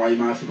understand why you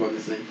might have forgotten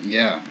his name.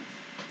 Yeah.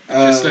 It's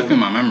just slipping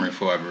my memory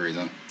for whatever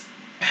reason.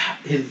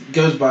 He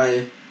goes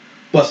by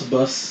Busta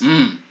Bus.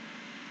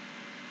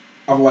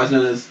 Otherwise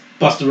known as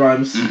Busta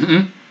Rhymes.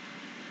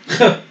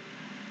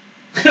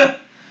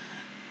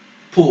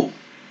 Paul.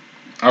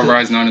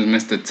 Otherwise known as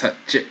Mr.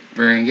 Touch It,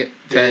 Bring It,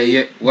 Pay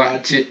It,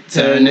 Watch It,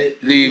 Turn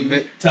It, Leave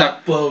It,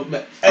 Top.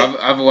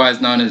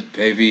 Otherwise known as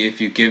Baby, if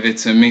you give it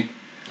to me,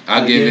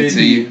 I'll give it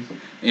to you.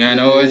 Yeah, I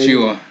know what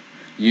you want.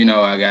 You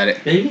know I got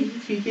it. Baby,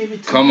 if you give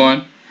it to me. Come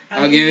on,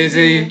 I'll give it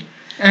to you.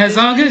 As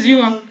long as you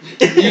want.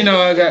 You know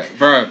I got it.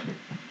 Bro.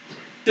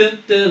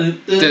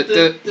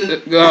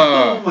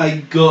 Oh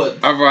my god.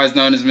 Otherwise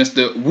known as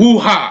Mr.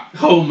 Woo-Ha.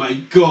 Oh my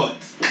god.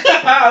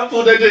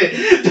 Paul, don't do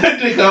it. Don't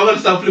do it, I'm gonna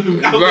start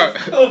flipping.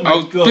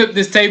 I'll flip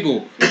this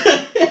table.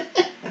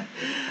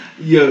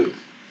 Yo,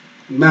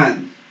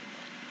 man.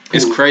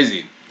 It's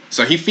crazy.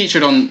 So he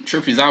featured on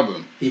Trippie's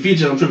album. He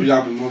featured on Trippie's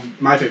album, one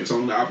of my favourite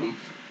song on the album.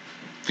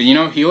 But you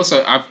know, he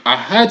also, I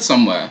heard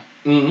somewhere,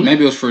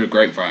 maybe it was through the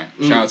grapevine,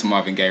 shout out to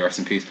Marvin Gaye, rest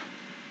in peace.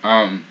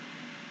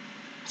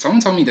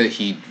 Someone told me that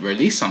he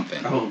released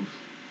something. Oh,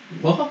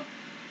 what?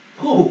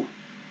 Who?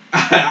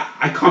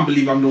 I can't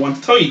believe I'm the one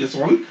to tell you this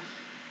one.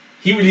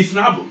 He released an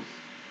album.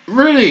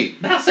 Really?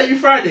 That same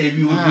Friday, if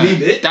you would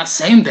believe it. That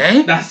same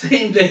day? That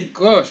same day.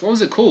 Gosh, what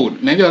was it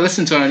called? Maybe I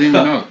listened to it and I didn't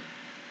even know.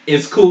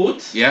 It's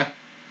called Yeah.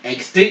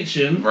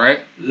 Extinction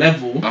Right.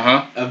 Level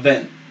Uh-huh.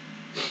 Event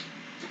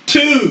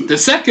 2. The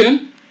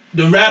second?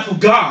 The Wrath of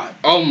God.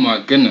 Oh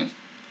my goodness.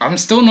 I'm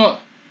still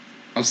not...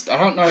 I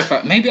don't know if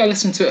maybe I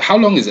listened to it. How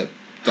long is it?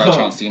 By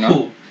chance, do you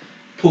know?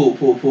 Paul.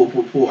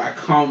 I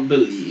can't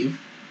believe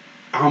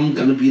I'm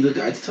going to be the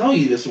guy to tell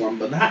you this one.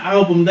 But that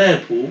album there,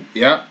 Paul.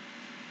 Yeah.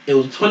 It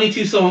was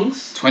 22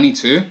 songs.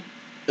 22?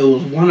 It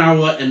was 1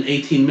 hour and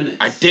 18 minutes.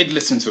 I did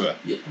listen to it.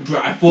 Yeah, bro,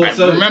 I thought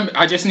so. Remember,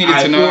 I just needed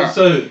to know.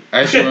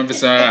 I just remember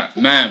saying that.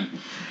 Man.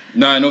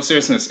 No, in all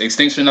seriousness,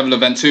 Extinction Level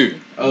Event 2.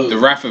 Oh. The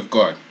Wrath of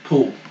God.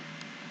 Paul.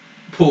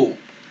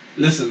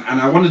 Listen, and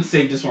I wanted to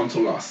save this one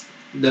till last.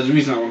 There's a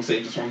reason I want to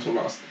save this one till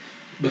last.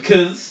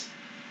 Because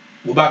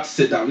we're about to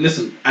sit down.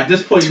 Listen, at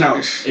this point now,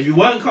 if you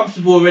weren't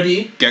comfortable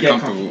already, get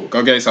comfortable.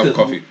 Go get yourself a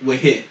coffee. We're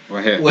here.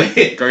 We're here. Go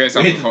get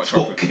yourself a hot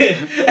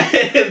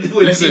chocolate.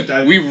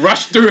 Listen, we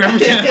rushed through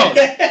everything else.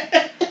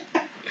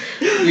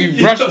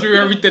 We rushed through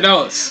everything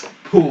else.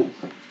 Paul,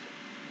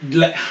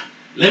 let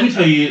me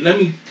tell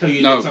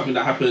you something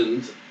that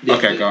happened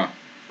yesterday. Okay, go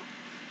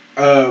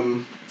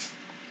on.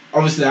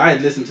 Obviously I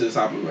had listened to this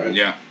album, right?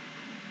 Yeah.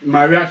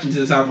 My reaction to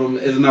this album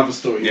is another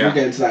story. Yeah. We'll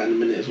get into that in a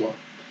minute as well.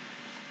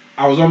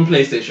 I was on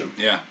PlayStation.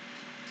 Yeah.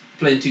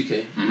 Playing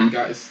 2K,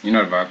 guys. You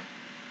know the vibe.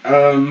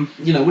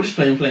 We're just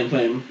playing.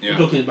 Yeah. We're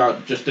talking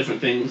about just different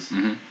things.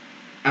 Mm-hmm.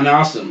 And I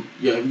asked them,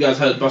 have you guys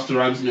heard Busta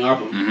Rhymes' new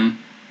album? Mm-hmm.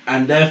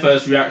 And their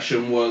first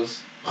reaction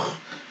was,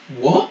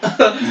 what?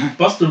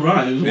 Busta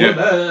Rhymes? Yeah.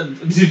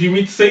 What? Did you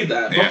mean to say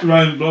that? Yeah. Busta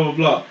Rhymes, blah, blah,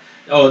 blah.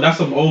 Oh, that's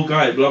some old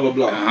guy, blah, blah,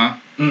 blah.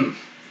 Uh-huh.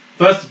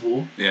 First of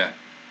all, yeah.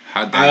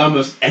 I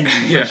almost ended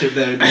the friendship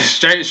there.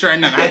 Straight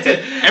in. I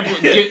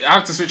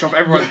have to switch off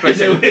everyone's PlayStation.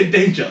 They were in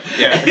danger.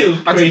 Yeah.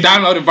 I had to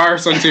download a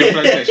virus onto your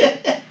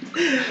PlayStation.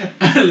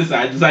 Listen,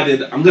 I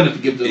decided I'm gonna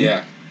forgive them.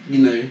 Yeah.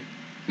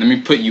 Let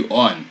me put you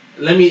on.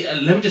 Let me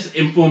just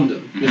inform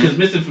them because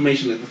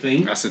misinformation is the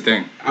thing. That's the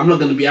thing. I'm not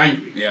gonna be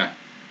angry. Yeah.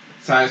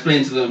 So I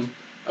explained to them,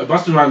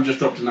 Busta Rhymes just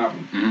dropped an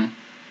album,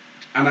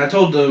 and I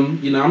told them,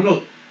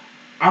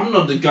 I'm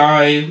not the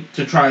guy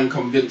to try and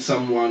convince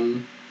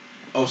someone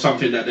of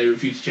something that they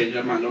refuse to change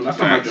their mind on. That's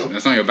not my job.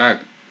 That's not your bag.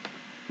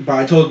 But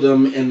I told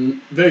them in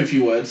very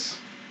few words,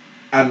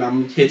 and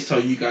I'm here to tell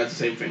you guys the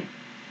same thing.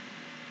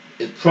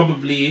 It's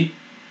probably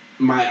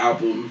my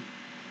album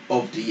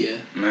of the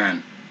year.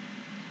 Man.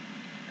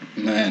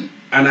 And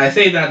I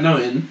say that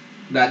knowing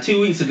that 2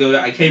 weeks ago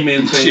I came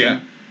in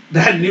saying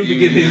that New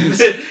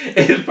Beginnings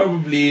is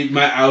probably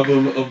my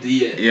album of the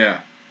year.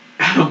 Yeah.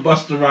 And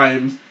Busta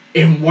Rhymes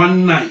in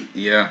one night.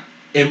 Yeah.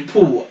 In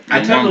Paul.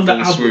 I turned on the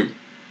album.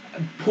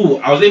 Paul,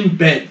 I was in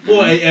bed,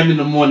 4 a.m. in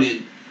the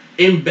morning,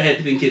 in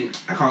bed thinking,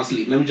 I can't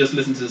sleep. Let me just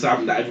listen to this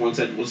album that everyone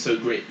said was so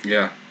great.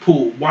 Yeah.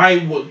 Paul,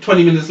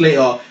 20 minutes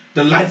later,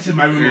 the lights in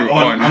my room are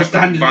on. I'm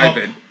standing up,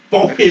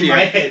 bopping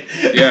my head.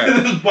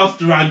 Yeah.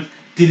 Busta Rhymes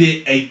did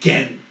it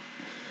again.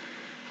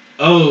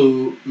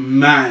 Oh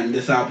man,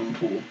 this album,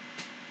 Paul.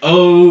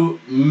 Oh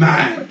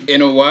man.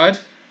 In a word?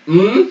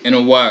 In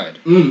a word.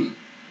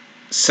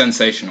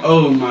 Sensational.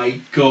 Oh my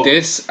god.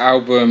 This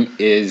album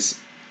is...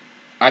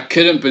 I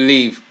couldn't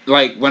believe...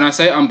 Like, when I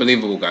say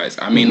unbelievable, guys,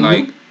 I mean,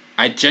 like,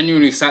 I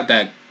genuinely sat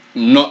there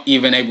not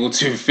even able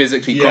to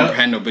physically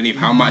comprehend or believe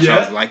how much I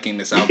was liking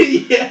this album.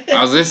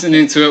 I was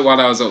listening to it while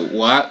I was at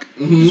work,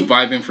 just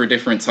vibing for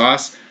different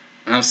tasks,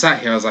 and I was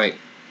sat here, I was like,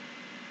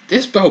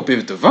 this Belle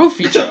Biv DeVoe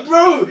feature.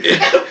 Bro!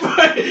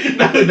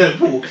 No,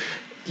 Paul.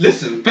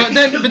 Listen. But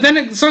then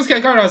it starts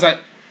getting going, I was like,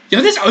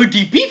 yo, this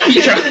ODB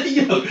feature.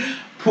 Yo,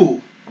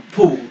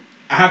 Paul.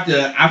 I have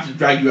to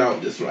drag you out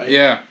of this, right?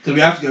 Yeah. Because we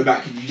have to go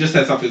back, because you just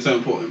said something so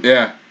important.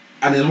 Yeah.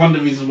 And it's one of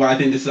the reasons why I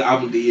think this is the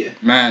album of the year.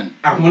 Man.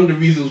 And one of the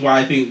reasons why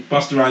I think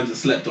Busta Rhymes is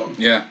slept on.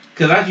 Yeah.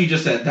 Because as you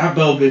just said, that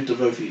Belle Biv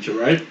DeVoe feature,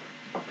 right?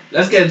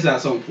 Let's get into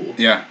that song, Paul.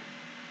 Yeah.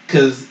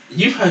 Because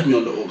you've heard me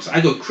on the aux.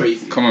 I go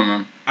crazy. Come on,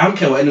 man. I don't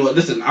care what anyone...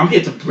 Listen, I'm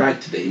here to brag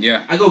today.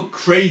 Yeah. I go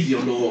crazy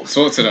on the aux.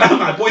 Talk to them.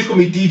 My boys call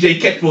me DJ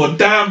Keck for a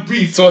damn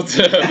brief. Talk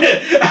to them.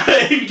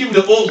 If you give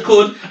me the aux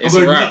chord, I'm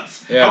going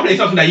nuts. Yeah. I'll play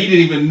something that you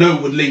didn't even know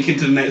would link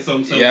into the next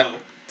song so well.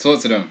 Talk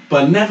to them.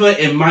 But never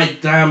in my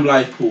damn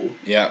life, Paul,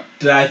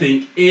 did I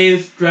think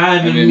is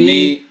driving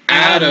me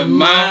out of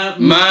my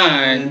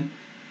mind.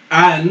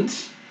 And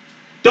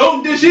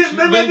don't this shit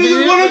make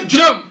me wanna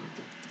jump.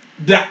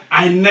 That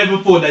I never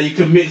thought that you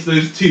could mix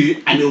those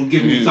two and it'll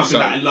give me something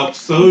that I love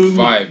so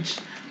much.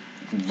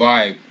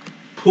 Vibe.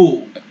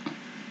 Paul,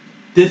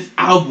 this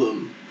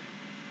album.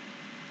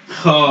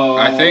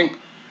 I think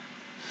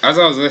as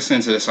I was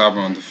listening to this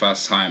album the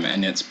first time,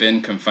 and it's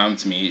been confirmed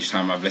to me each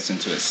time I've listened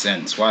to it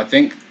since, what I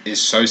think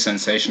is so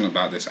sensational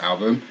about this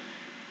album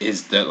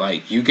is that,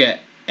 like, you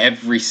get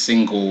every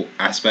single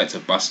aspect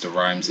of Busta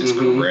Rhymes'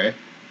 career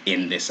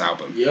in this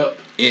album. Yep.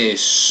 It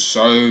is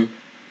so...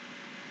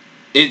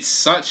 It's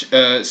such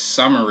a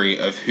summary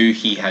of who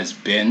he has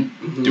been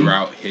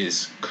throughout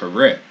his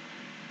career.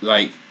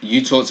 like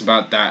you talked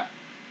about that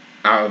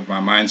Out of My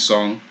Mind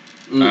song,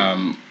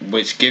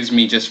 which gives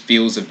me just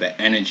feels of the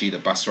energy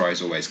that Busta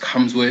Rhymes always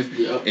comes with.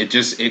 Yep.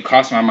 It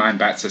casts my mind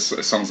back to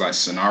songs like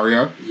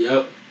Scenario.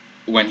 Yep.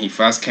 When he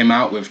first came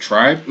out with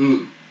Tribe.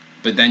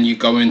 But then you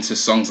go into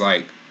songs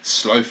like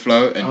Slow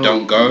Flow and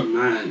Don't Go.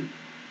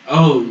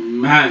 Oh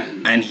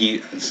man. And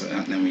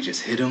let me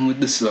just hit him with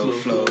the slow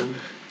flow.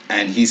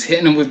 And he's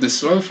hitting him with the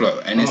slow flow,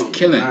 and it's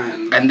killing.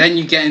 Man. And then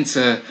you get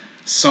into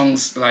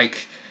songs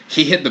like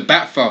he hit the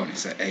bat phone. He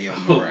said, "Hey yo,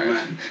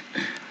 Mariah,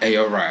 hey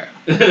yo, Mariah."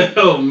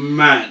 Oh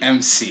man.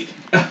 MC.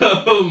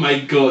 Oh my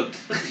god.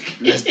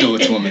 Let's do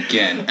it to him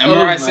again. And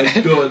Mariah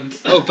said, god.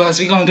 "Oh, Buzz,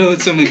 we gonna do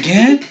it to him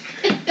again?"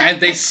 And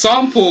they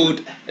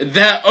sampled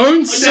their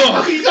own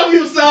song. You tell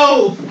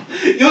yourself.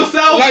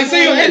 Like,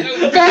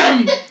 say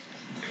bam.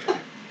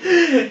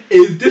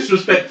 It's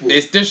disrespectful.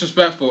 It's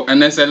disrespectful,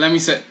 and they said, "Let me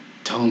say."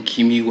 Don't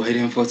keep me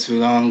waiting for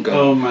too long, girl.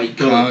 Oh my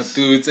god.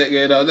 Dude, take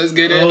it out. Let's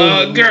get it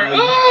on, girl.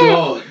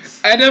 God.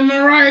 And then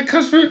Mariah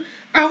comes through.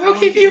 I won't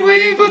keep you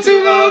waiting for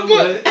too long,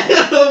 but...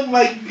 Oh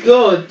my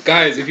god.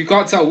 Guys, if you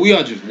can't tell, we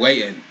are just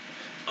waiting.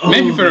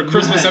 Maybe for the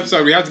Christmas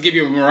episode, we have to give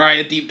you a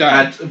Mariah deep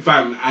dive.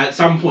 At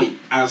some point.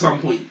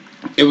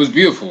 It was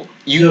beautiful.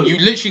 You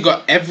literally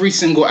got every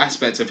single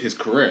aspect of his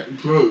career.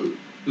 Bro,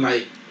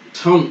 like,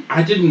 Tom,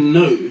 I didn't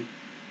know.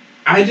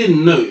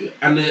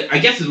 And I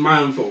guess it's my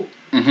own fault.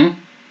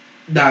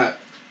 That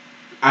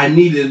I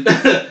needed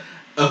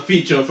a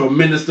feature from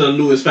Minister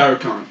Louis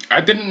Farrakhan. I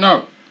didn't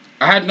know.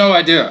 I had no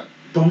idea.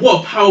 But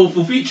what a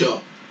powerful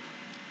feature.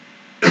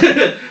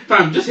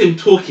 Fam, just him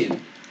talking.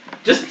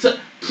 Just to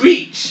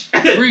preach.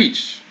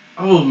 Preach.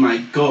 Oh my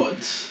god.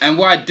 And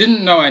what I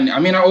didn't know, I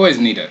mean, I always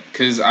need it.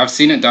 Because I've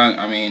seen it done.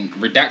 I mean,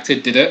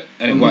 Redacted did it,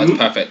 and it worked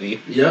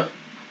perfectly. Yep.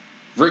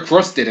 Rick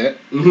Ross did it,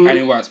 and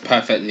it works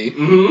perfectly.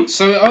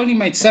 So it only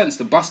made sense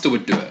that Busta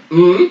would do it.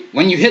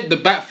 When you hit the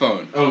bat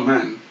phone. Oh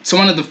man. To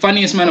one of the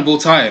funniest men of all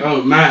time.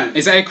 Oh man.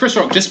 It's like, Chris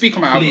Rock, just speak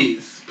on my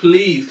album.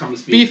 Please come and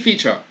speak. Be a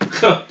feature.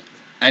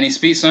 And he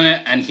speaks on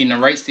it, and he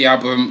narrates the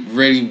album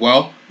really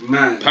well.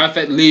 Man.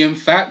 Perfectly, in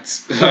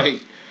fact.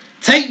 Like,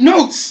 take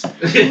notes.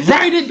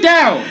 Write it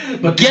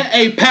down. But get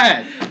a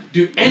pad.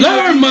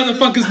 Learn,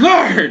 motherfuckers,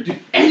 learn. Do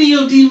any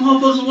of these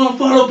motherfuckers want to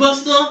follow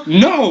Busta?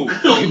 No.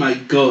 Oh my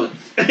god.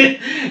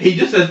 He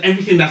just says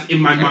everything that's in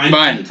my mind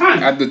at the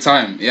time. At the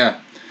time,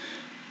 yeah.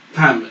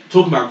 Pam,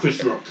 talk about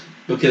Chris Rock,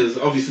 because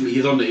obviously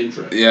he's on the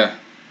intro. Yeah.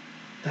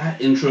 That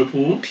intro,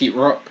 Paul. Pete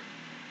Rock,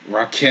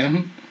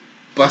 Rakim,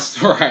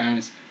 Busta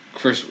Rhymes,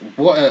 Chris.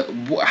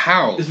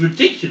 How? It's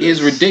ridiculous.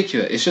 It's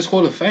ridiculous. It's just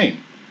Hall of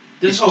Fame.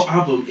 This whole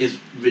album is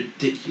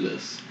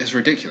ridiculous. It's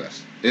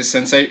ridiculous. It's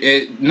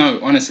sensational. No,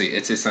 honestly,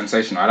 it is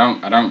sensational.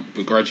 I don't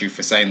begrudge you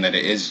for saying that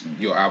it is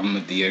your album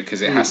of the year,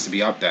 because it has to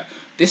be up there.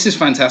 This is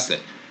fantastic.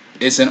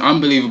 It's an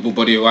unbelievable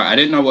body of work. I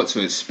didn't know what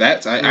to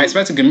expect. I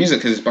expected good music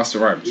because it's Busta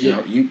Rhymes.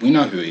 Yeah. We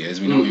know who he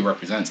is. We know who he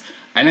represents.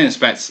 I didn't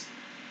expect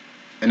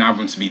an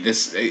album to be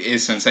this. It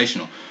is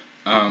sensational.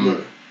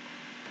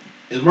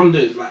 It's one of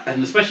those, like,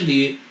 and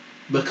especially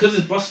because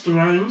it's Busta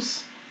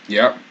Rhymes.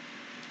 Yep.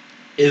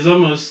 It's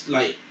almost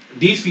like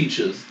these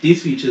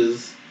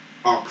features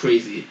are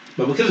crazy,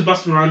 but because it's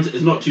Busta Rhymes,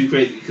 it's not too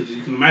crazy, because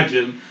you can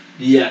imagine,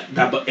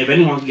 but if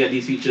anyone can get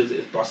these features,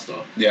 it's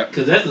Busta. Yeah.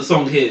 Because there's a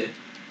song here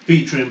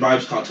featuring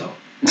Vybz Kartel.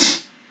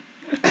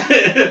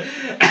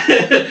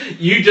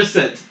 You just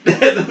said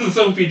there's a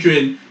song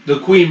featuring the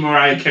Queen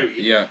Mariah Carey.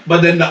 Yeah.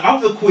 But then the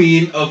other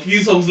Queen, a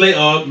few songs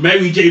later,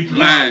 Mary J.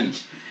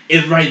 Blige,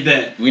 is right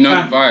there. We know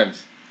the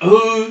vibes.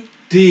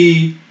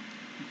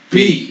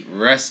 ODB.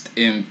 Rest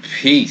in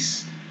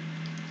peace.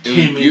 It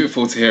was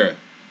beautiful to hear it.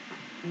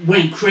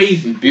 Went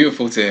crazy.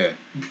 Beautiful to hear.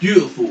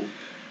 Beautiful.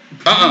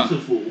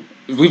 Beautiful.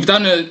 We've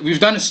done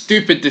a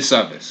stupid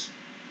disservice.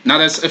 Now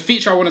there's a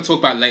feature I want to talk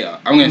about later.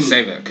 I'm going to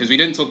save it because we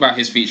didn't talk about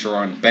his feature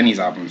on Benny's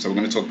album, so we're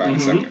going to talk about it in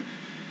a second.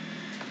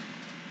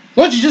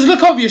 Why don't you just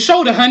look over your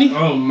shoulder, honey?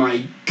 Oh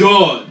my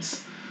god.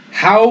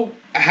 How?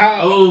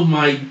 Oh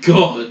my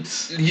god.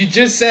 You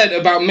just said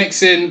about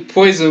mixing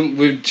Poison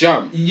with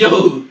Jump.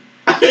 Yo.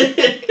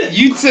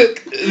 You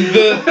took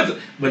the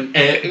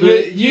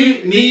whenever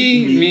you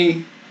need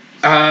me,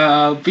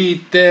 I'll be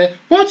there.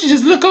 Why don't you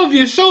just look over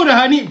your shoulder,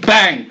 honey?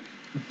 Bang.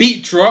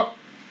 Beat drop.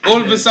 All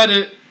of a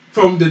sudden.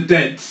 From the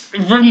dead.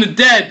 From the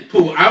dead.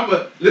 Paul,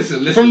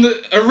 listen. From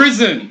the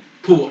arisen.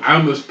 Paul, I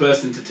almost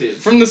burst into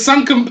tears. From the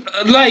sunken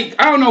lake.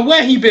 I don't know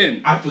where he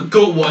been. I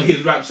forgot what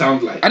his rap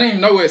sounds like. I don't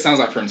even know what it sounds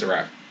like for him to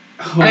rap.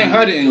 I ain't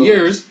heard it in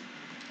years.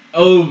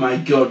 Oh my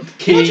god. Why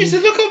don't you just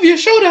look over your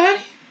shoulder,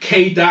 honey?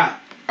 K-Dot.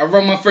 I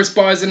run my first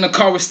bars in the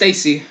car with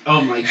Stacy.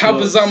 Oh my god. How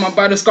bizarre my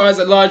battle scars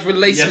at large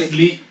relate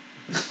me.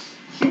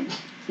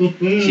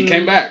 She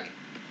came back.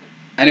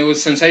 And it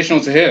was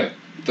sensational to hear.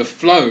 The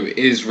flow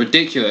is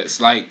ridiculous.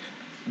 Like,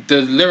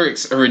 the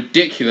lyrics are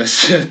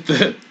ridiculous.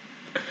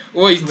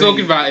 What he's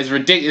talking about is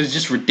ridiculous. It's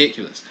just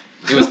ridiculous.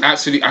 It was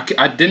absolutely...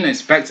 I didn't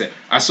expect it.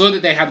 I saw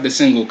that they had the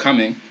single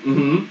coming.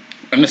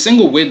 And the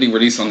single weirdly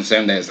released on the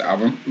same day as the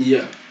album.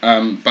 Yeah.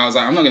 But I was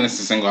like, I'm not gonna listen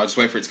to the single. I'll just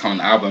wait for it to come on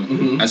the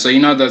album. And so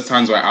those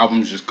times where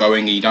albums just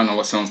going and you don't know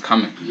what song's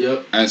coming.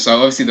 Yep. And so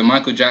obviously the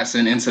Michael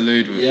Jackson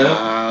interlude with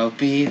I'll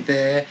be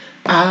there,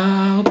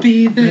 I'll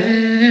be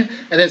there.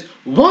 And then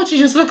won't you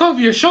just look over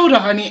your shoulder,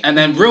 honey? And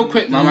then real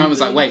quick, my man was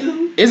like, wait,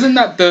 isn't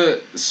that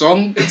the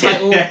song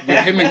title with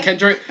him and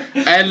Kendrick?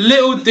 And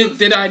little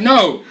did I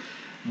know,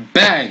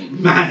 bang,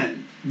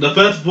 man, the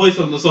first voice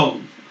on the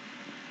song.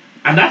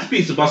 And that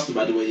speaks to Busta,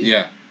 by the way.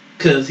 Yeah.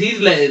 Because he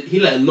let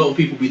a lot of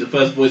people be the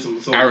first voice on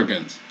the song.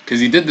 Arrogance.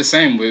 Because he did the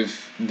same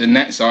with the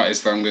next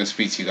artist that I'm going to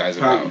speak to you guys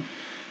about.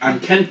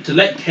 And to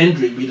let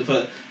Kendrick be the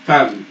first...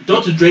 Fam,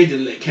 Dr. Dre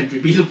didn't let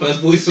Kendrick be the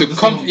first voice on the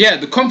song. Yeah,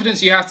 the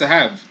confidence you have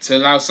to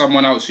allow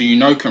someone else who you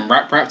know can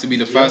rap to be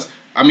the first.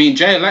 I mean,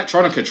 Jay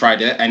Electronica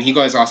tried it and he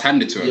got his ass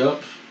handed to him.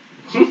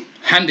 Yep.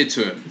 Handed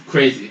to him.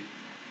 Crazy.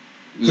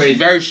 It was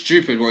very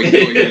stupid what he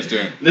thought he was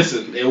doing.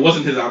 Listen, it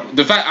wasn't his album.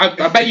 The fact,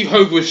 I bet you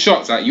Hove was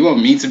shocked. Like, you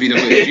want me to be the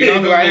voice? Do you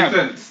know who I am?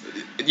 Sense.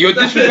 You're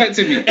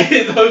disrespecting me.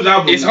 It's Hove's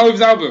album. It's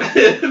Hove's album.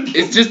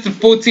 It's just the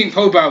 14th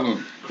Hove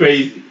album.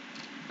 Crazy.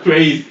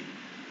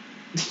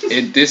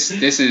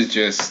 This is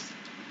just...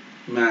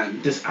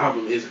 Man, this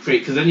album is great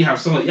because then you have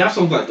songs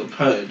like The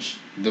Purge.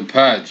 The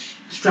Purge.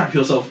 Strap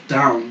Yourself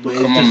Down, where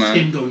Come it's on, just man.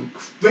 him going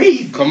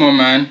crazy. Come on,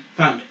 man.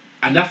 Fam,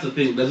 and that's the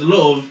thing. There's a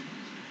lot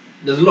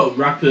of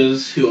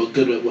rappers who are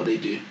good at what they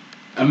do,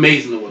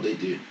 amazing at what they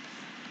do.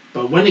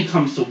 But when it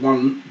comes to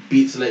one,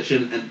 beat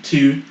selection, and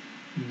two,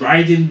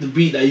 riding the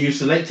beat that you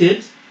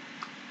selected,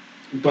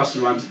 Busta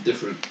Rhymes is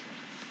different.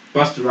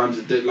 Busta Rhymes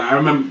is different. Like I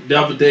remember the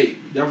other day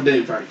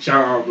in fact,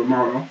 shout out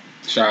Ramara.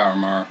 Shout out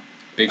Ramara.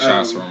 Big shout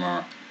out to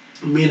Ramara.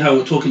 Me and her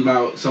were talking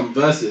about some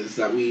verses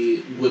that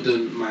we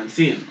wouldn't mind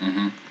seeing.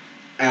 Mm-hmm.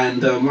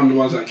 And one of the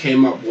ones that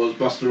came up was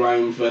Busta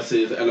Rhymes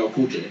versus LL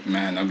Cool J.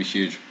 Man, that'd be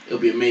huge. It'll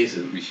be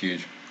amazing. It'd be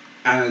huge.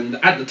 And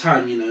at the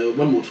time,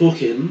 when we were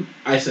talking,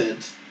 I said,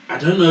 I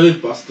don't know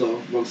if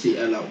Busta wants to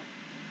see LL.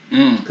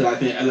 Because I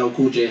think LL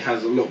Cool J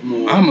has a lot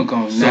more I'ma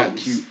go songs.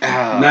 knock you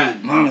out.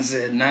 Man. Mama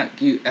said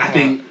knock you out. I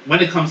think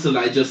when it comes to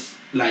not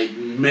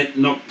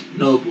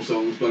noble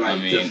songs, but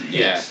just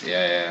hits.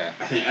 Yeah.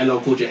 I think LL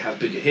Cool J has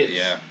bigger hits.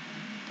 Yeah.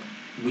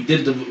 We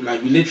did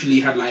we literally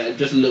had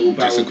just a little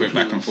battle. Just a quick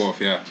back and forth,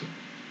 yeah.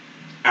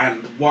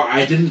 And what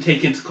I didn't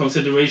take into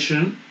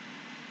consideration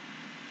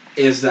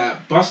is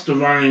that Busta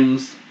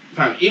Rhymes,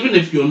 even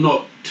if you're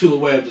not too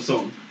aware of the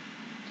song,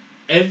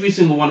 every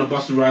single one of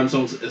Busta Rhymes'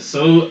 songs is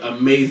so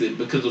amazing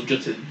because of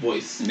just his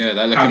voice. Yeah,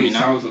 that Look At Me Now.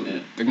 Sounds on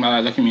it. Think about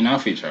that Look At Me Now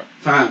feature.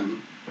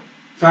 Fam,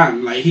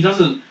 he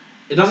doesn't.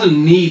 It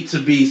doesn't need to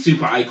be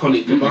super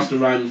iconic. But Busta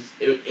Rhymes,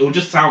 it will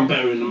just sound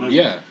better in the moment.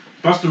 Yeah.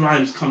 Busta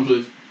Rhymes comes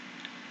with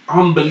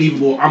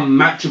unbelievable,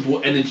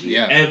 unmatchable energy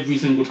every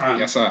single time.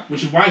 Yes, sir.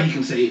 Which is why he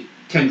can say,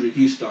 Kendrick,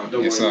 you start.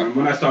 Don't worry, man.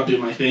 When I start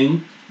doing my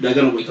thing, they're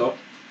gonna wake up.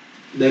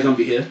 They're gonna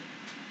be here.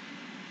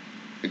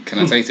 Can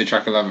I take you to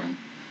track 11?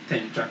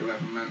 Take you to track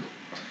 11, man.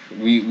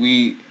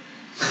 We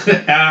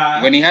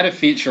when he had a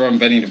feature on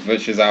Benny the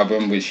Butcher's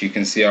album, which you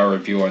can see our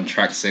review on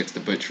track 6, The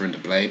Butcher and the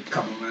Blade.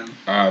 Come on,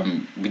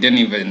 man. We didn't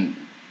even.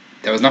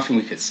 There was nothing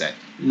we could say.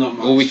 Not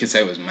much. All we could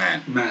say was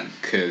man.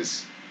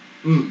 Cause.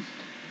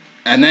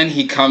 And then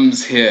he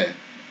comes here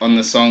on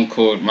the song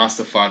called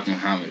Master Fard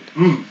Muhammad.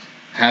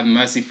 Have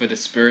mercy for the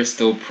spirit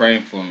still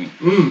praying for me.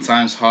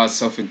 Time's hard,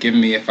 so forgive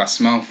me if I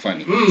smell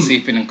funny.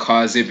 Sleeping in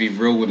cars, it be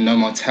real with no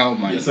motel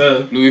money. Yes,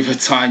 sir. Louis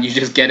Vuitton, you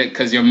just get it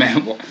cause your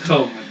man.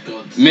 Oh my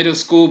god. Middle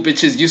school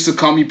bitches used to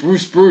call me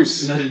Bruce.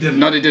 No, they didn't.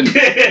 No, they didn't.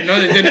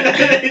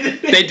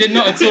 They did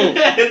not at all.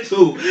 At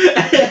all.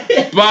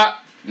 But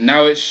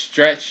now it's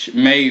Stretch,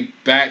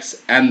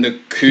 Maybachs, and the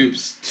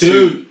Coops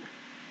too.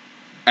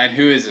 And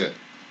who is it?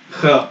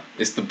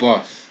 It's the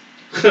boss.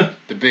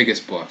 The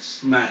biggest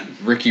boss. Man.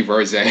 Ricky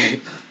Rose.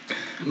 Man.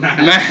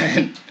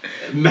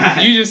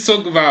 You just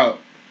talk about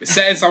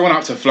setting someone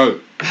up to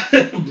float.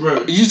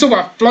 Bro. You talk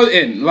about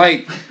floating.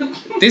 Like,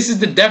 this is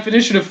the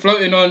definition of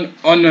floating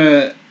on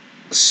a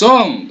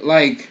song.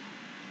 Like,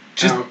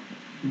 just...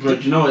 bro,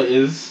 do you know what it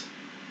is?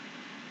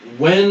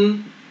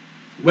 When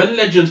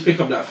legends pick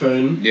up that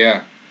phone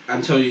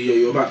and tell you,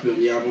 you're about to be on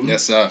the album.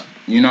 Yes, sir.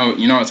 You know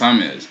what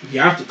time it is.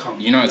 You have to come.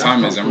 You know what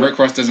time it is. And Rick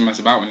Ross doesn't mess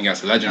about when he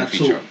gets a legend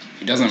feature.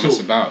 He doesn't mess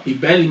about. He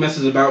barely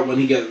messes about when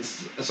he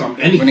gets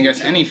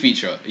any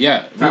feature.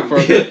 Yeah.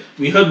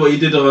 We heard what he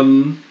did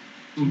on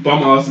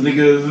Bum Ass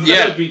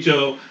Niggas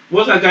feature.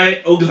 What's that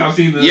guy? August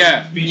Alsina.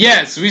 Yeah.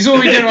 Yes, we saw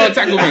what he did on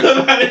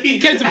Entanglement. He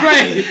came to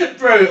play.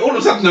 Bro, all of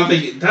a sudden I'm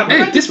thinking,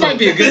 this might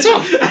be a good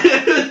song.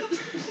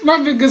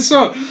 Might be a good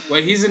song.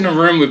 Where he's in the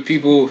room with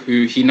people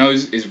who he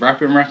knows is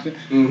rapping.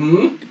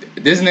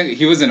 This nigga,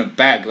 he was in a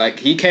bag. Like,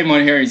 he came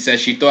on here and said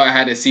she thought I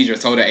had a seizure,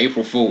 told her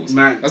April Fools.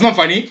 Man. That's not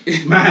funny.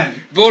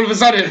 Man. But all of a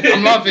sudden,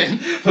 I'm laughing.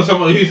 For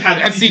someone who's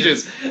had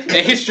seizures.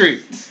 In history.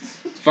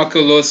 Fuck a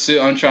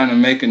lawsuit, I'm trying to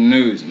make a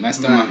news.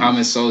 Master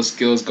Muhammad sold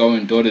skills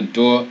going door to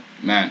door.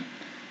 Man.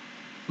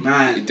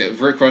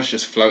 Rick Ross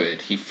just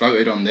floated. He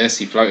floated on this.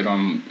 He floated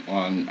on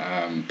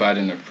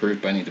Burden of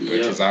Proof, Benny the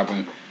Butcher's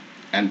album.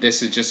 And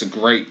this is just a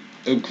great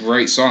a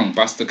great song.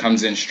 Busta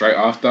comes in straight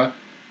after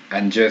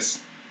and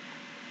just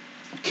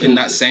in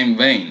that same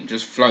vein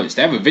just floats.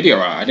 They have a video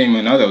out. I didn't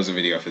even know there was a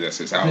video for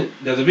this. It's out.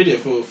 There's a video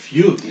for a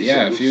few of these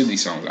songs. A few of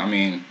these songs. I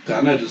mean,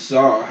 I know the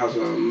Tsar has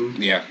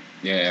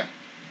Yeah.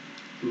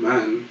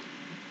 Man,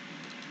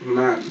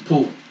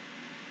 Paul,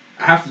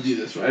 I have to do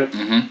this, right?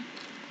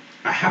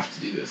 I have to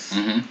do this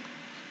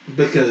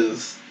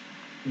because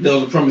there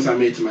was a promise I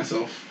made to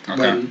myself.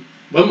 Okay.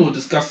 When we were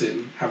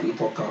discussing having a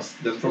podcast,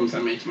 there's a promise I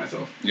made to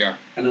myself. Yeah.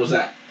 And it was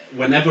that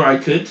whenever I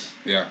could,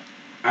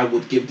 I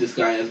would give this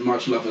guy as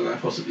much love as I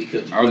possibly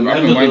could. I've been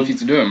waiting for you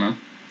to do it, man.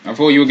 I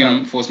thought you were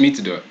going to force me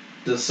to do it.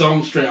 The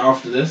song straight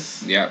after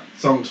this,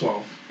 song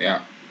 12.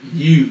 Yeah.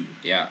 You.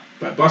 Yeah.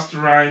 By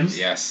Busta Rhymes.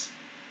 Yes.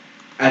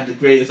 And the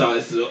greatest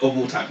artist of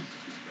all time.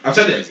 I've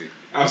said it.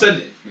 I've said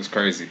it. It's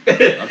crazy.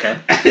 Okay.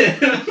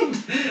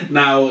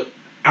 Now,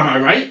 am I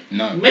right?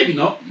 No. Maybe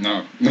not.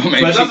 No,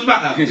 maybe. But it doesn't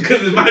matter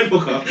because it's my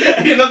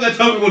podcast. You're not going to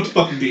tell me what to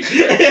fucking do.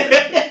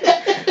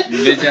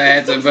 Bitch, I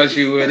had to bust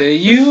you with a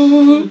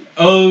you.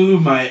 Oh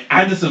my,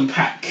 Anderson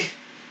 .Paak.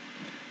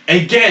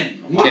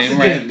 Again. Once Came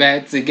again. right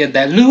back to get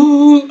that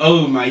loot.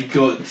 Oh my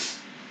god.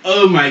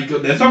 Oh my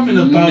god. There's something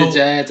about...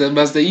 Bitch, I had to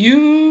bust a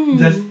you.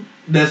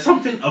 There's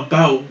something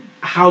about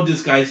how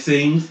this guy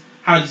sings,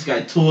 how this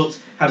guy talks,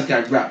 how this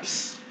guy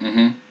raps.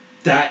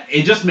 That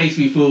it just makes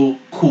me feel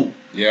cool.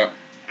 Yeah.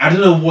 I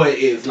don't know what it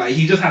is. Like,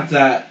 he just has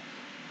that...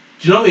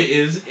 Do you know what it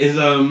is? Is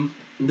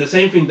the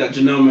same thing that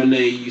Janelle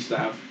Monáe used to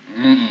have.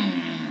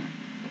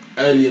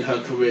 Early in her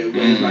career,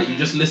 where like you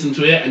just listen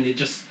to it and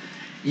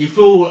you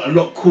feel a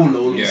lot cooler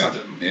all of a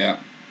sudden. Yeah.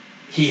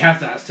 He has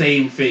that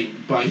same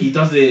thing, but he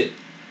does it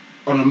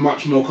on a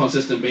much more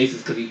consistent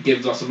basis because he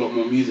gives us a lot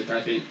more music,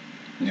 I think.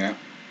 Yeah.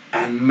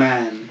 And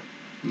man,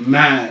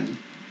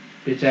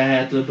 bitch, I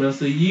had to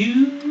bust a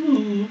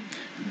you.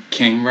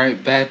 Came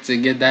right back to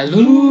get that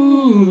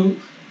loot.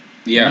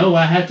 Yeah. No,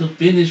 I had to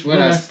finish what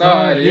I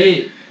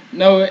started.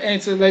 No, it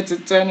ain't too late to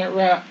turn it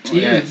right.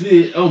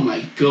 Oh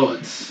my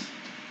god.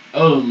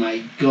 Oh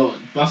my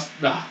god.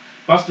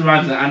 Busta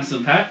Rhymes and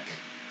Anderson .Paak?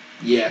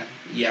 Yeah,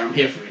 I'm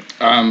here for it.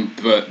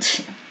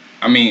 But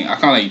I mean, I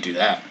can't let you do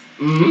that.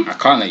 I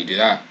can't let you do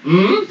that.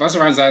 Busta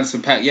Rhymes and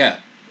Anderson .Paak,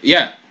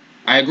 yeah.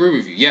 I agree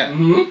with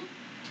you,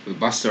 With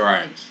Busta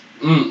Rhymes.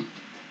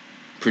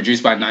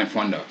 Produced by Ninth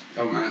Wonder.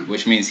 Oh man.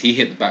 Which means he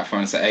hit the back phone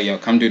and said, hey yo,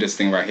 come do this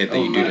thing right here,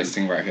 then you do this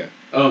thing right here.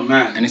 Oh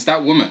man. And it's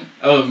that woman.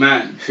 Oh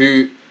man.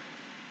 Who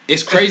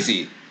is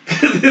crazy.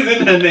 It's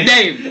in her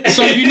name.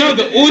 So you know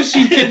that all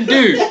she can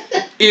do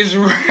is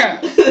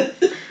rap.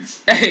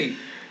 Hey,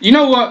 you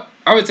know what?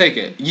 I would take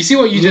it. You see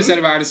what you just said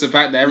about Anderson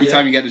 .Paak, that every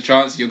time you get the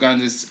chance, you're going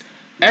to...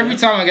 Every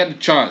time I get the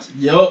chance,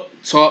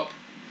 top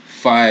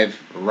 5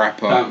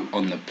 rapper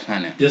on the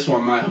planet. This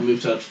one might have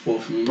moved her to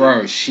 4th for me.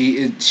 Bro,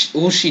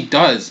 all she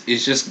does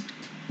is just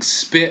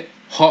spit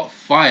hot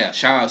fire.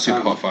 Shout out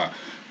Super Hot Fire.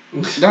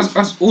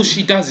 That's all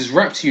she does is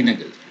rap to you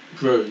niggas.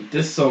 Bro,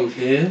 this song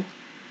here...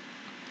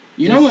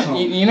 You know what?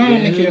 You know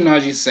when Nicki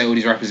Minaj used to say all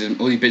these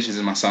bitches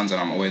are my sons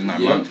and I'm always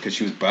 9 months because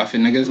she was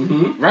birthing niggas.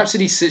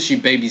 Rhapsody sits you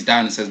babies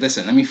down and says,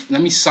 listen, let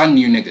me son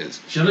you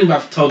niggas. She doesn't even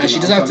have to tell them. And she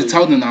doesn't have to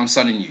tell them that I'm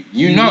sonning you.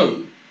 You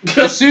know.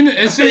 as soon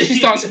as she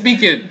starts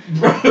speaking,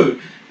 bro.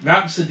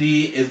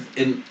 Rhapsody is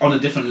on a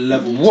different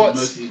level to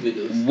most of these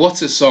niggas.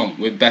 What a song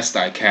with Best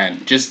I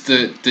Can. Just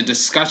the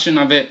discussion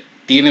of it.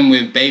 Dealing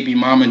with baby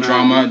mama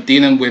drama,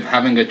 dealing with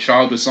having a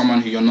child with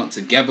someone who you're not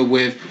together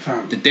with.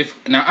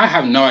 Now, I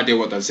have no idea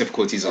what those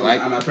difficulties are like.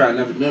 And I pray I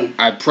never know.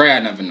 I pray I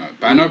never know.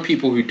 But I know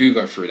people who do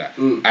go through that.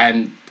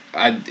 And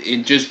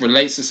it just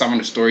relates to some of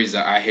the stories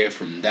that I hear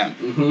from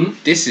them.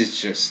 This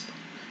is just...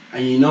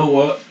 And you know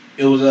what?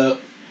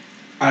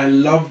 I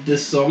love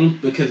this song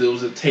because it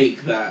was a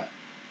take that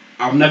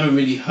I've never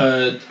really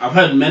heard. I've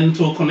heard men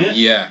talk on it.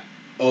 Yeah.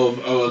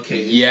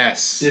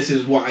 Yes. This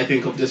is what I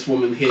think of this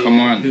woman here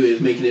who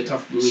is making it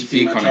tough for me to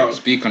see my child.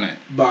 Speak on it.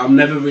 But I've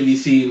never really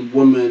seen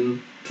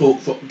women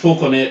talk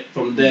on it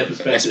from their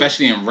perspective.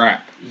 Especially in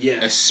rap.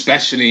 Yeah.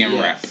 Especially in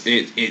rap.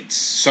 It's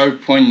so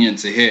poignant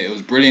to hear. It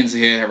was brilliant to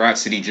hear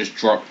Rhapsody just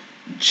drop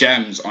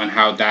gems on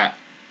how that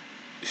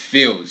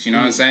feels. You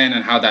know what I'm saying?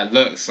 And how that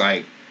looks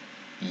like.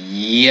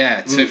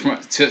 Yeah.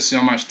 Took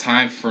so much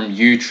time from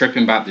you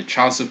tripping about the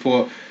child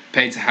support,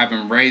 paid to have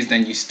him raised,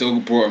 and you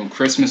still brought him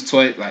Christmas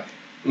toy. Like,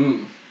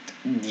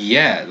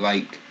 yeah,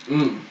 like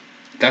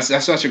that's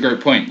such a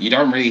great point. You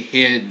don't really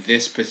hear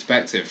this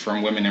perspective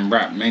from women in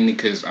rap, mainly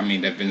because I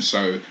mean they've been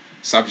so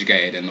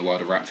subjugated in the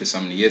world of rap for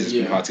so many years. It's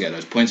been hard to get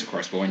those points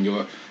across. But when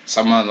you're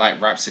someone like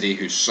Rhapsody,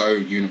 who's so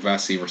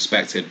universally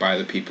respected by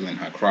the people in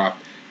her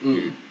craft,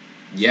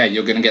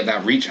 you're gonna get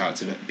that reach out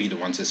to be the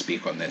one to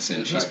speak on this,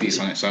 and she speaks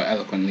on it so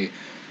eloquently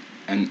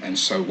and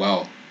so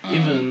well.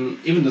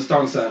 Even the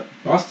stance that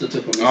Busta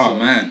took on this song,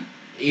 man.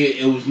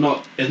 It's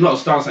not a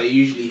stance I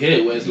usually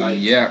hear where it's like,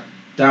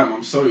 damn,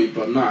 I'm sorry,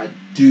 but no, I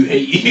do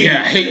hate you.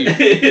 Yeah, I hate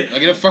you.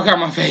 Like, get the fuck out of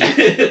my face.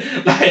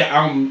 Like,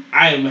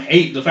 I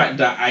hate the fact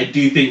that I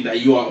do think that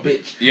you are a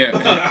bitch. Yeah.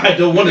 I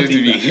don't want to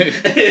do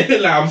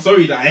that. Like, I'm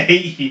sorry that I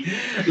hate you.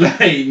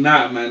 Like,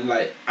 nah, man,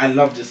 like, I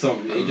love this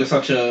song. It's just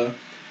such a...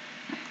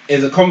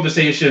 is a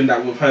conversation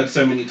that we've heard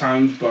so many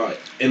times, but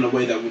in a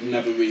way that we've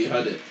never really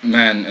heard it.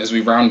 Man, as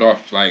we round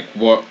off, like,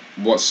 what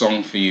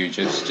song for you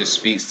just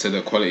speaks to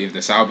the quality of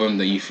this album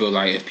that you feel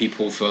like if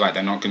people feel like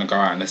they're not going to go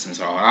out and listen to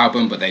the whole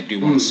album, but they do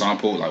want to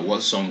sample, like,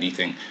 what song do you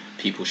think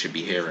people should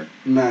be hearing?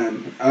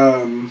 Man,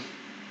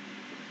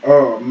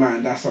 oh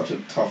man, that's such a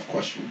tough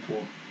question,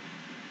 Paul.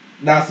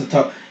 It's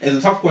a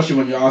tough question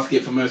when you ask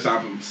it for most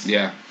albums.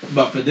 Yeah.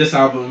 But for this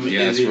album,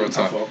 it's even real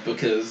tougher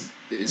because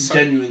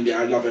genuinely,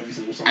 I love every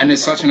single song. And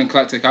it's such an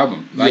eclectic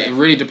album. Like, it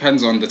really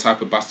depends on the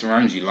type of Busta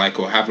Rhymes you like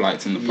or have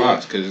liked in the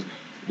past. Because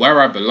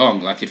Where I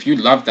Belong, like, if you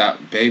love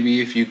that,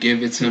 baby, if you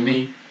give it to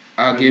me,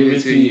 I'll give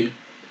it to you.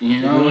 You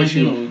know,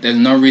 there's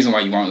no reason why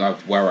you won't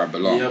love Where I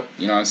Belong. Yep.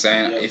 You know what I'm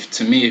saying? Yep.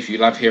 If you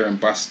love hearing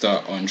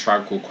Busta on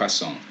Tribe Called Quest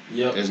song,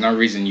 there's no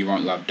reason you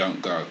won't love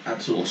Don't Go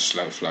or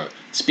Slow Flow.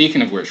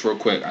 Speaking of which, real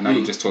quick, I know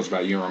you just talked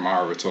about you and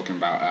Ramara were talking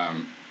about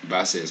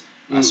verses.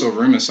 I saw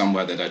rumors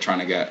somewhere that they're trying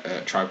to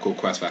get Tribe Called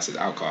Quest versus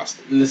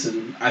Outkast.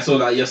 Listen, I saw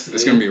that yesterday.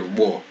 It's gonna be a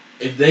war.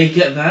 If they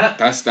get that,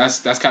 that's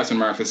Captain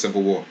America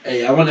Civil War.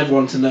 Hey, I want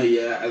everyone to know,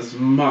 as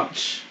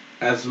much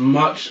as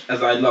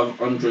I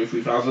love Andre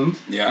 3000,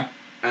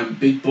 and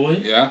Big Boy,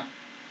 they're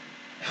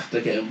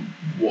getting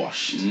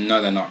washed.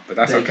 No, they're not. But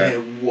that's okay. They're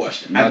getting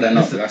washed. No, they're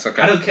not. But that's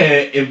okay. I don't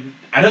care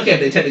if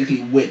they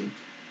technically win.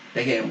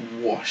 They're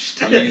getting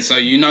washed. I mean, so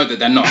you know that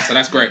they're not. So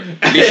that's great.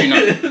 At least you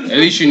know. At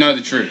least you know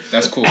the truth.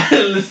 That's cool.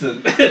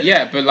 Listen.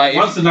 Yeah, but like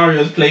once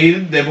scenario's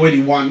played, they've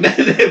already won.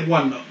 They've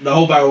won the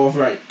whole battle off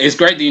right. It's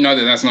great that you know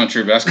that that's not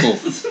true. But that's cool.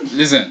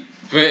 Listen,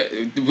 but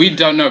we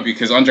don't know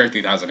because Andre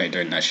 3000 ain't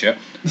doing that shit.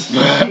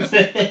 But,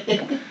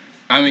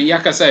 I mean,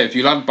 like I said, if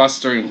you love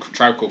Busta and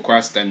Tribe Called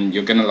Quest, then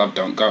you're gonna love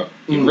Don't Go.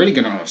 You're really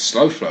gonna love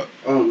Slow Flow.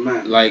 Oh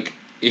man. Like,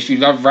 if you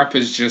love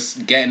rappers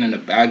just getting in the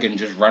bag and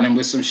just running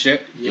with some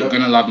shit, you're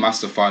gonna love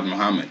Mustafa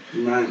Muhammad.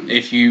 Man.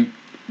 If you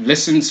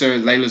listen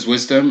to Layla's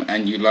Wisdom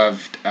and you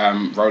loved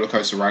Roller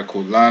Coaster Ride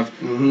Called Love,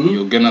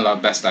 you're gonna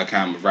love Best I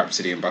Can with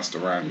Rhapsody and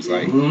Busta Rhymes.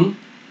 Like,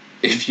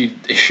 if you,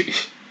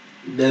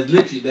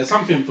 there's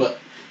something for.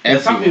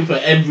 There's something for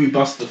every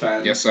Busta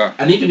fan. Yes, sir.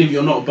 And even if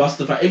you're not a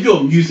Busta fan, if you're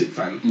a music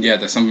fan,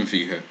 there's something for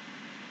you here.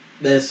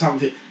 There's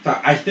something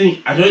that I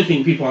don't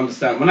think people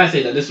understand. When I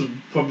say that this was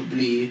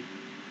probably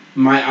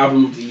my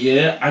album of the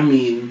year, I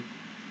mean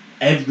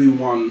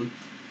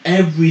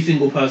every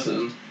single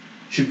person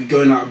should be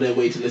going out of their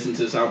way to listen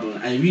to this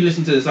album. And if you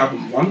listen to this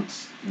album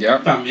once,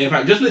 fam, in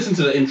fact, just listen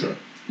to the intro.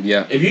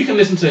 Yeah. If you can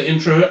listen to the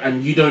intro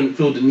and you don't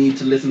feel the need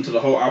to listen to the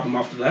whole album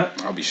after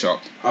that, I'll be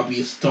shocked. I'll be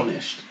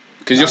astonished.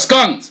 Because you're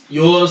skunked.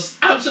 You're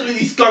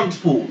absolutely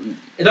skunked, Paul.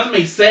 It doesn't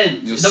make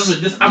sense.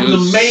 This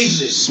album's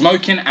amazing.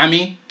 Smoking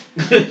Ami.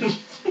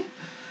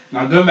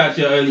 Now, going back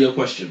to your earlier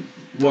question,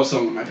 what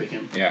song am I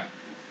picking? Yeah.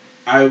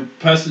 I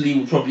personally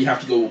would probably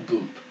have to go with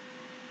Boom.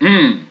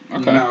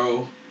 Okay.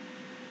 Now,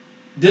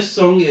 this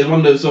song is one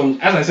of those songs,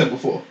 as I said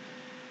before,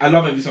 I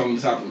love every song on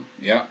this album.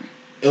 Yeah.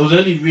 It was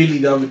only really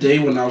the other day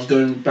when I was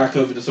going back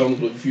over the songs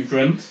with a few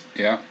friends.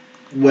 Yeah.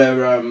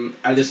 Where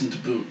I listened to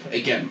Boom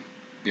again.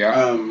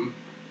 Yeah.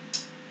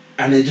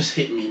 And it just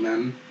hit me,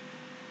 man.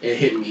 It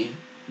hit me.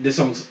 This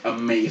song's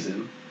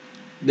amazing.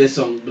 This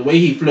song, the way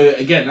he flows,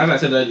 again, as I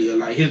said earlier,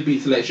 like his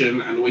beat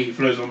selection and the way he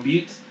flows on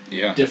beats,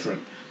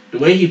 different. The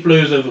way he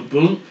flows over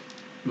Boom,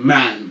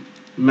 man,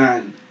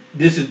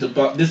 this is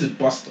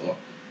Busta.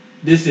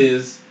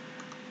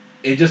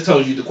 It just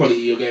tells you the quality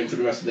you're getting for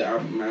the rest of the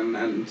album, man.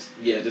 And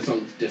this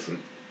song's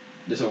different.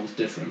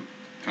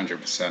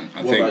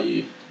 100%. What about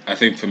you? I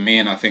think for me,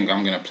 and I think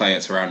I'm gonna play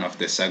it to round off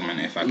this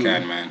segment if I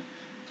can, man.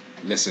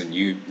 Listen,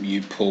 you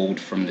pulled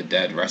from the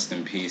dead, rest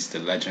in peace, the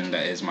legend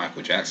that is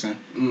Michael Jackson.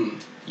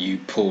 You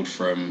pulled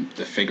from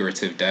the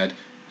figurative dead,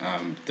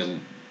 the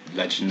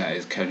legend that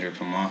is Kendrick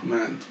Lamar.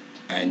 Man.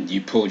 And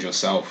you pulled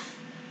yourself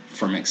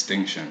from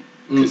extinction.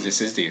 Because this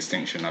is the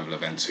extinction of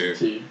Levent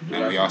 2.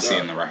 And we are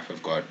seeing the wrath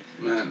of God.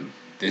 Man.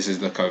 This is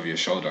Look Over Your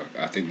Shoulder.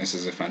 I think this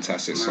is a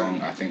fantastic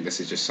song. I think this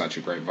is just such a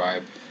great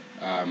vibe.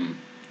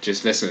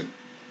 Just listen.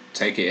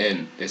 Take it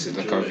in. This is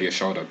Look Over Your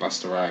Shoulder.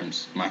 Busta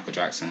Rhymes, Michael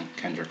Jackson,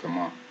 Kendrick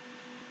Lamar.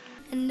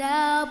 And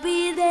I'll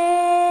be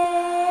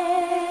there.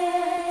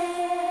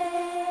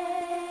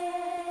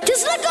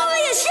 Just look over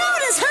your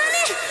shoulders,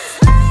 honey.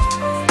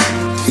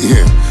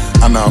 Yeah,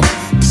 I know.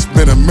 It's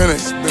been a minute.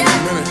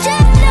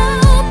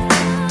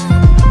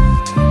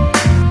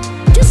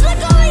 Just look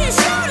over your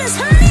shoulders,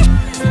 honey.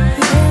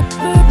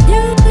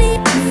 You need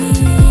me.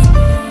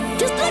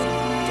 Just look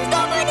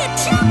over your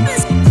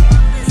shoulders.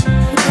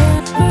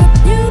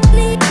 You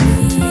need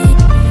me.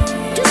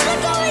 Just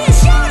look over your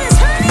shoulders,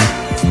 honey.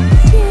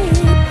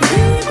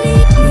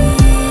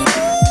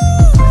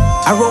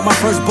 I wrote my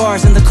first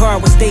bars in the car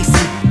with Stacy.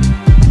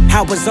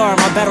 How bizarre,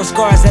 my battle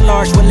scars at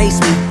large will lace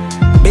me.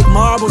 Big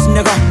marbles,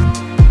 nigga.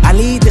 I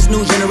lead this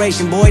new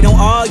generation, boy, don't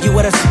argue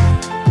with us.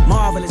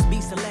 Marvelous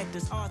beat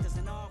selectors, authors,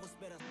 and all was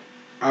better.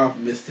 I've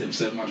missed him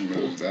so much,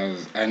 bro.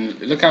 And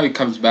look how he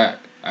comes back.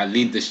 I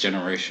lead this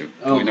generation.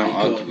 Oh We don't my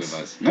argue God. with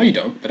us. No, you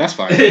don't, but that's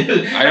fine.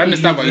 I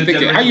understand what you're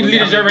thinking. How you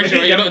lead a generation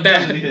when you're not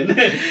there?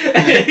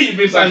 You've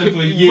been silent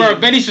for a year.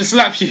 Bro, Benny should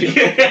slap you.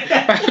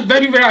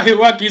 Benny been out here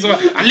working. He's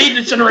like, I lead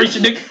the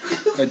generation,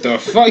 nigga. What the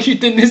fuck you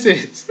think this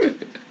is?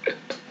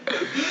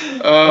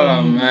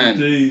 Oh man,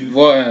 dude.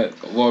 what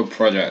a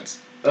project.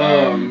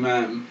 Oh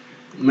man.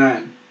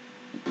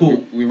 Paul,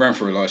 we ran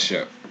through a lot of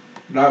shit.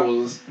 that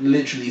was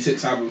literally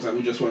 6 albums that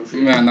we just went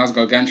through. Man, that's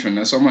gargantuan.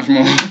 There's so much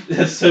more.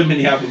 There's so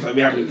many albums that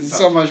we haven't touched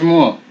So much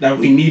more. that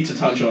we need to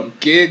touch on.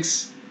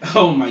 Gigs,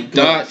 Oh my god.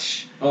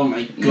 Dutch, Oh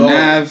my god.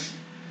 Nav.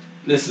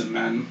 Listen,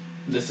 man.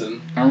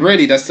 Listen. I'm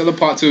ready. There's still a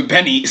part 2 of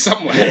Benny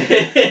somewhere.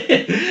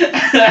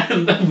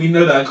 And we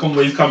know that a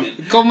convoy's coming.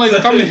 Convoy's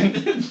coming.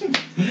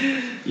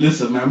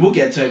 Listen, man, we'll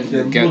get to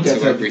everything. We'll get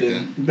to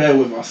everything. Bear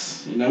with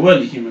us. You know, we're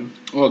only human.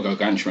 What a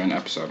gargantuan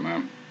episode,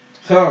 man.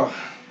 Oh,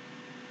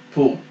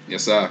 Paul,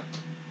 Yes, sir.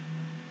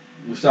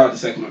 we've started the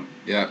segment.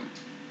 Yeah,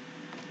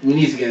 We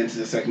need to get into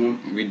the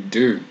segment. we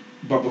do.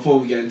 But before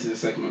we get into the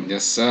segment,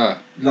 Yes, sir.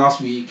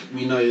 last week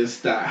we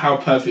noticed that how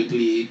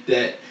perfectly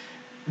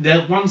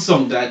there's one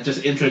song that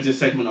just introed this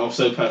segment off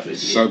so perfectly.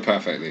 So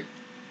perfectly.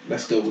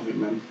 Let's go with it,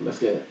 man. Let's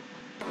get it.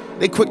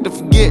 They quick to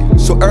forget,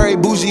 so every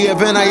bougie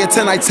event I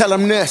attend, I tell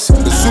them this.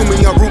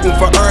 Assuming I'm rooting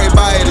for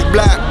everybody that's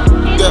black.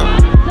 Yeah.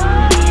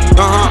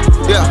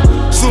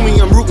 Yeah.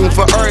 Assuming I'm rooting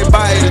for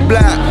everybody that's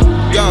black.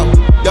 Yo.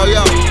 Look.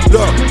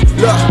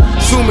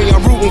 Assuming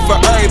I'm rooting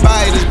for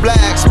everybody that's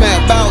black.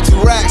 Spent about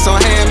 2 racks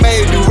on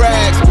handmade new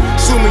rags.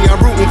 Assuming I'm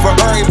rooting for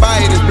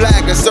everybody that's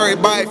black. That's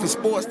everybody from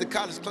sports to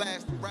college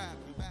class to rap.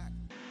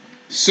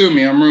 Sue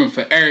me, I'm rooting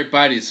for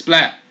everybody that's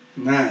black.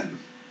 Man.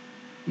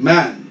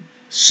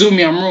 Sue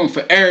me, I'm rooting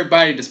for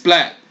everybody that's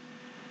black.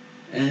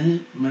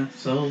 And my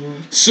soul.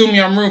 Sue me,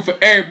 I'm rooting for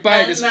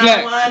everybody that's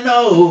black. Now I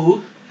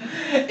know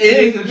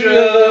it's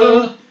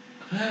true.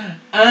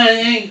 I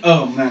ain't.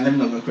 Oh man, let me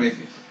not go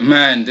crazy.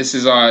 Man, this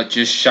is our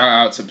just shout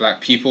out to black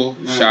people,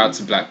 shout out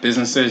to black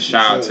businesses,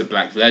 shout out to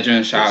black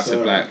legends, shout out to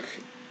black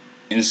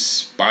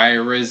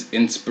inspirators,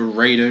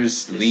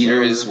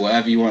 leaders,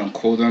 whatever you want to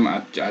call them.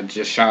 I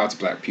just shout out to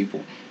black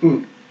people.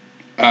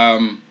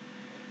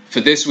 For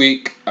this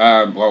week,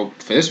 I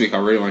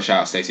really want to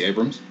shout out Stacey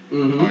Abrams. I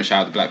want to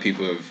shout out the black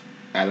people of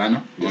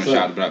Atlanta. I want to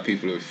shout out the black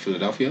people of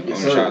Philadelphia. I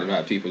want to shout out the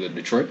black people of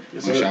Detroit. I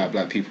want to shout out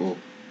black people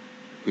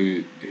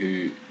who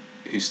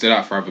stood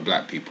out for other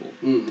black people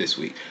this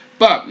week.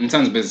 But in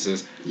terms of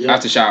businesses, I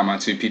have to shout out my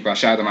 2 people. I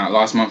shouted them out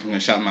last month. I'm going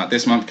to shout them out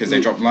this month because they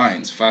dropped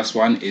lines. First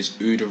one is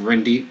Uda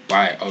Rindi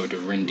by Oda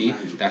Rindi.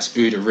 That's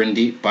Uda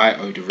Rindi by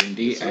Oda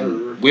Rindi.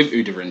 And with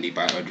Uda Rindi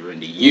by Oda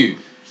Rindi, you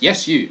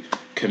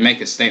can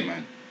make a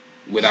statement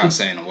without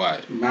saying a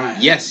word.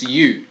 Yes,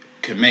 you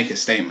can make a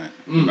statement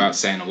without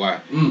saying a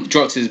word.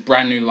 Dropped his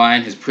brand new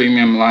line, his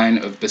premium line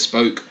of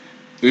bespoke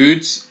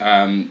ouds.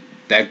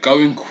 They're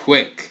going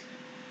quick.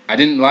 I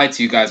didn't lie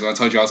to you guys when I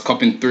told you I was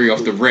copping 3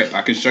 off the rip.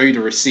 I can show you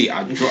the receipt.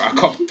 I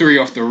copped 3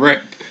 off the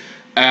rip.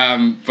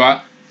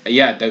 But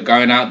yeah, they're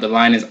going out. The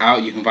line is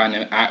out. You can find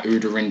them at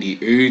Uda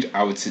Rindi Oud.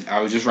 I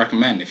would just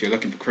recommend, if you're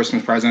looking for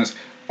Christmas presents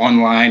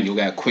online, you'll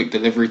get a quick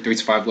delivery, 3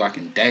 to 5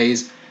 working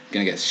days. It's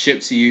gonna get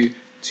shipped to you,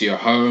 to your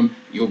home.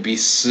 You'll be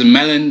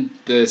smelling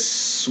the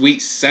sweet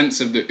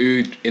scents of the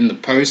oud in the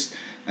post.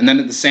 And then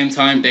at the same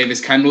time,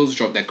 Davis Candles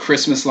dropped their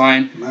Christmas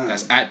line.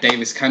 That's at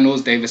Davis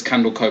Candles, Davis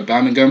Candle Co.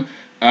 Birmingham.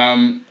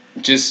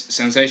 Just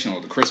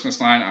sensational. The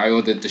Christmas line, I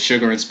ordered the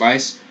sugar and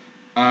spice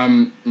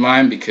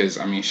line because,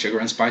 I mean, sugar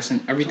and spice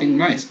and everything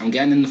nice. I'm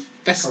getting in the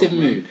festive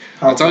mood.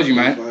 I told you,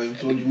 man.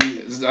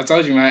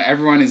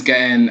 Everyone is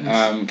getting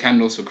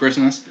candles for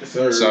Christmas.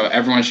 So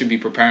everyone should be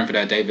preparing for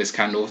their Davis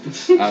Candles.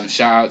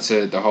 Shout out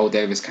to the whole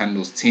Davis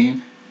Candles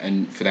team.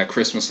 And for their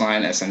Christmas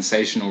line, a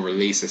sensational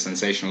release, a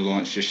sensational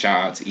launch. Just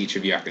shout out to each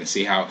of you. I can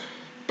see how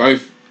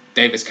both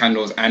Davis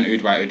Candles and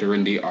Oud by Oda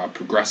Rindi are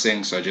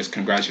progressing, so just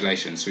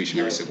congratulations to each and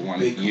every single one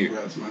of you. Big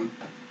congrats, man.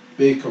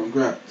 Big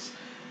congrats.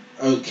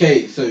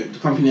 Okay, so the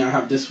company I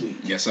have this week.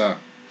 Yes, sir.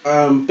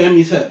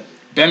 Bemi's Hair.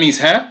 Bemi's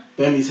Hair?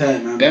 Bemi's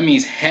Hair, man.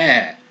 Bemi's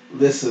Hair.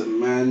 Listen,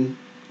 man.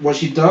 What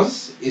she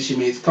does is she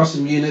makes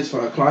custom units for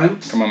her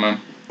clients. Come on, man.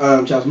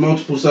 She has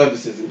multiple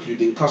services,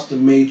 including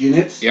custom-made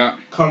units,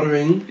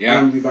 colouring,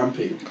 and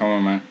revamping. Come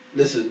on, man.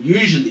 Listen,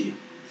 usually,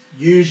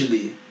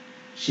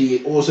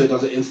 she also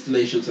does an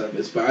installation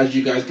service, but as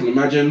you guys can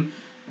imagine,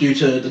 due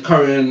to the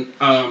current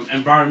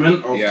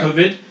environment of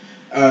COVID,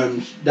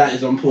 that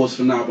is on pause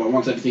for now. But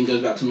once everything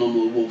goes back to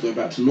normal, we'll go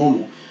back to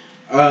normal.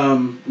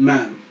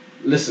 Man,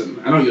 listen,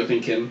 I know you're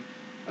thinking,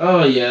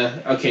 oh yeah,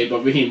 okay,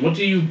 but Raheem, what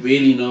do you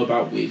really know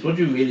about wigs? What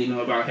do you really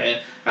know about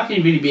hair? How can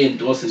you really be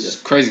endorsing this?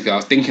 It's crazy, guys. I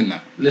was thinking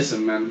that.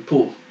 Listen, man,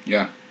 Paul.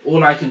 Yeah.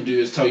 All I can do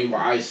is tell you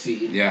what I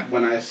see. Yeah.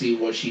 When I see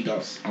what she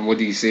does. And what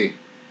do you see?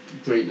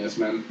 Greatness,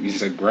 man. You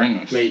said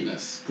greatness.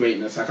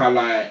 Greatness. I can't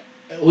lie.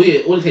 All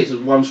it takes is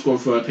one scroll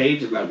through her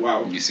page. It's like,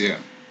 wow. You see it.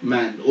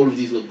 Man, all of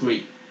these look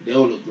great. They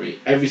all look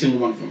great. Every single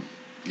one of them.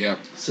 Yeah.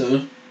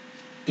 So,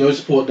 go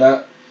support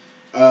that.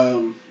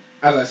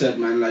 as I said,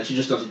 man, like she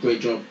just does a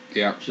great job.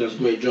 Yeah. She does a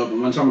great job,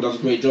 and when someone does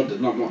a great job,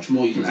 there's not much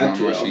more you can add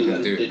to it. Other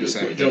than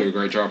they do a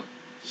great job.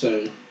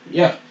 So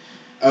yeah,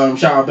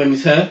 shout out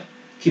Bemi's hair.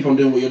 Keep on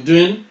doing what you're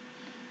doing.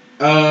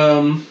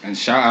 And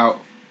shout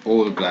out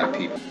all the black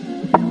people.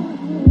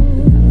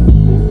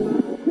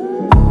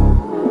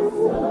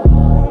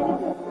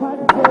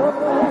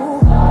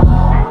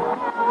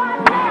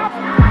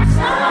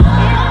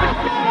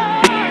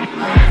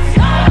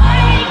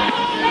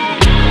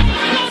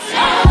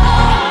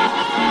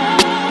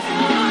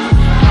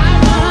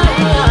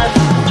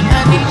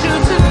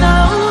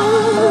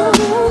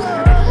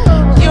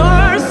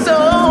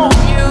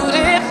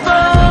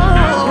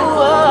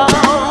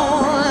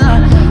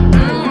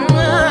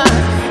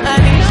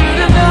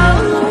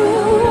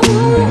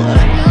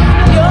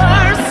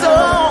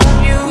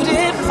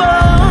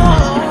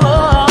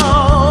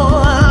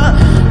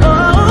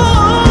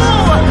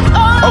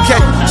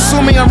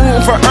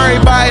 For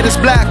everybody that's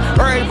black,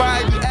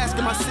 everybody be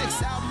asking my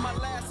 6th album, my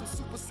last, I'm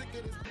super sick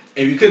of this.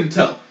 If you couldn't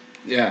tell.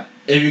 Yeah.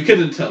 If you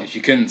couldn't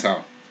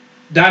tell.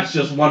 That's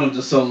just one of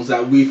the songs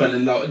that we fell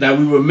in love, that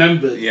we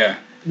remembered. Yeah.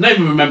 Not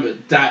even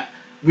remembered, that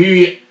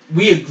we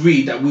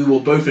agreed that we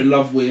were both in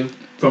love with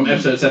from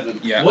episode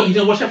 7. Yeah. What, you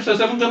didn't watch episode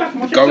 7? Go back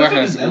and watch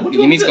episode 7.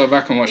 You need to go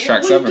back and watch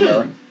track 7,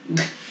 bro.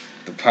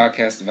 The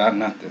podcast about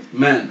nothing.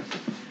 Man.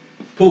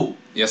 Paul.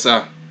 Yes,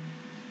 sir.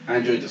 I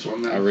enjoyed this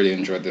one, man. I really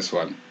enjoyed this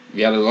one.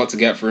 We had a lot to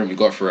get through and we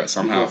got through it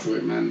somehow. We got through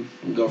it, man.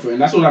 We got through it.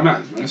 And that's all that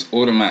matters, man. That's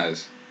all that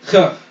matters.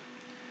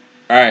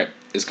 Alright,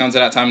 it's come to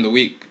that time of the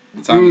week.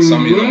 The time that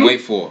some people don't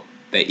wait for.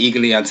 They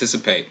eagerly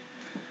anticipate.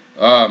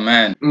 Oh,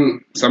 man.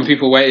 Some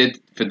people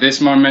waited for this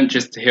moment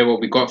just to hear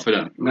what we got for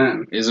them.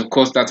 Man. It's, of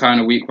course, that time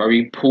of the week where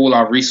we pool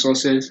our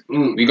resources.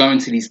 We go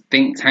into these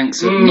think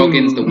tanks of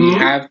noggins that we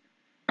have.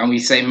 And we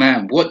say,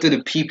 man, what do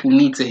the people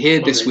need to hear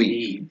this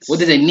week? What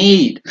do they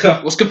need?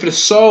 What's good for the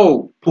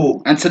soul?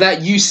 Paul. And to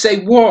that, you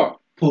say what?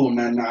 Paul,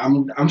 man,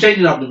 I'm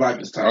changing up the vibe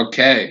this time.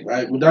 Okay.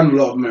 Right, we've done a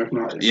lot of American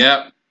artists.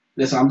 Yep.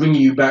 Listen, I'm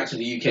bringing you back to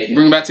the UK. Here.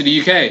 Bring back to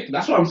the UK.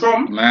 That's where I'm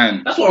from.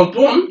 Man. That's where I was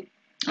born.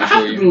 I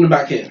have to bring them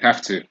back here.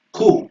 Have to.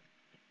 Cool.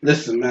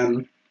 Listen,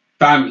 man.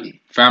 Family,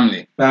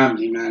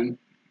 man.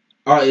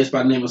 Artist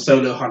by the name of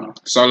Solo Hunter.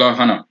 Solo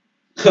Hunter.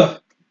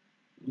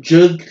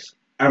 Jug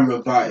and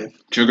Revive.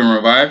 Jug and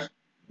Revive?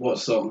 What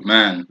song?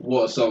 Man.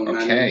 What song,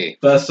 man. Okay.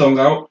 First song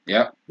out.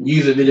 Yep.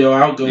 Music video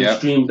out. Go and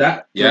stream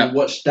that. Go and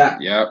watch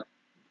that. Yep.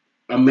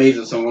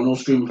 Amazing song on all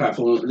streaming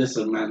platforms.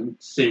 Listen, man.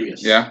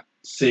 Serious. Yeah.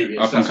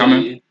 Serious. Up and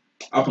coming.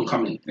 Up and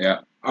coming. Yeah.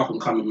 Up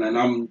and coming, man.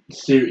 I'm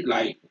serious.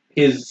 Like,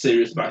 he's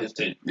serious about his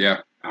thing.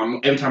 Yeah.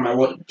 Every time I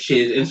watch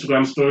his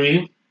Instagram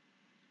story,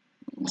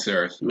 I'm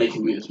serious.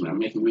 Making moves, man.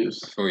 Making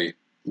moves. For you.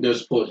 No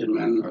support him,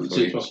 man. As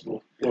soon as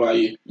possible. What about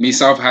you?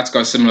 Myself, I had to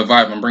go similar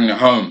vibe and bring it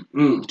home.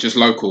 Just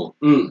local.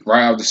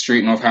 Right out of the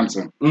street,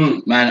 Northampton.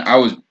 Man, I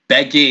was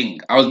begging.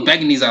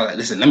 begging these out. Like,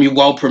 listen, let me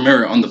world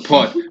premiere it on the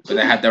pod. But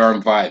they had their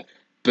own vibe.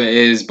 But it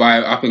is by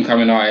up and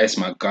coming artist,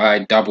 my guy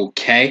Double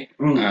K.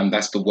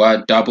 That's the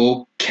word,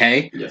 Double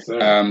K. Yes,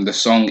 sir. The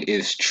song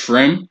is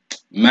Trim.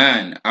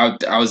 Man,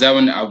 I was there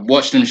when I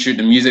watched them shoot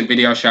the music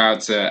video. Shout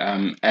out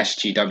to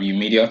SGW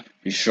Media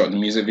who shot the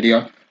music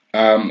video.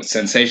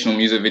 Sensational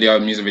music video.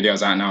 The music video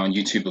is out now on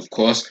YouTube, of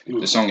course.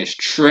 The song is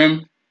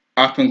Trim,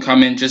 up and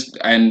coming.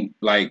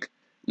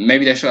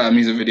 Maybe they shot that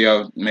music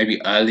video maybe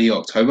early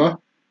October,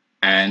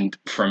 and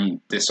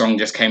from this song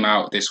just came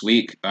out this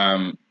week.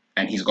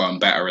 And he's gotten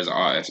better as an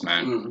artist,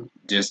 man.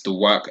 Just the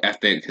work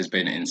ethic has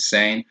been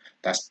insane.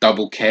 That's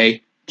Double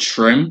K,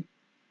 Trim,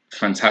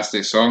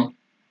 fantastic song.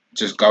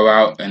 Just go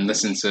out and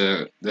listen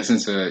to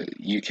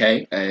UK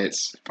at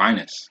its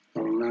finest.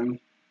 Oh, man.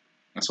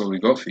 That's what we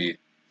got for you.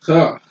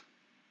 Huh.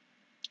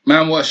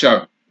 Man, what a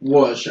show.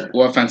 What a show.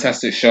 What a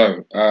fantastic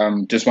show.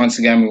 Just once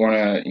again, we want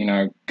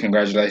to,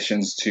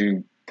 congratulations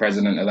to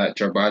President-elect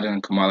Joe Biden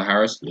and Kamala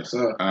Harris. Yes,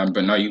 sir.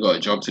 But no, you got a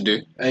job to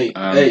do. Hey,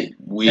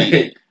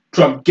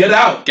 Trump, get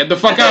out. Get the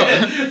fuck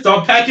out.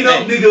 Start packing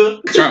up,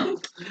 nigga.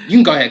 Trump, you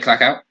can go ahead, clack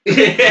out.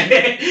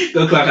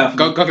 Go clack out.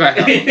 Go clack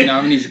out. No,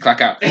 I need to clack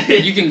out.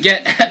 You can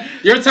get...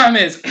 Your time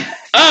is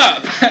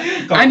up.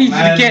 I need you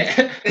to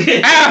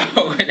get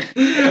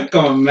out.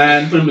 Come on,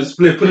 man. Put him in a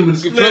split. Put him in a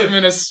split. Put him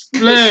in a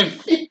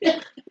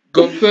spliff.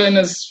 Go put in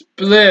a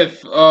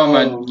spliff. Oh,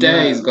 my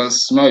days. Got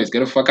smoked. Get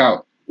the fuck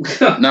out.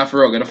 Nah,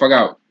 for real. Get the fuck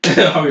out.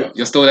 Hurry up.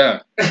 You're still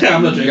there.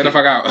 I'm not joking. Get the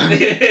fuck out.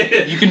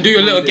 You can do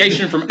your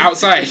litigation from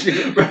outside.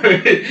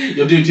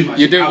 You're doing too much.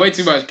 You're doing way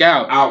too much. Get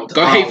out.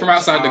 Go hate from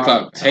outside the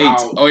club. Hate.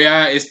 Oh,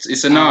 yeah.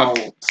 It's enough.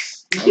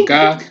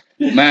 Okay.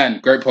 Man,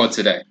 great pod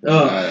today.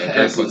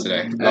 Great pod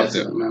today. Loved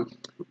it. Man.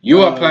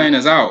 You are playing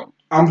us out.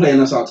 I'm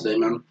playing us out today,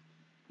 man.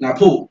 Now,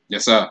 Paul.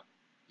 Yes, sir.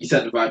 You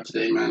set the vibe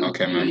today, man.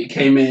 Okay, man. You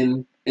came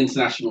in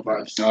international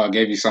vibes. Oh, I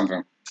gave you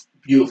something.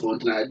 Beautiful.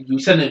 You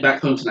sent it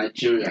back home to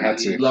Nigeria. I had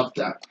to. I love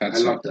that. I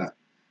love that.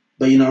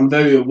 But, I'm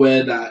very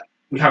aware that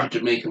we have a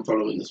Jamaican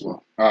following as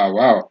well. Oh,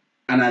 wow.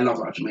 And I love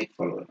our Jamaican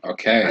following.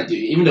 Okay. I do.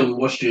 Even though we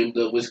watched you in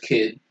the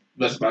WizKid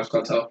versus Vybz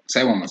Kartel.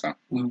 Say one more time.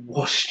 We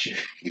washed you.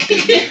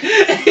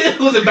 It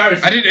was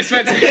embarrassing. I didn't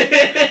expect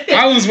it.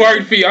 I was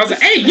worried for you. I was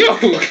like, hey, yo.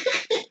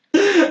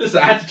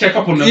 Listen, I had to check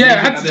up on them. Yeah, I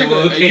had to check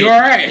up. Okay. You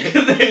alright?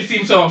 They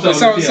seem so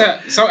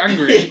upset. So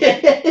angry.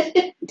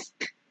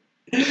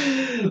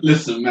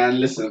 Listen, man,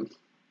 listen.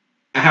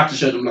 I have to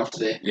show them love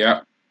today.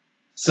 Yeah.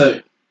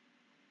 So,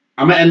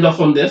 I'm going to end off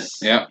on this.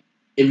 Yeah.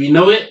 If you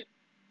know it,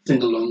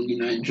 sing along,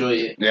 enjoy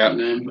it. Yeah.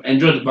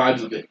 Enjoy the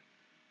vibes of it.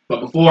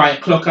 But before I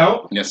clock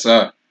out... Yes,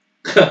 sir.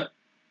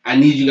 I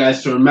need you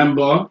guys to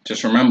remember...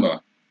 Just remember.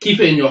 Keep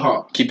it in your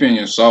heart. Keep it in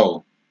your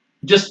soul.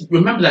 Just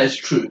remember that it's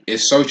true.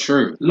 It's so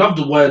true. Love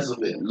the words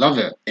of it. Love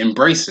it.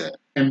 Embrace it.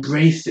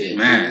 Embrace it.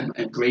 Man.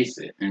 Embrace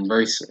it.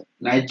 Embrace it.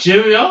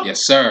 Nigeria?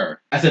 Yes, sir.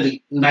 I said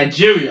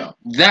Nigeria.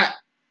 That...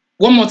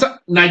 One more time.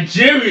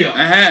 Nigeria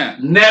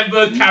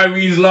never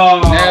carries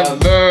love.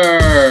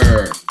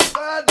 Never.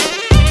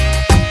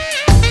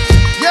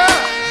 Yeah.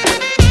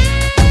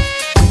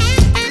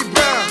 Big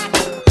Brown,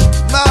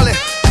 Molly.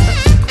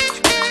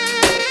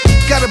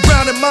 Got a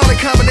Brown and Molly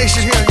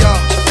combination here,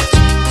 y'all.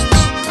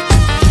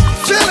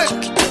 Feel it.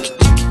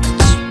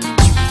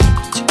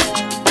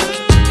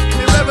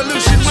 The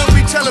revolution will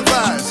be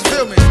televised.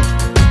 Feel me.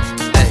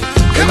 Hey,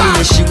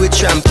 when she with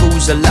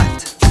shampoos a lot.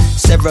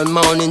 Several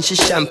mornings she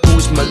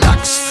shampoos my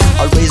locks.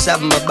 Always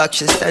have my back,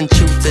 she stand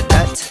true to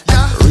that.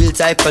 Real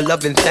type of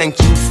loving, thank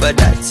you for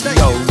that.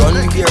 Yo,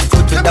 run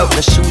barefoot without no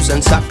shoes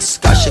and socks.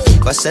 Cause she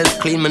keep herself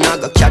clean, man, I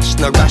go catch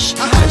no rush.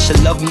 And she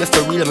love me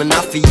for real, man,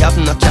 I feel have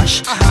no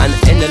cash. And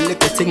any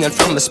little thing and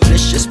from a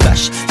splish, she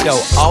splash. Yo,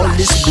 all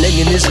this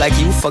blinging is like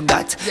you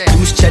forgot.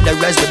 Use cheddar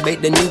as the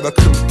bait, then you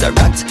recruit the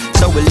rat.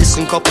 So we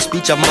listen couple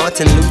speech of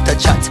Martin Luther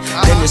chat.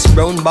 Dennis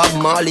Brown, Bob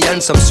Marley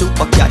and some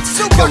super cats.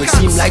 Yo, it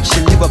seem like she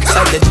live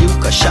upside the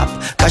Duke shop.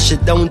 Cause she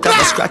don't have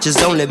a scratch,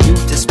 it's only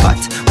beauty spot.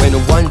 When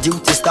one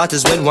duty start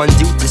is when one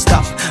duty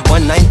stop.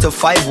 1 9 to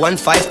 5, 1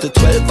 5 to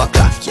 12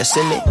 o'clock. You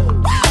see me?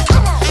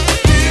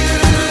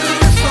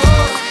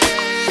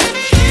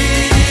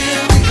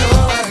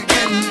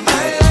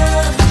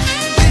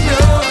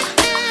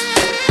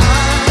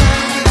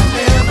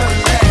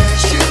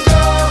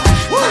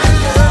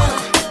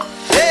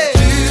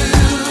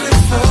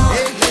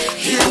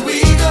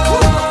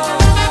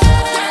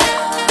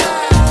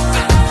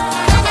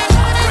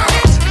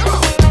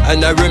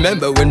 And I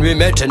remember when we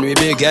met and we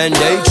began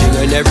dating,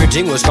 and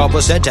everything was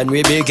composite and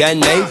we began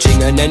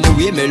mating. And then the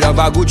way me love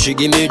her good, she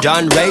give me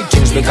down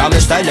ratings. Become a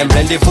style and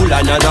plentiful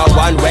and not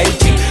one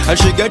waiting. And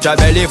she get her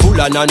belly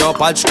full and no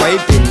pot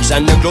scrapings.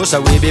 And the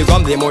closer we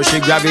become, the more she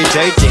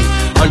gravitating.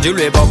 Until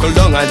we buckle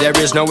down and there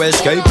is no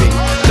escaping.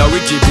 Now we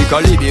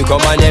typically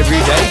become an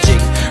everyday thing.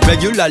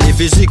 Regularly,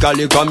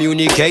 physically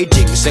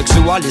communicating.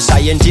 Sexually,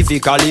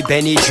 scientifically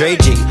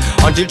penetrating.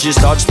 Until she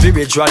starts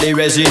spiritually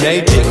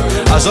resonating.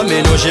 As a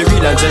me know she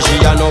real and says she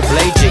are no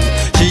plating.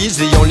 She is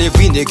the only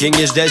queen the king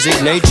is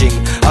designating.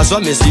 As a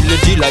me seal the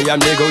deal I am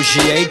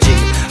negotiating.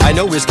 I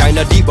know it's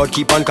kinda deep but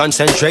keep on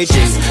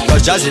concentrating.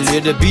 Cause Jazzy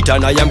lay the beat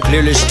and I am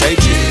clearly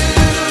stating.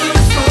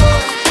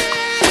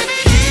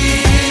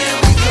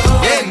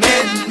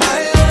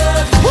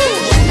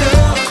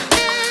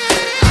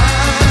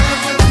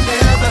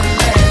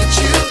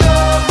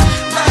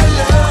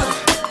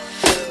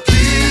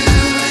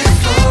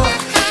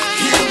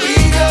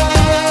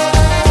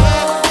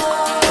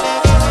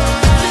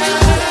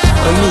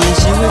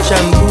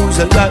 Shampoos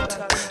a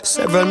lot.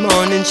 Several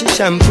mornings she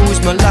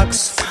shampoos my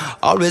locks.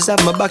 Always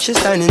have my back, she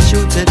standing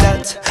true to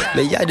that.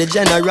 Me are the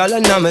general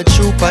and I'm a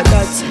trooper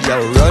that. Yo,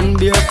 run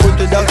barefoot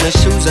without no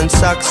shoes and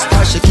socks.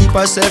 She keep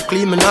herself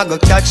clean, man, I go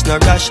catch no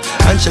rash.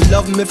 And she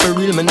love me for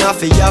real, man, I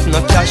feel have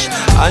no cash.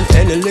 And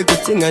any little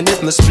thing and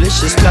it my splish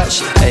is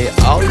splash. Hey,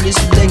 all this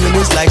blinging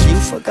is like you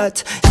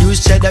forgot.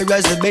 Use cheddar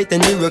as the bait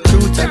and you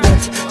recruit a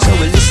rat. So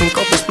we listen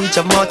couple speech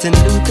of Martin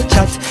Luther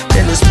chat.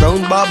 Dennis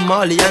Brown, Bob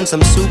Marley and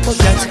some super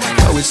cats.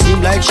 Now it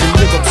seem like she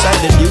live upside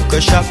the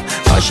Duke shop.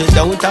 Cause she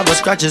don't have a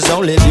scratch, it's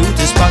only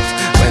beauty spot.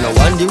 When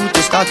one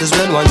duty start is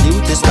when one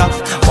duty stop.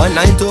 1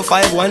 9 to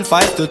 5, 1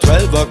 5 to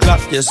 12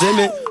 o'clock. You see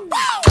me?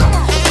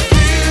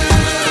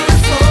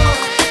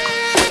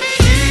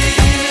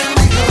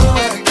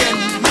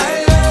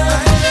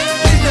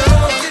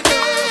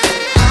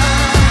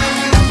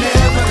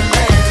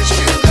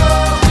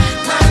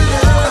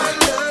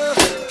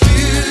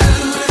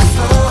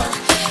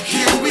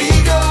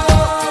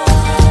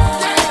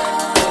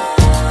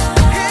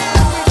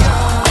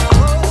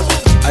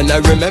 And I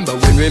remember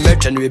when we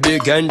met and we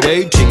began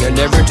dating, and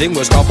everything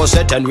was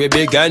composite and we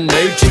began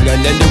mating.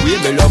 And then the way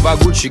me love her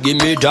good, she give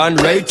me down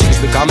ratings.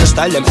 Become a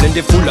style and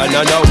plentiful and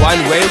no one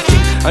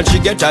waiting. And she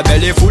get her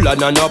belly full and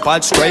no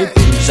pot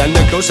scrapings. And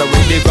the closer we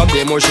become,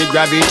 the more she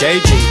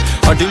gravitating.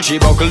 Until she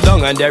buckle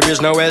down and there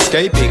is no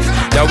escaping.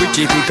 Now we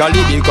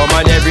typically become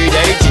an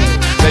everyday thing.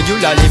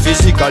 regularly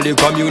physically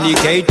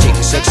communicating,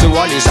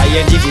 sexually,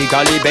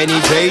 scientifically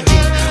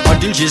penetrating,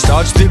 until she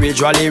starts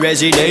spiritually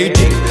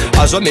resonating.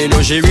 As a man,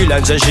 she real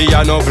and says she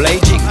are no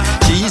plating.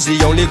 She is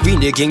the only queen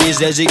the king is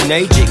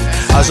designating.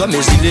 As a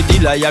man, see the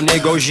deal I am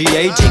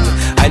negotiating.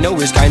 I know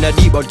it's kinda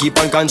deep but keep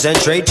on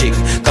concentrating,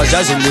 cause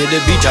as in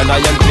the beach and I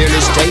am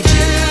clearly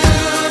stating.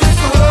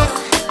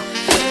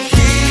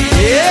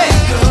 Yeah.